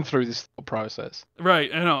been through this thought process. Right,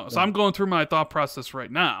 I know. So I'm going through my thought process right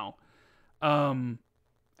now. And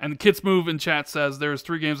Kits Move in chat says there's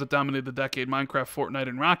 3 games that dominated the decade: Minecraft, Fortnite,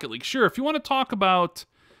 and Rocket League. Sure, if you want to talk about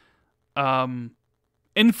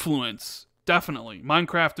influence, definitely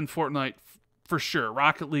Minecraft and Fortnite for sure.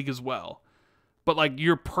 Rocket League as well. But like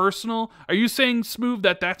your personal, are you saying, Smooth,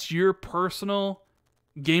 that's your personal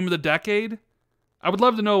game of the decade? I would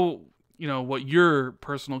love to know, what your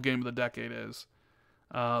personal game of the decade is.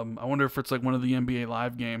 I wonder if it's like one of the NBA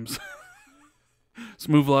Live games.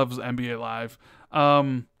 Smooth loves NBA Live.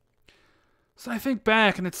 So I think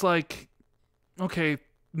back and it's like, okay,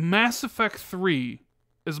 Mass Effect 3,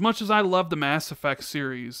 as much as I love the Mass Effect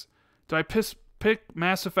series, do I pick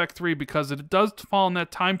Mass Effect 3 because it does fall in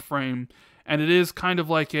that time frame and it is kind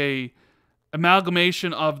of like a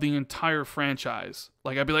amalgamation of the entire franchise.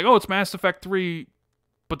 Like I'd be like, oh, it's Mass Effect 3,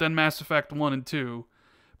 but then Mass Effect 1 and 2.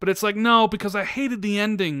 But it's like, no, because I hated the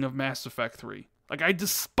ending of Mass Effect 3. Like I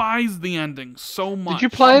despised the ending so much. Did you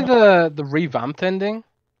play the revamped ending?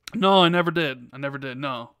 No, I never did.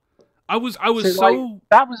 No. I was like,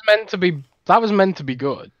 that was meant to be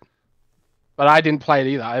good. But I didn't play it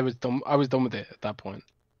either. I was done with it at that point.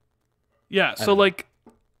 Yeah, so like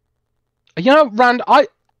Rand, I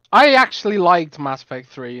actually liked Mass Effect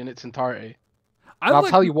 3 in its entirety. I'll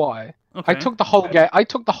tell you why. Okay. I took the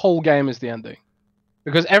whole game as the ending.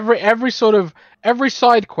 because every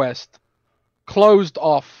side quest closed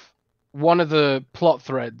off one of the plot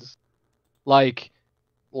threads, like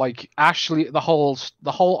Ashley, the whole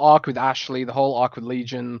arc with Ashley, the whole arc with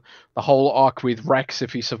Legion, the whole arc with Rex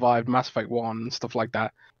if he survived Mass Effect 1 and stuff like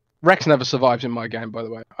that. Rex never survives in my game, by the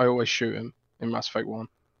way. I always shoot him in Mass Effect 1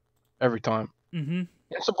 every time. Mm-hmm.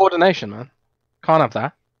 Insubordination, man. Can't have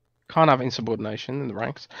that. Can't have insubordination in the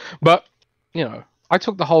ranks. But you know, I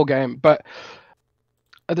took the whole game, but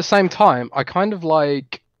at the same time, I kind of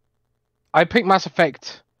like I picked Mass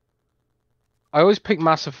Effect. I always pick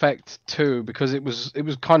Mass Effect 2 because it was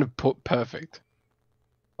kind of put perfect.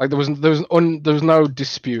 Like there was no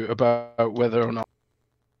dispute about whether or not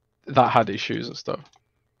that had issues and stuff.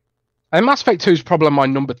 And Mass Effect 2 is probably my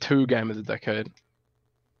number 2 game of the decade.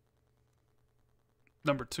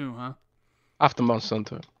 Number 2, huh? After Monster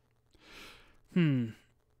Hunter.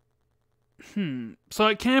 So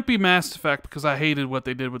it can't be Mass Effect because I hated what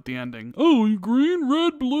they did with the ending. Oh, you green,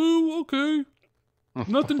 red, blue, okay.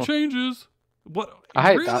 Nothing changes. What? I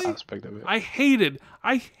hate really? that aspect of it. I hated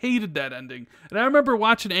that ending. And I remember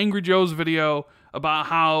watching Angry Joe's video about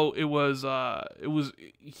how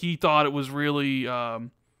he thought it was really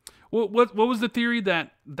what was the theory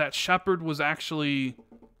that Shepard was actually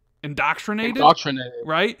indoctrinated,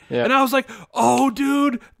 right? Yeah. And I was like, oh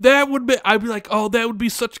dude, I'd be like, oh, that would be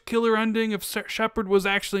such a killer ending if Shepard was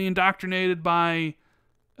actually indoctrinated by,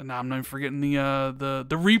 and now I'm not even forgetting the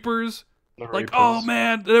Reapers. Like, oh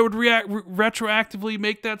man, that would retroactively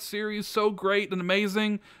make that series so great and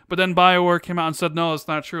amazing. But then BioWare came out and said, no, it's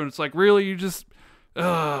not true. And it's like, really? You just,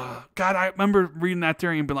 God, I remember reading that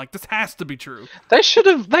theory and being like, this has to be true. They should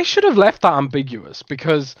have left that ambiguous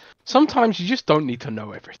because sometimes you just don't need to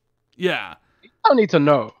know everything. Yeah. You don't need to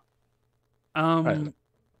know. Right.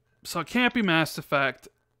 So it can't be Mass Effect.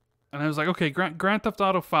 And I was like, okay, Grand Theft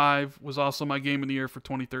Auto 5 was also my game of the year for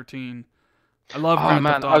 2013. I love Grand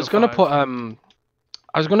Theft Auto 5.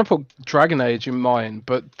 I was gonna put Dragon Age in mine,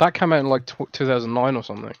 but that came out in like 2009 or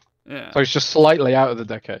something. Yeah. So it's just slightly out of the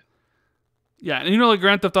decade. Yeah, and like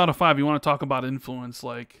Grand Theft Auto 5, you want to talk about influence,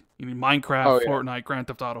 like Minecraft, Fortnite, Grand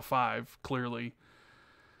Theft Auto 5, clearly.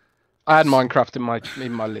 I had Minecraft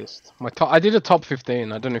in my list. I did a top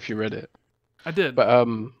 15. I don't know if you read it. I did. But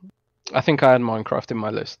I think I had Minecraft in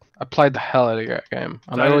my list. I played the hell out of that game,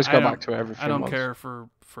 and I always go back to it every few months. I don't care for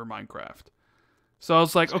Minecraft. So I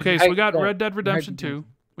was like, okay, so we got Red Dead Redemption 2.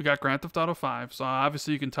 We got Grand Theft Auto 5. So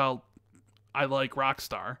obviously you can tell I like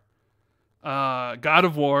Rockstar. God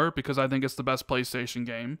of War, because I think it's the best PlayStation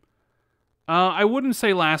game. I wouldn't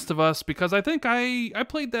say Last of Us, because I think I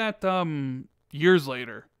played that years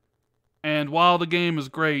later. And while the game is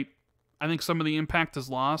great, I think some of the impact is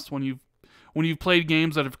lost when you've played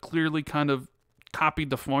games that have clearly kind of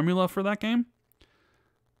copied the formula for that game.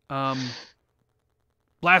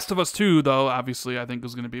 Last of Us 2, though, obviously, I think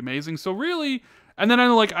is going to be amazing. So really, and then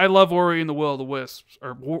I love Ori and the Will of the Wisps,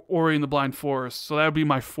 or Ori and the Blind Forest. So that would be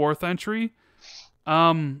my 4th entry.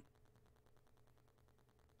 I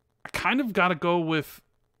kind of got to go with,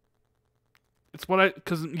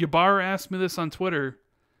 because Yabar asked me this on Twitter.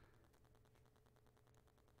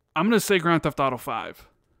 I'm going to say Grand Theft Auto 5.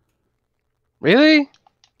 Really?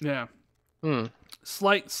 Yeah.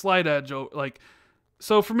 Slight edge.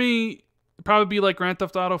 So for me, probably be like Grand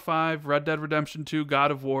Theft Auto 5, Red Dead Redemption 2,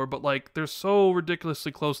 God of War, but like they're so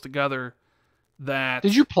ridiculously close together that...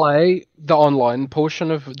 Did you play the online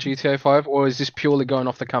portion of GTA 5, or is this purely going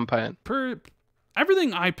off the campaign?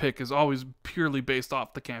 Everything I pick is always purely based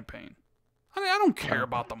off the campaign. I mean, I don't care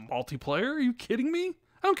about the multiplayer. Are you kidding me?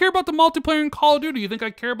 I don't care about the multiplayer in Call of Duty. You think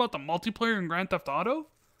I care about the multiplayer in Grand Theft Auto?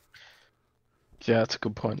 Yeah, that's a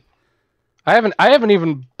good point. I haven't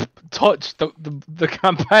even touched the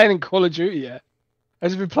campaign in Call of Duty yet. I've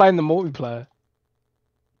just been playing the multiplayer.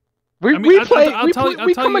 We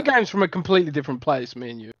come at games from a completely different place,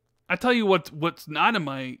 me and you. I tell you what's not in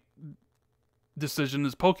my decision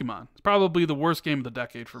is Pokemon. It's probably the worst game of the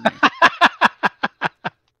decade for me.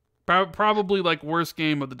 Probably like worst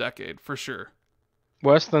game of the decade for sure.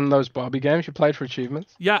 Worse than those Barbie games you played for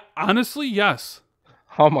achievements? Yeah, honestly, yes.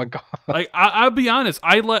 Oh my god! Like I'll be honest,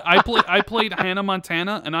 I played Hannah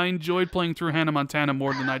Montana, and I enjoyed playing through Hannah Montana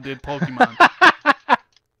more than I did Pokemon.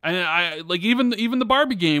 And I like even the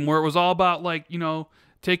Barbie game where it was all about like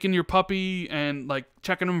taking your puppy and like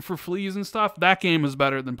checking them for fleas and stuff. That game is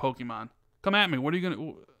better than Pokemon. Come at me. What are you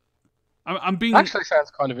gonna? I'm being. Actually,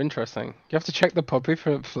 sounds kind of interesting. You have to check the puppy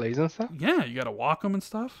for fleas and stuff. Yeah, you got to walk them and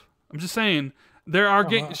stuff. I'm just saying there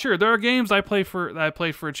are sure there are games I play for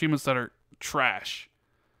achievements that are trash.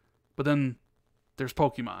 But then there's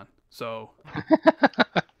Pokemon, so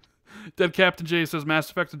Dead Captain J says Mass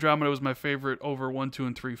Effect Andromeda was my favorite over 1, 2,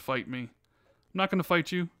 and 3. Fight me. I'm not gonna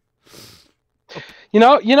fight you. You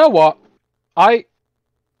know what? I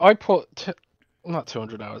put not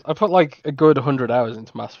 200 hours. I put like a good 100 hours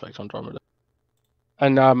into Mass Effect Andromeda,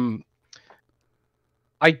 and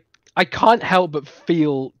I can't help but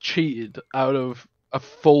feel cheated out of a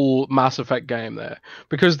full Mass Effect game there,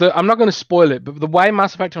 because I'm not going to spoil it, but the way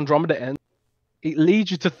Mass Effect Andromeda ends, it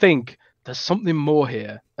leads you to think there's something more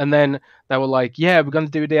here, and then they were like, yeah, we're going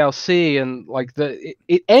to do DLC, and like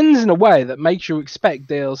it ends in a way that makes you expect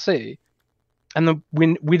DLC, and then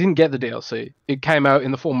we didn't get the DLC. It came out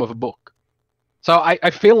in the form of a book. So I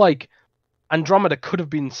feel like Andromeda could have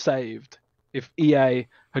been saved if EA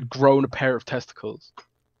had grown a pair of testicles.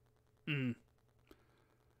 Mm.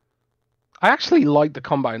 I actually liked the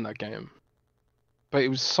combat in that game, but it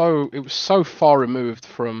was so far removed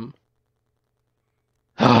from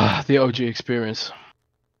the OG experience.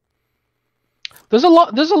 There's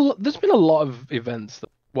been a lot of events.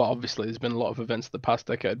 Well, obviously there's been a lot of events the past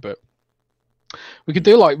decade, but we could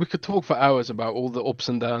talk for hours about all the ups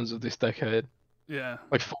and downs of this decade. Yeah.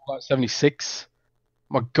 Like Fallout 76.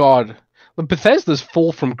 My God, the Bethesda's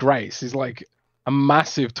fall from grace is like a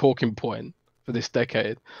massive talking point for this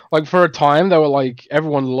decade. Like for a time, they were like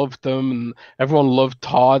everyone loved them and everyone loved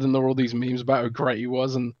Todd, and there were all these memes about how great he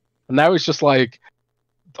was, and now it's just like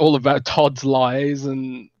all about Todd's lies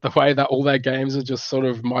and the way that all their games are just sort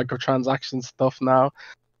of microtransaction stuff now.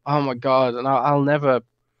 Oh my God, and I'll never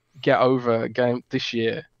get over a game this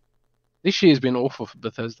year. This year's been awful for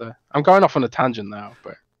Bethesda. I'm going off on a tangent now,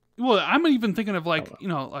 but well, I'm even thinking of like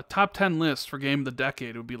a top 10 list for game of the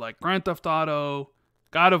decade. It would be like Grand Theft Auto,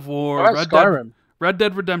 God of War, Red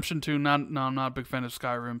Dead Redemption 2. I'm not a big fan of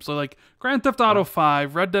Skyrim. So like Grand Theft Auto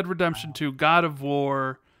 5, Red Dead Redemption 2, God of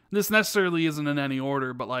War. This necessarily isn't in any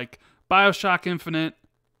order, but like BioShock Infinite,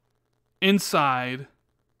 Inside,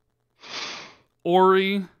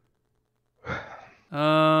 Ori.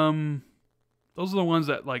 Those are the ones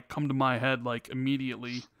that like come to my head like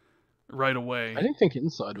immediately, right away. I didn't think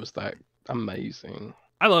Inside was that amazing.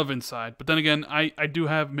 I love Inside, but then again, I do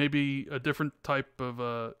have maybe a different type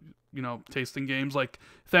of tasting games. Like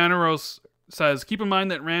Thanaros says, keep in mind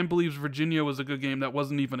that Rand believes Virginia was a good game that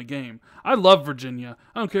wasn't even a game. I love Virginia.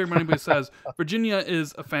 I don't care what anybody says. Virginia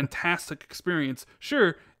is a fantastic experience.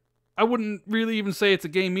 Sure, I wouldn't really even say it's a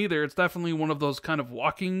game either. It's definitely one of those kind of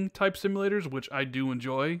walking type simulators, which I do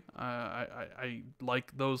enjoy. I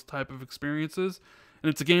like those type of experiences. And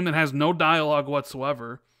it's a game that has no dialogue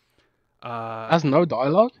whatsoever. Has no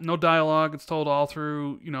dialogue? No dialogue. It's told all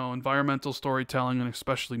through, environmental storytelling and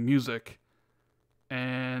especially music.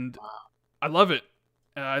 And I love it.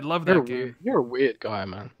 I love that game. You're a weird guy,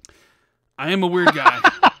 man. I am a weird guy.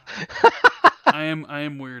 I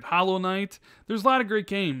am weird. Hollow Knight. There's a lot of great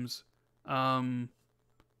games.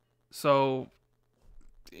 So,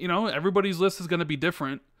 everybody's list is going to be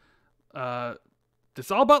different. It's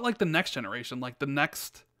all about like the next generation, like the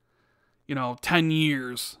next, 10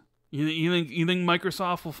 years. You think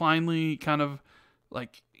Microsoft will finally kind of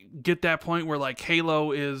like get that point where like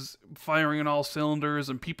Halo is firing on all cylinders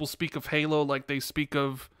and people speak of Halo like they speak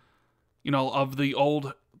of, of the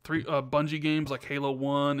old Bungie games like Halo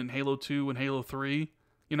 1 and Halo 2 and Halo 3,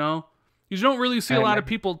 You don't really see a lot of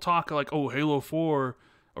people talk like, oh, Halo 4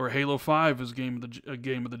 or Halo 5 is game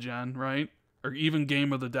of the gen, right? Or even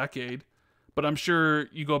game of the decade. But I'm sure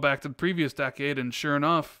you go back to the previous decade and sure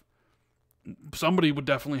enough, somebody would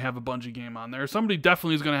definitely have a Bungie game on there. Somebody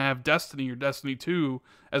definitely is going to have Destiny or Destiny 2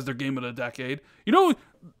 as their game of the decade.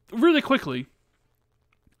 Really quickly,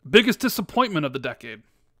 biggest disappointment of the decade.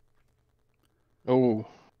 Oh.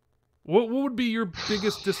 What would be your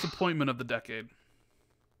biggest disappointment of the decade?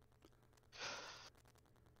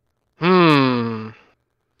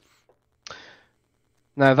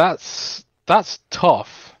 Now that's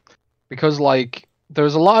tough, because like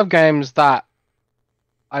there's a lot of games that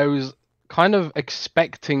I was kind of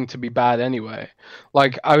expecting to be bad anyway.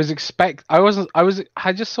 Like I just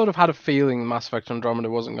sort of had a feeling Mass Effect Andromeda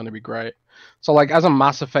wasn't going to be great. So like as a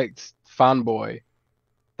Mass Effect fanboy,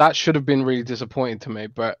 that should have been really disappointing to me,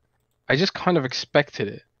 but I just kind of expected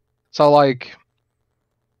it. So like,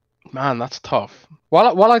 man, that's tough.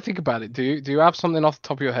 While I think about it, do you have something off the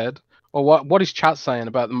top of your head? Or what is chat saying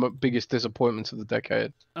about the biggest disappointments of the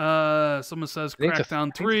decade? Someone says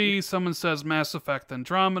Crackdown 3. Someone says Mass Effect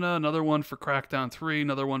Andromeda. Another one for Crackdown 3.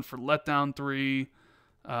 Another one for Letdown 3.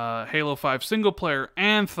 Halo 5 single player.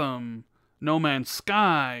 Anthem. No Man's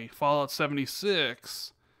Sky. Fallout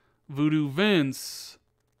 76. Voodoo Vince.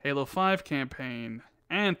 Halo 5 campaign.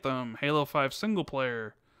 Anthem. Halo 5 single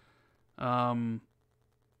player.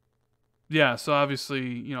 Yeah, so obviously,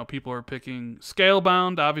 you know, people are picking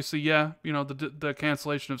Scalebound. Obviously, yeah, you know, the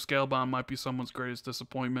cancellation of Scalebound might be someone's greatest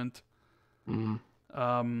disappointment. Mm.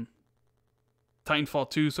 Um, Titanfall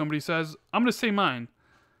 2, somebody says. I'm going to say mine.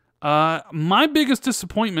 My biggest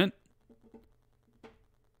disappointment,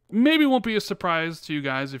 maybe won't be a surprise to you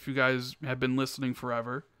guys if you guys have been listening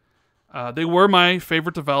forever. They were my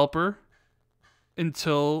favorite developer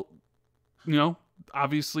until, you know,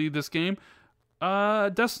 obviously this game.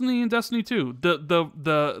 Destiny and Destiny 2.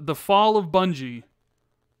 The fall of Bungie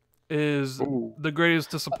is Ooh. the greatest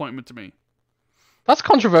disappointment to me. That's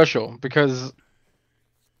controversial because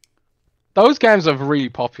those games are really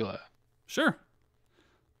popular. Sure.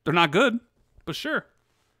 They're not good, but sure.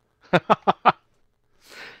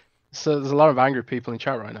 So there's a lot of angry people in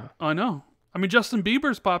chat right now. I know. I mean, Justin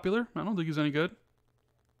Bieber's popular. I don't think he's any good.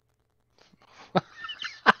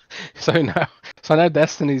 So now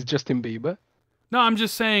Destiny's Justin Bieber. No, I'm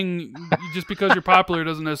just saying, just because you're popular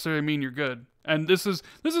doesn't necessarily mean you're good. And this is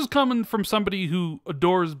coming from somebody who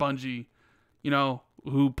adores Bungie, you know,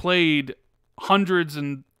 who played hundreds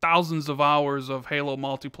and thousands of hours of Halo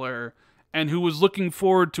multiplayer, and who was looking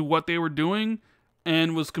forward to what they were doing,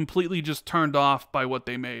 and was completely just turned off by what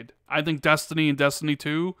they made. I think Destiny and Destiny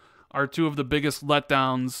 2 are two of the biggest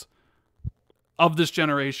letdowns of this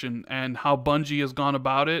generation, and how Bungie has gone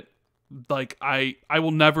about it. Like, I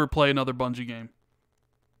will never play another Bungie game.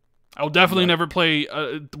 I will definitely never play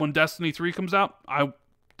when Destiny 3 comes out. I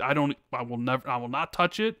will not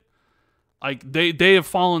touch it. Like, they have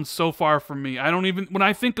fallen so far from me. I don't even, when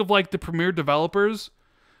I think of like the premier developers,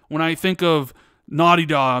 when I think of Naughty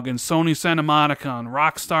Dog and Sony Santa Monica and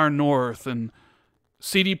Rockstar North and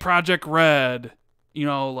CD Projekt Red, you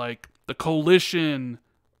know, like the Coalition,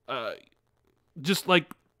 just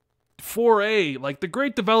like 4A, like the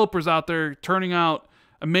great developers out there turning out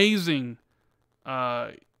amazing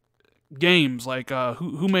games, like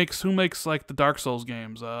who makes like the Dark Souls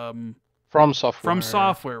games? From Software. From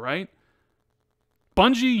Software, right?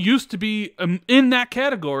 Bungie used to be in that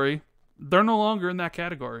category. They're no longer in that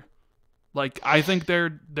category. Like, I think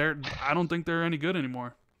I don't think they're any good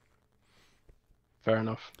anymore. Fair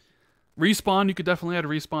enough. Respawn, you could definitely add a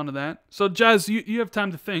Respawn to that. So, Jez, you have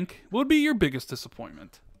time to think. What would be your biggest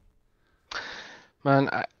disappointment? Man,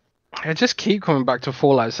 I just keep coming back to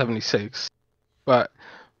Fallout 76, but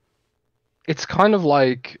it's kind of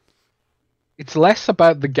like, it's less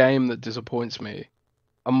about the game that disappoints me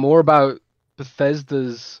and more about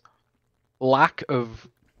Bethesda's lack of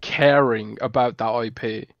caring about that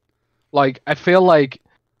IP. Like, I feel like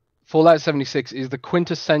Fallout 76 is the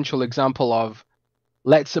quintessential example of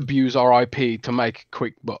let's abuse our IP to make a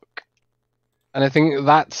quick buck. And I think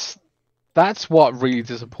that's what really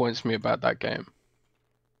disappoints me about that game.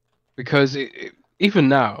 Because even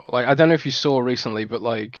now, like, I don't know if you saw recently, but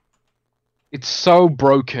like, it's so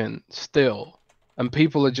broken still, and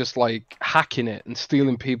people are just like hacking it and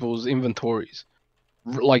stealing people's inventories.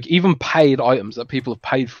 Like, even paid items that people have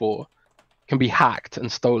paid for can be hacked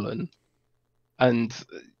and stolen, and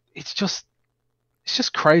it's just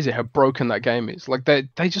crazy how broken that game is. Like, they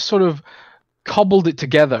just sort of cobbled it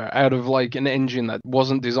together out of like an engine that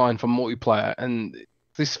wasn't designed for multiplayer, and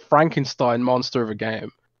this Frankenstein monster of a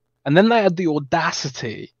game. And then they had the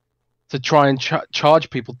audacity to try and charge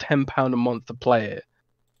people £10 a month to play it,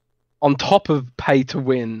 on top of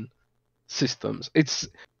pay-to-win systems.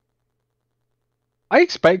 I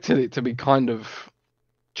expected it to be kind of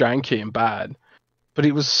janky and bad, but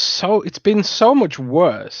it's been so much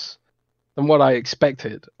worse than what I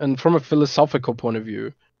expected. And from a philosophical point of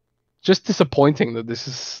view, just disappointing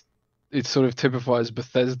that it sort of typifies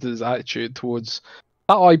Bethesda's attitude towards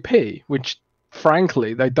that IP, which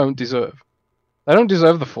frankly they don't deserve. They don't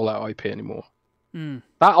deserve the Fallout IP anymore.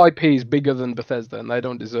 That IP is bigger than Bethesda, and they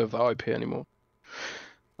don't deserve that IP anymore.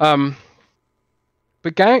 But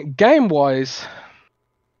game wise,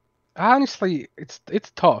 honestly, it's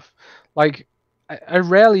tough. Like, I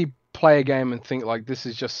rarely play a game and think like this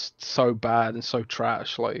is just so bad and so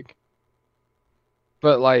trash. Like,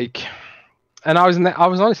 but like, and I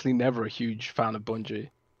was honestly never a huge fan of Bungie,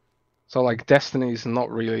 so like Destiny's not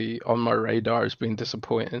really on my radar as being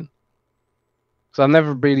disappointing. So I've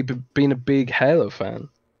never really been a big Halo fan.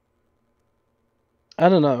 I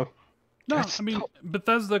don't know. No, I mean,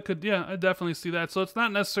 Bethesda could, yeah, I definitely see that. So it's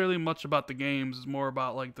not necessarily much about the games. It's more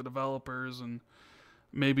about like the developers and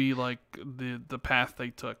maybe like the path they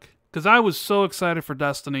took. Because I was so excited for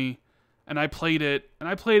Destiny, and I played it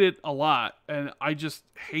a lot, and I just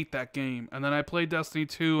hate that game. And then I played Destiny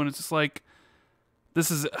 2, and it's just like,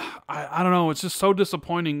 this is, I don't know, it's just so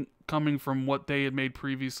disappointing coming from what they had made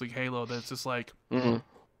previously, Halo, that it's just like,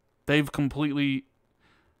 they've completely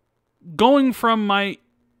going from my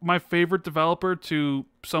favorite developer to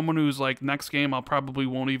someone who's like, next game I'll probably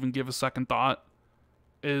won't even give a second thought,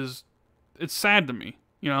 it's sad to me,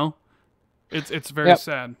 you know? It's very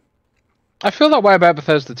sad. I feel that way about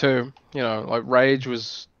Bethesda too. You know, like Rage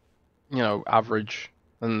was, you know, average,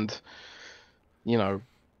 and you know,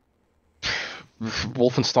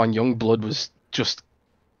 Wolfenstein Youngblood was just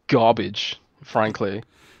garbage, frankly.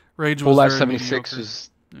 Rage was Fallout very 76 mediocre. was.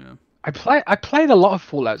 Yeah. I played a lot of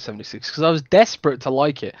Fallout 76 because I was desperate to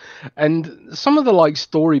like it, and some of the like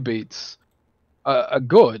story beats are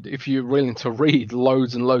good if you're willing to read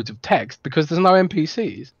loads and loads of text because there's no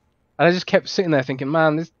NPCs. And I just kept sitting there thinking,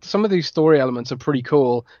 man, some of these story elements are pretty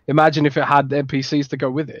cool. Imagine if it had NPCs to go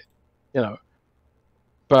with it, you know.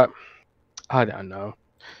 But I don't know.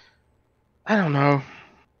 I don't know.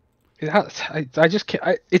 I just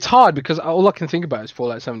can't, it's hard because all I can think about is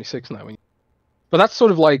Fallout 76 now. But that's sort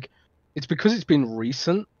of like, it's because it's been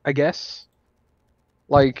recent, I guess.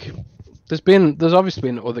 Like, there's obviously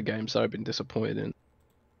been other games that I've been disappointed in.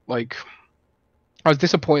 Like, I was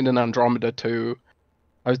disappointed in Andromeda 2.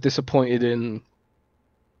 I was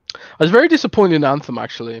very disappointed in Anthem,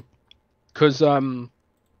 actually. Because I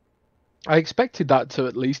expected that to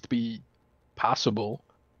at least be passable.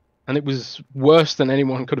 And it was worse than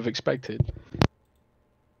anyone could have expected.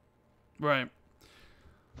 Right.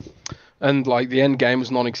 And like the end game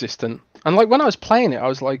was non-existent. And like when I was playing it, I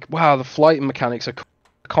was like, "Wow, the flight mechanics are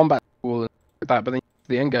combat cool and like that." But then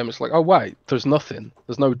the end game is like, "Oh wait, there's nothing.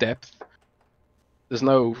 There's no depth. There's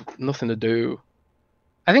nothing to do."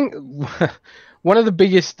 I think one of the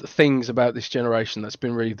biggest things about this generation that's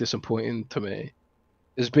been really disappointing to me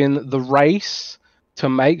has been the race to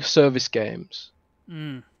make service games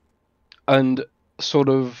and sort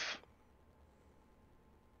of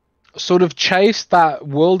chase that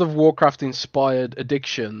World of Warcraft inspired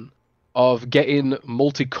addiction of getting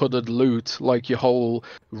multicolored loot, like your whole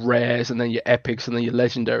rares and then your epics and then your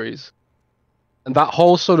legendaries. And that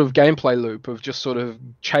whole sort of gameplay loop of just sort of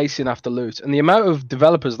chasing after loot. And the amount of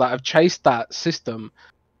developers that have chased that system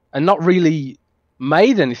and not really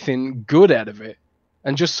made anything good out of it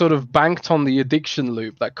and just sort of banked on the addiction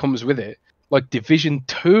loop that comes with it. Like Division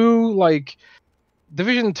 2, like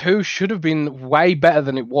Division 2 should have been way better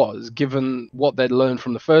than it was, given what they'd learned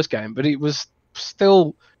from the first game, but it was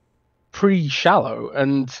still pretty shallow.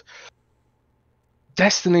 And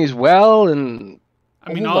Destiny as well, and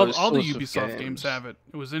I mean, all the Ubisoft games have it.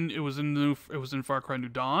 It was in Far Cry New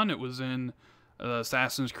Dawn. It was in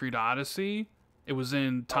Assassin's Creed Odyssey. It was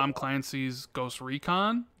in Tom Clancy's Ghost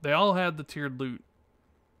Recon. They all had the tiered loot.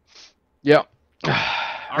 Yeah,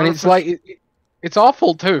 and it's like it's our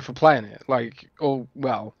fault too for playing it. Like, or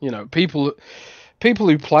well, you know, people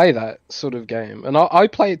who play that sort of game, and I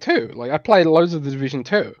play it too. Like, I played loads of the Division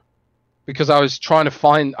 2 because I was trying to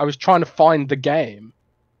find the game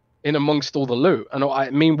in amongst all the loot,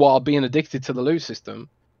 and meanwhile being addicted to the loot system.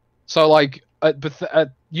 So like at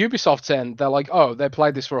Ubisoft's end, they're like, oh, they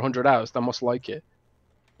played this for 100 hours, they must like it.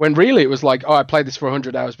 When really it was like, oh, I played this for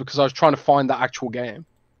 100 hours because I was trying to find the actual game.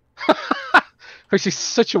 Which is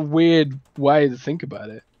such a weird way to think about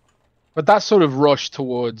it. But that sort of rush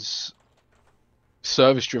towards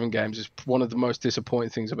service-driven games is one of the most disappointing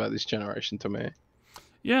things about this generation to me.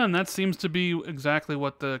 Yeah, and that seems to be exactly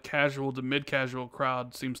what the casual to mid-casual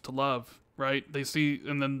crowd seems to love, right? They see,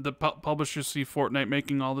 and then the publishers see Fortnite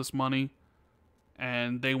making all this money,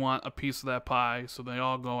 and they want a piece of that pie, so they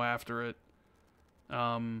all go after it.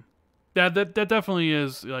 Yeah, that definitely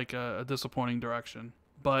is like a disappointing direction.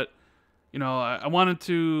 But, you know, I wanted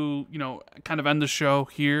to, you know, kind of end the show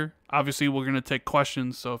here. Obviously, we're going to take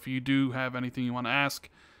questions, so if you do have anything you want to ask,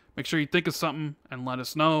 make sure you think of something and let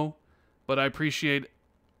us know. But I appreciate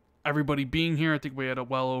everybody being here. I think we had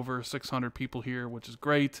well over 600 people here, which is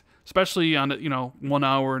great, especially on, you know, 1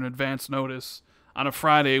 hour in advance notice on a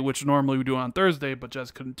Friday, which normally we do on Thursday, but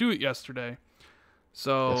Jess couldn't do it yesterday.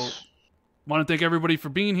 So, yes. Want to thank everybody for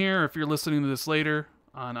being here. If you're listening to this later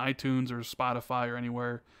on iTunes or Spotify or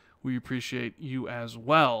anywhere, we appreciate you as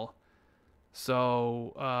well.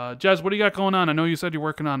 So, Jez, what do you got going on? I know you said you're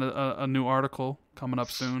working on a new article coming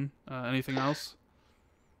up soon. Anything else?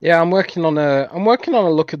 Yeah, I'm working on a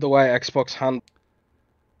look at the way Xbox handles,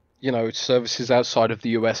 you know, services outside of the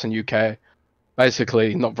US and UK.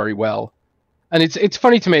 Basically, not very well. And it's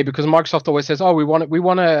funny to me because Microsoft always says, "Oh, we want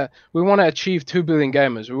to achieve 2 billion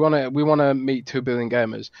gamers. We want to meet 2 billion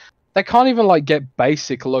gamers." They can't even like get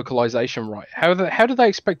basic localization right. How do they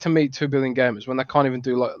expect to meet 2 billion gamers when they can't even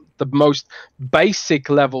do like the most basic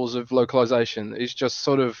levels of localization? It's just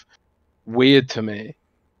sort of weird to me.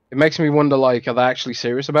 It makes me wonder, like, are they actually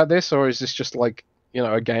serious about this, or is this just like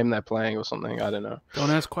a game they're playing or something. I don't know. Don't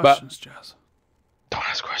ask But questions, Jazz. don't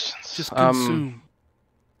ask questions. Just consume.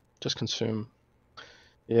 Just consume.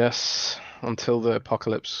 Yes, until the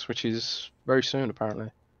apocalypse, which is very soon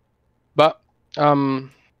apparently. But nah,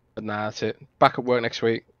 that's it. Back at work next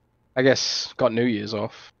week. I guess got New Year's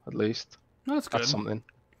off at least. That's good. That's something.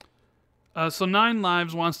 So 9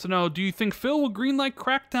 Lives wants to know, do you think Phil will greenlight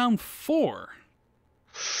Crackdown 4?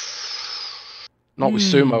 Not with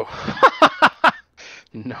Sumo.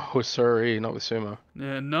 No, sorry, not with Sumo.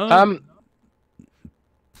 Yeah, no.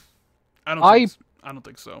 I don't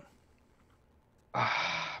think so.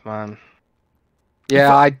 Man.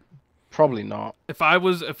 Yeah, I probably not. If I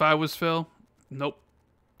was Phil, nope.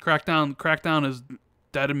 Crackdown is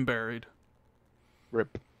dead and buried.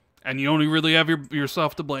 Rip. And you only really have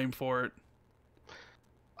yourself to blame for it.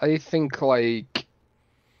 I think Crackdown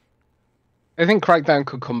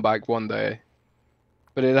could come back one day,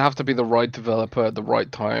 but it'd have to be the right developer at the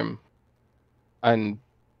right time.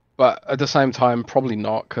 But at the same time, probably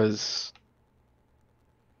not, because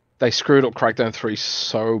they screwed up Crackdown 3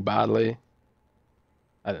 so badly.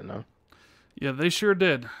 I don't know. Yeah, they sure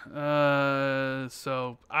did.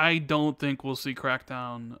 So I don't think we'll see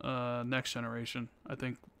Crackdown next generation. I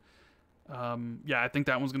think, I think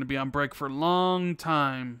that one's going to be on break for a long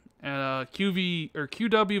time.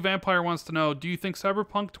 QW Vampire wants to know, do you think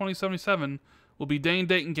Cyberpunk 2077 will be day and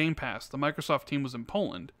date in Game Pass? The Microsoft team was in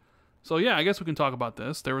Poland. So yeah, I guess we can talk about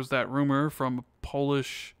this. There was that rumor from a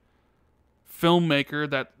Polish filmmaker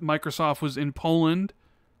that Microsoft was in Poland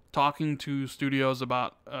talking to studios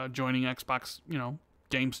about joining Xbox,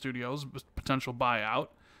 game studios, potential buyout.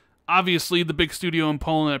 Obviously, the big studio in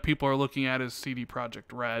Poland that people are looking at is CD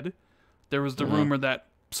Projekt Red. There was the rumor that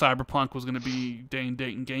Cyberpunk was going to be day and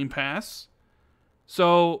date in Game Pass.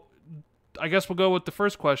 So I guess we'll go with the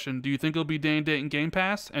first question. Do you think it'll be day and date in Game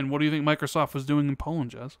Pass? And what do you think Microsoft was doing in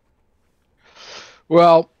Poland, Jez?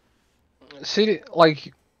 Well, see,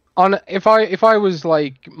 if I was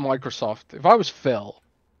like Microsoft, if I was Phil,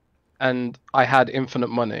 and I had infinite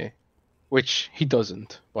money, which he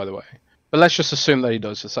doesn't, by the way, but let's just assume that he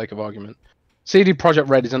does for the sake of argument. CD Projekt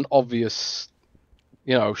Red is an obvious,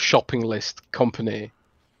 shopping list company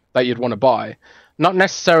that you'd want to buy, not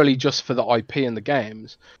necessarily just for the IP and the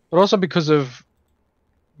games, but also because of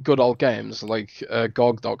good old games like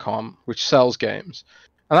GOG.com, which sells games.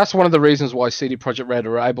 And that's one of the reasons why CD Projekt Red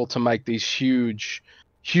are able to make these huge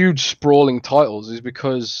sprawling titles, is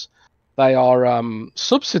because they are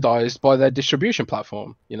subsidized by their distribution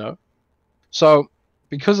platform, So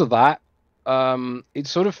because of that, it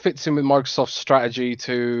sort of fits in with Microsoft's strategy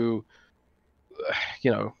to,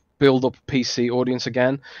 build up a PC audience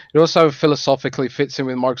again. It also philosophically fits in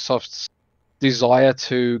with Microsoft's desire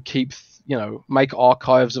to keep, make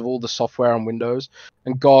archives of all the software on Windows.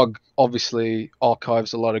 And GOG obviously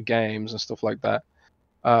archives a lot of games and stuff like that.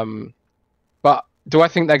 But do I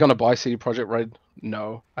think they're going to buy CD Projekt Red?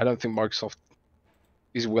 No, I don't think Microsoft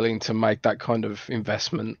is willing to make that kind of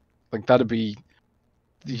investment. Like, that'd be,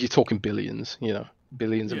 you're talking billions,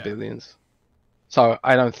 billions and billions. So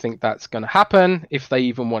I don't think that's going to happen if they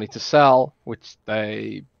even wanted to sell, which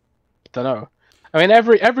they don't know. I mean,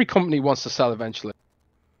 every company wants to sell eventually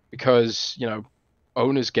because,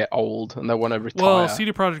 owners get old and they want to retire. Well,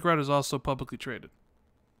 CD Projekt Red is also publicly traded.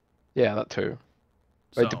 Yeah, that too.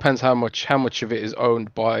 But it depends how much of it is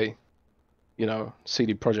owned by,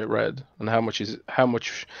 CD Projekt Red, and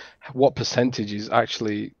what percentage is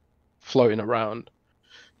actually floating around,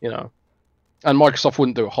 And Microsoft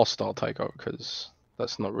wouldn't do a hostile takeover because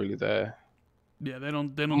that's not really their. Yeah, they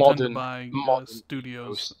don't tend to buy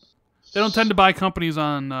studios. They don't tend to buy companies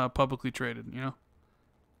on publicly traded, Yeah.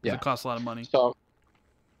 It costs a lot of money.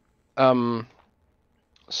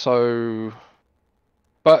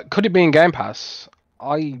 But could it be in Game Pass?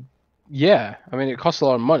 Yeah. I mean, it costs a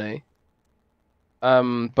lot of money.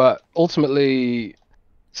 But ultimately,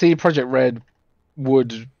 CD Projekt Red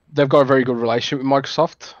they've got a very good relationship with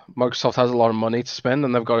Microsoft. Microsoft has a lot of money to spend,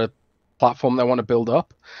 and they've got a platform they want to build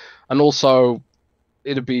up. And also,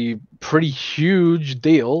 it'd be pretty huge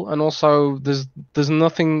deal. And also, there's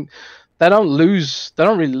nothing. They don't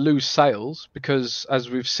really lose sales, because as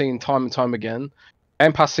we've seen time and time again,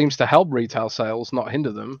 Game Pass seems to help retail sales, not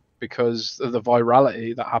hinder them, because of the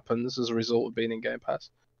virality that happens as a result of being in Game Pass.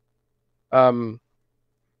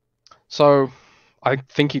 So I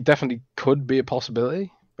think it definitely could be a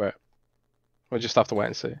possibility, but we'll just have to wait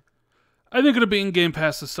and see. I think it'll be in Game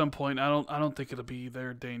Pass at some point. I don't think it'll be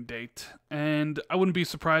their day and date. And I wouldn't be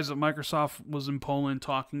surprised if Microsoft was in Poland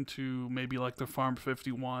talking to maybe like the Farm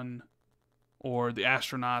 51 or the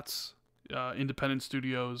Astronauts, independent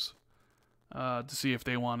studios, to see if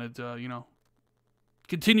they wanted,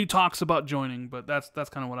 continue talks about joining, but that's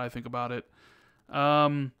kind of what I think about it.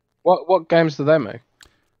 What games do they make?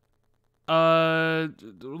 Farm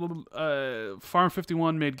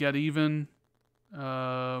 51 made Get Even.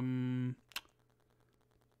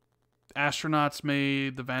 Astronauts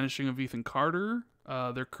made The Vanishing of Ethan Carter.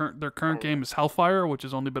 Their current game is Hellfire, which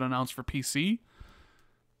has only been announced for PC.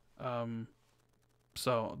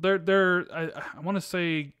 So I want to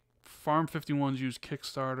say Farm 51's used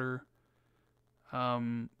Kickstarter.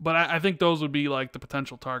 But I think those would be like the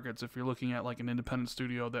potential targets if you're looking at like an independent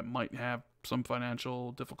studio that might have some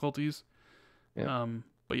financial difficulties. Yeah.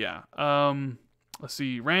 But yeah. Let's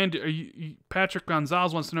see. Rand, Patrick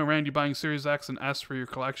Gonzalez wants to know, Rand, you buying Series X and S for your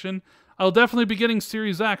collection? I'll definitely be getting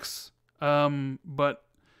Series X. But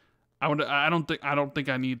I don't think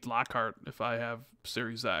I need Lockhart if I have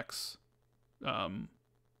Series X.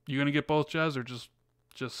 You gonna get both, Jez, or just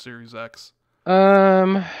Series X?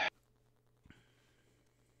 I'm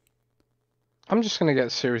just gonna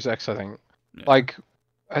get Series X, I think. Yeah. Like,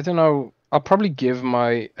 I don't know. I'll probably give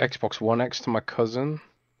my Xbox One X to my cousin,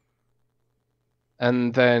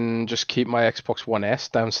 and then just keep my Xbox One S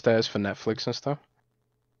downstairs for Netflix and stuff.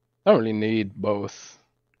 I don't really need both.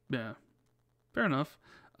 Yeah, fair enough.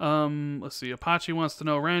 Let's see. Apache wants to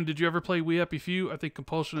know, Rand, did you ever play We Happy Few? I think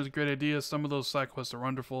Compulsion is a great idea. Some of those side quests are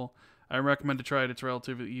wonderful. I recommend to try it. It's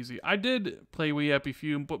relatively easy. I did play We Happy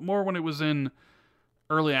Few, but more when it was in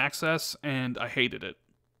early access, and I hated it.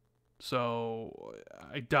 So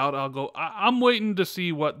I doubt I'll go. I'm waiting to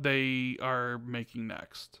see what they are making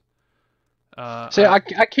next. See, I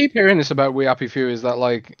keep hearing this about We Happy Few is that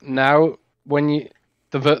like now when you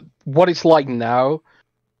what it's like now,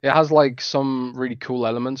 it has like some really cool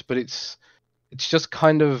elements, but it's just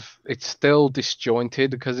kind of it's still disjointed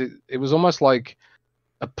because it was almost like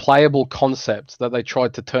a playable concept that they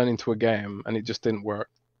tried to turn into a game and it just didn't work.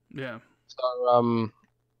 Yeah. So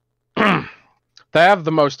they have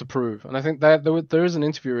the most to prove, and I think there is an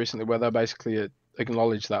interview recently where they basically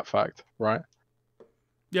acknowledged that fact, right?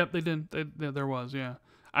 Yep, they did. There was, yeah.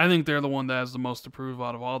 I think they're the one that has the most to prove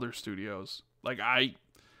out of all their studios. Like I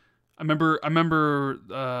remember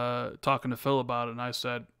talking to Phil about it, and I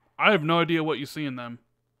said, I have no idea what you see in them.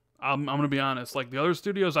 I'm gonna be honest. Like the other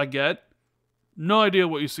studios, I get no idea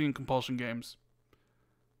what you see in Compulsion games.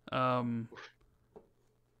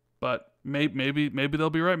 But maybe they'll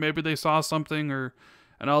be right. Maybe they saw something,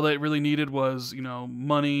 and all they really needed was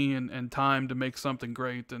money and time to make something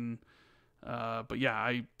great. And but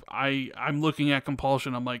yeah, I'm looking at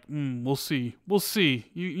Compulsion. I'm like, we'll see.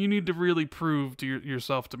 You need to really prove to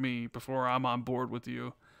yourself to me before I'm on board with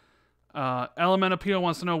you. Element Appeal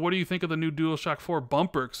wants to know, what do you think of the new DualShock 4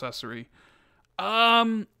 bumper accessory?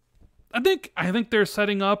 I think they're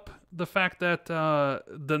setting up the fact that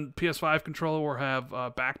the PS5 controller will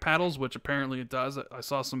have back paddles, which apparently it does. I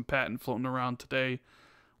saw some patent floating around today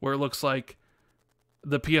where it looks like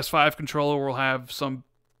the PS5 controller will have some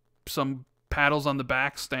paddles on the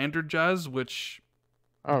back standard, Jazz, which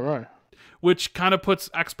kind of puts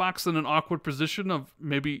Xbox in an awkward position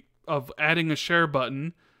of adding a share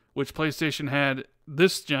button, which PlayStation had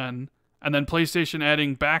this gen, and then PlayStation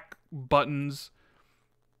adding back buttons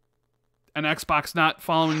and Xbox not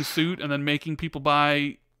following suit and then making people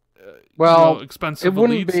buy expensive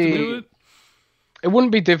elites to do it. It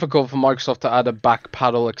wouldn't be difficult for Microsoft to add a back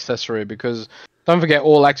paddle accessory because don't forget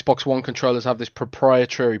all Xbox One controllers have this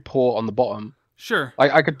proprietary port on the bottom. Sure.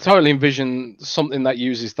 I could totally envision something that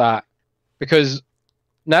uses that because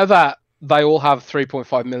now that they all have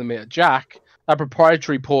 3.5mm jack, that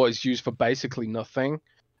proprietary port is used for basically nothing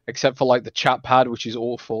except for like the chat pad, which is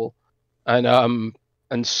awful, and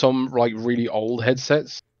some like really old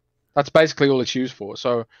headsets. That's basically all it's used for.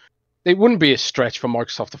 So it wouldn't be a stretch for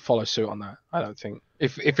Microsoft to follow suit on that, I don't think,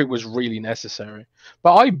 if it was really necessary.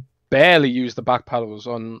 But I barely use the back paddles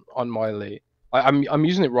on my Elite. I'm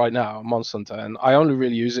using it right now, Monster Hunter, and I only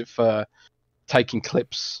really use it for taking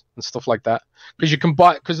clips and stuff like that.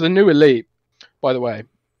 Because the new Elite, by the way,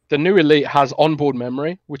 the new Elite has onboard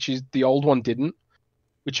memory, which is the old one didn't,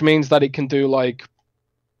 which means that it can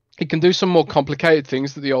do some more complicated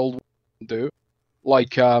things that the old one didn't do,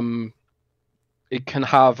 like it can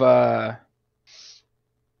have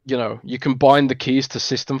you can bind the keys to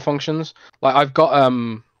system functions. Like I've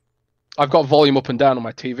got volume up and down on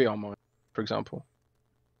my TV on mine, for example.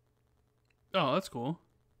 Oh, that's cool.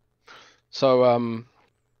 So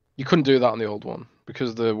you couldn't do that on the old one because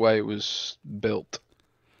of the way it was built.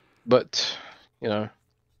 But who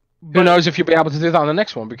knows if you'll be able to do that on the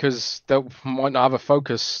next one because they might not have a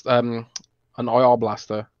focus, an IR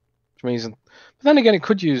blaster, which means. But then again, it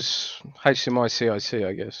could use HDMI CIC,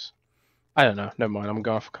 I guess. I don't know. Never mind. I'm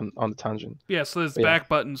going off on the tangent. Yeah, so this But yeah. back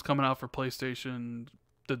button's coming out for PlayStation,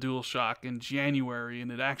 the DualShock in January,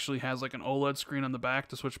 and it actually has like an OLED screen on the back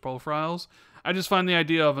to switch profiles. I just find the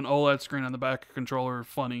idea of an OLED screen on the back of a controller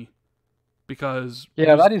funny because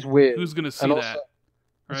Yeah, that is weird. who's gonna see And also, that,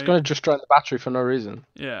 it's right? going to just drain the battery for no reason.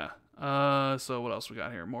 Yeah. So what else we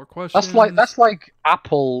got here? More questions. That's like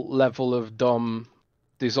Apple level of dumb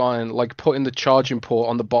design, like putting the charging port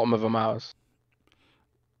on the bottom of a mouse.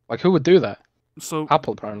 Like, who would do that? So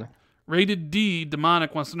Apple, apparently. Rated D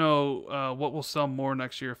Demonic wants to know what will sell more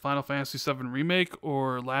next year: Final Fantasy VII Remake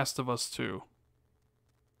or Last of Us 2.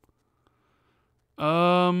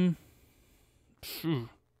 Phew.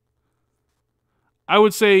 I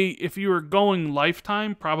would say if you were going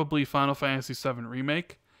lifetime, probably Final Fantasy VII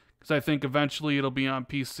Remake, because I think eventually it'll be on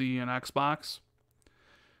PC and Xbox.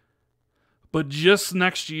 But just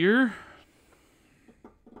next year,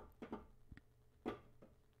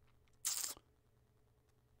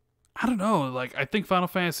 I don't know. Like, I think Final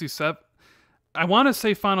Fantasy VII. I want to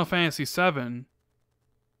say Final Fantasy VII,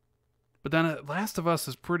 but then Last of Us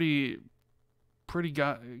is pretty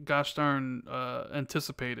gosh darn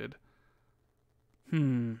anticipated.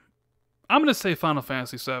 I'm gonna say Final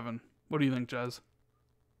Fantasy VII. What do you think, Jez?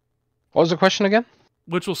 What was the question again?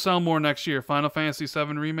 Which will sell more next year, Final Fantasy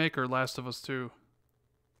VII Remake or Last of Us 2?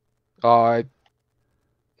 That's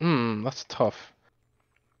tough.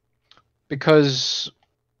 Because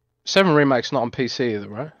 7 Remake's not on PC either,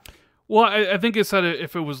 right? Well, I think it said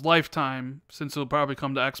if it was lifetime, since it'll probably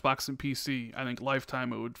come to Xbox and PC, I think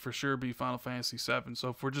lifetime it would for sure be Final Fantasy VII. So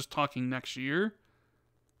if we're just talking next year,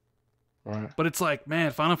 Right. but it's like,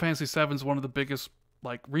 man, Final Fantasy VII is one of the biggest,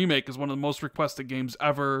 like, remake is one of the most requested games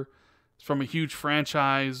ever. It's from a huge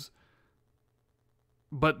franchise.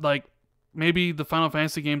 But, like, maybe the Final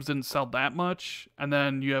Fantasy games didn't sell that much, and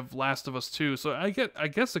then you have Last of Us 2. So I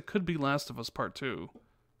guess it could be Last of Us Part 2.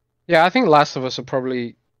 Yeah, I think Last of Us will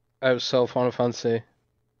probably outsell Final Fantasy.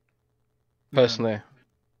 Personally, yeah.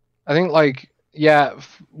 I think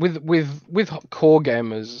with core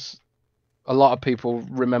gamers, a lot of people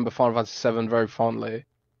remember Final Fantasy VII very fondly,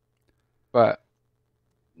 but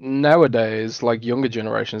nowadays, like younger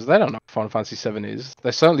generations, they don't know what Final Fantasy VII is.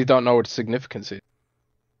 They certainly don't know what its significance is.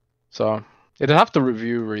 So it'd have to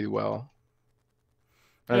review really well.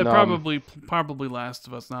 And, probably Last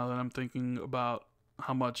of Us. Now that I'm thinking about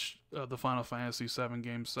how much the Final Fantasy VII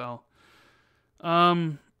games sell.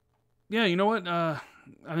 Yeah, you know what? I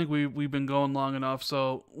think we've been going long enough,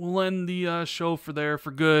 so we'll end the show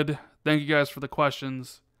for good. Thank you guys for the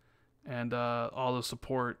questions and all the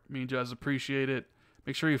support. Me and Jez appreciate it.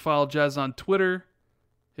 Make sure you follow Jez on Twitter.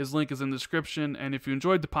 His link is in the description. And if you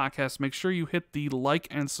enjoyed the podcast, make sure you hit the like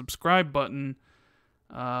and subscribe button.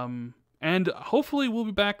 And hopefully we'll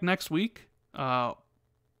be back next week.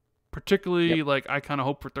 Particularly, like, I kind of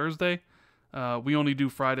hope for Thursday. We only do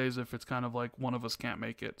Fridays if it's kind of like one of us can't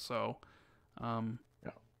make it. So,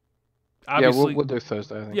 obviously, we'll do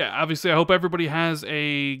Thursday, I think. Yeah, obviously, I hope everybody has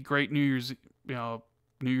a great New Year's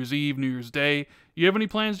Eve, New Year's Day. You have any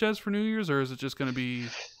plans, Jez, for New Year's, or is it just going to be...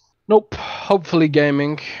 Nope. Hopefully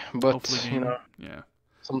gaming, but, Hopefully gaming. Yeah.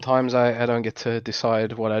 Sometimes I don't get to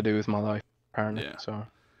decide what I do with my life, apparently. Yeah. So,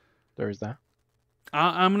 there is that.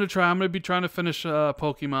 I'm gonna be trying to finish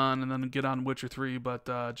Pokemon and then get on Witcher 3, but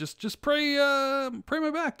just pray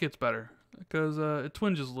my back gets better because it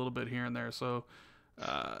twinges a little bit here and there. So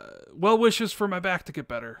well wishes for my back to get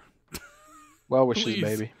better. Well wishes,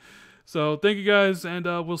 baby. So thank you guys, and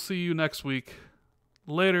we'll see you next week.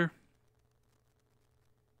 Later.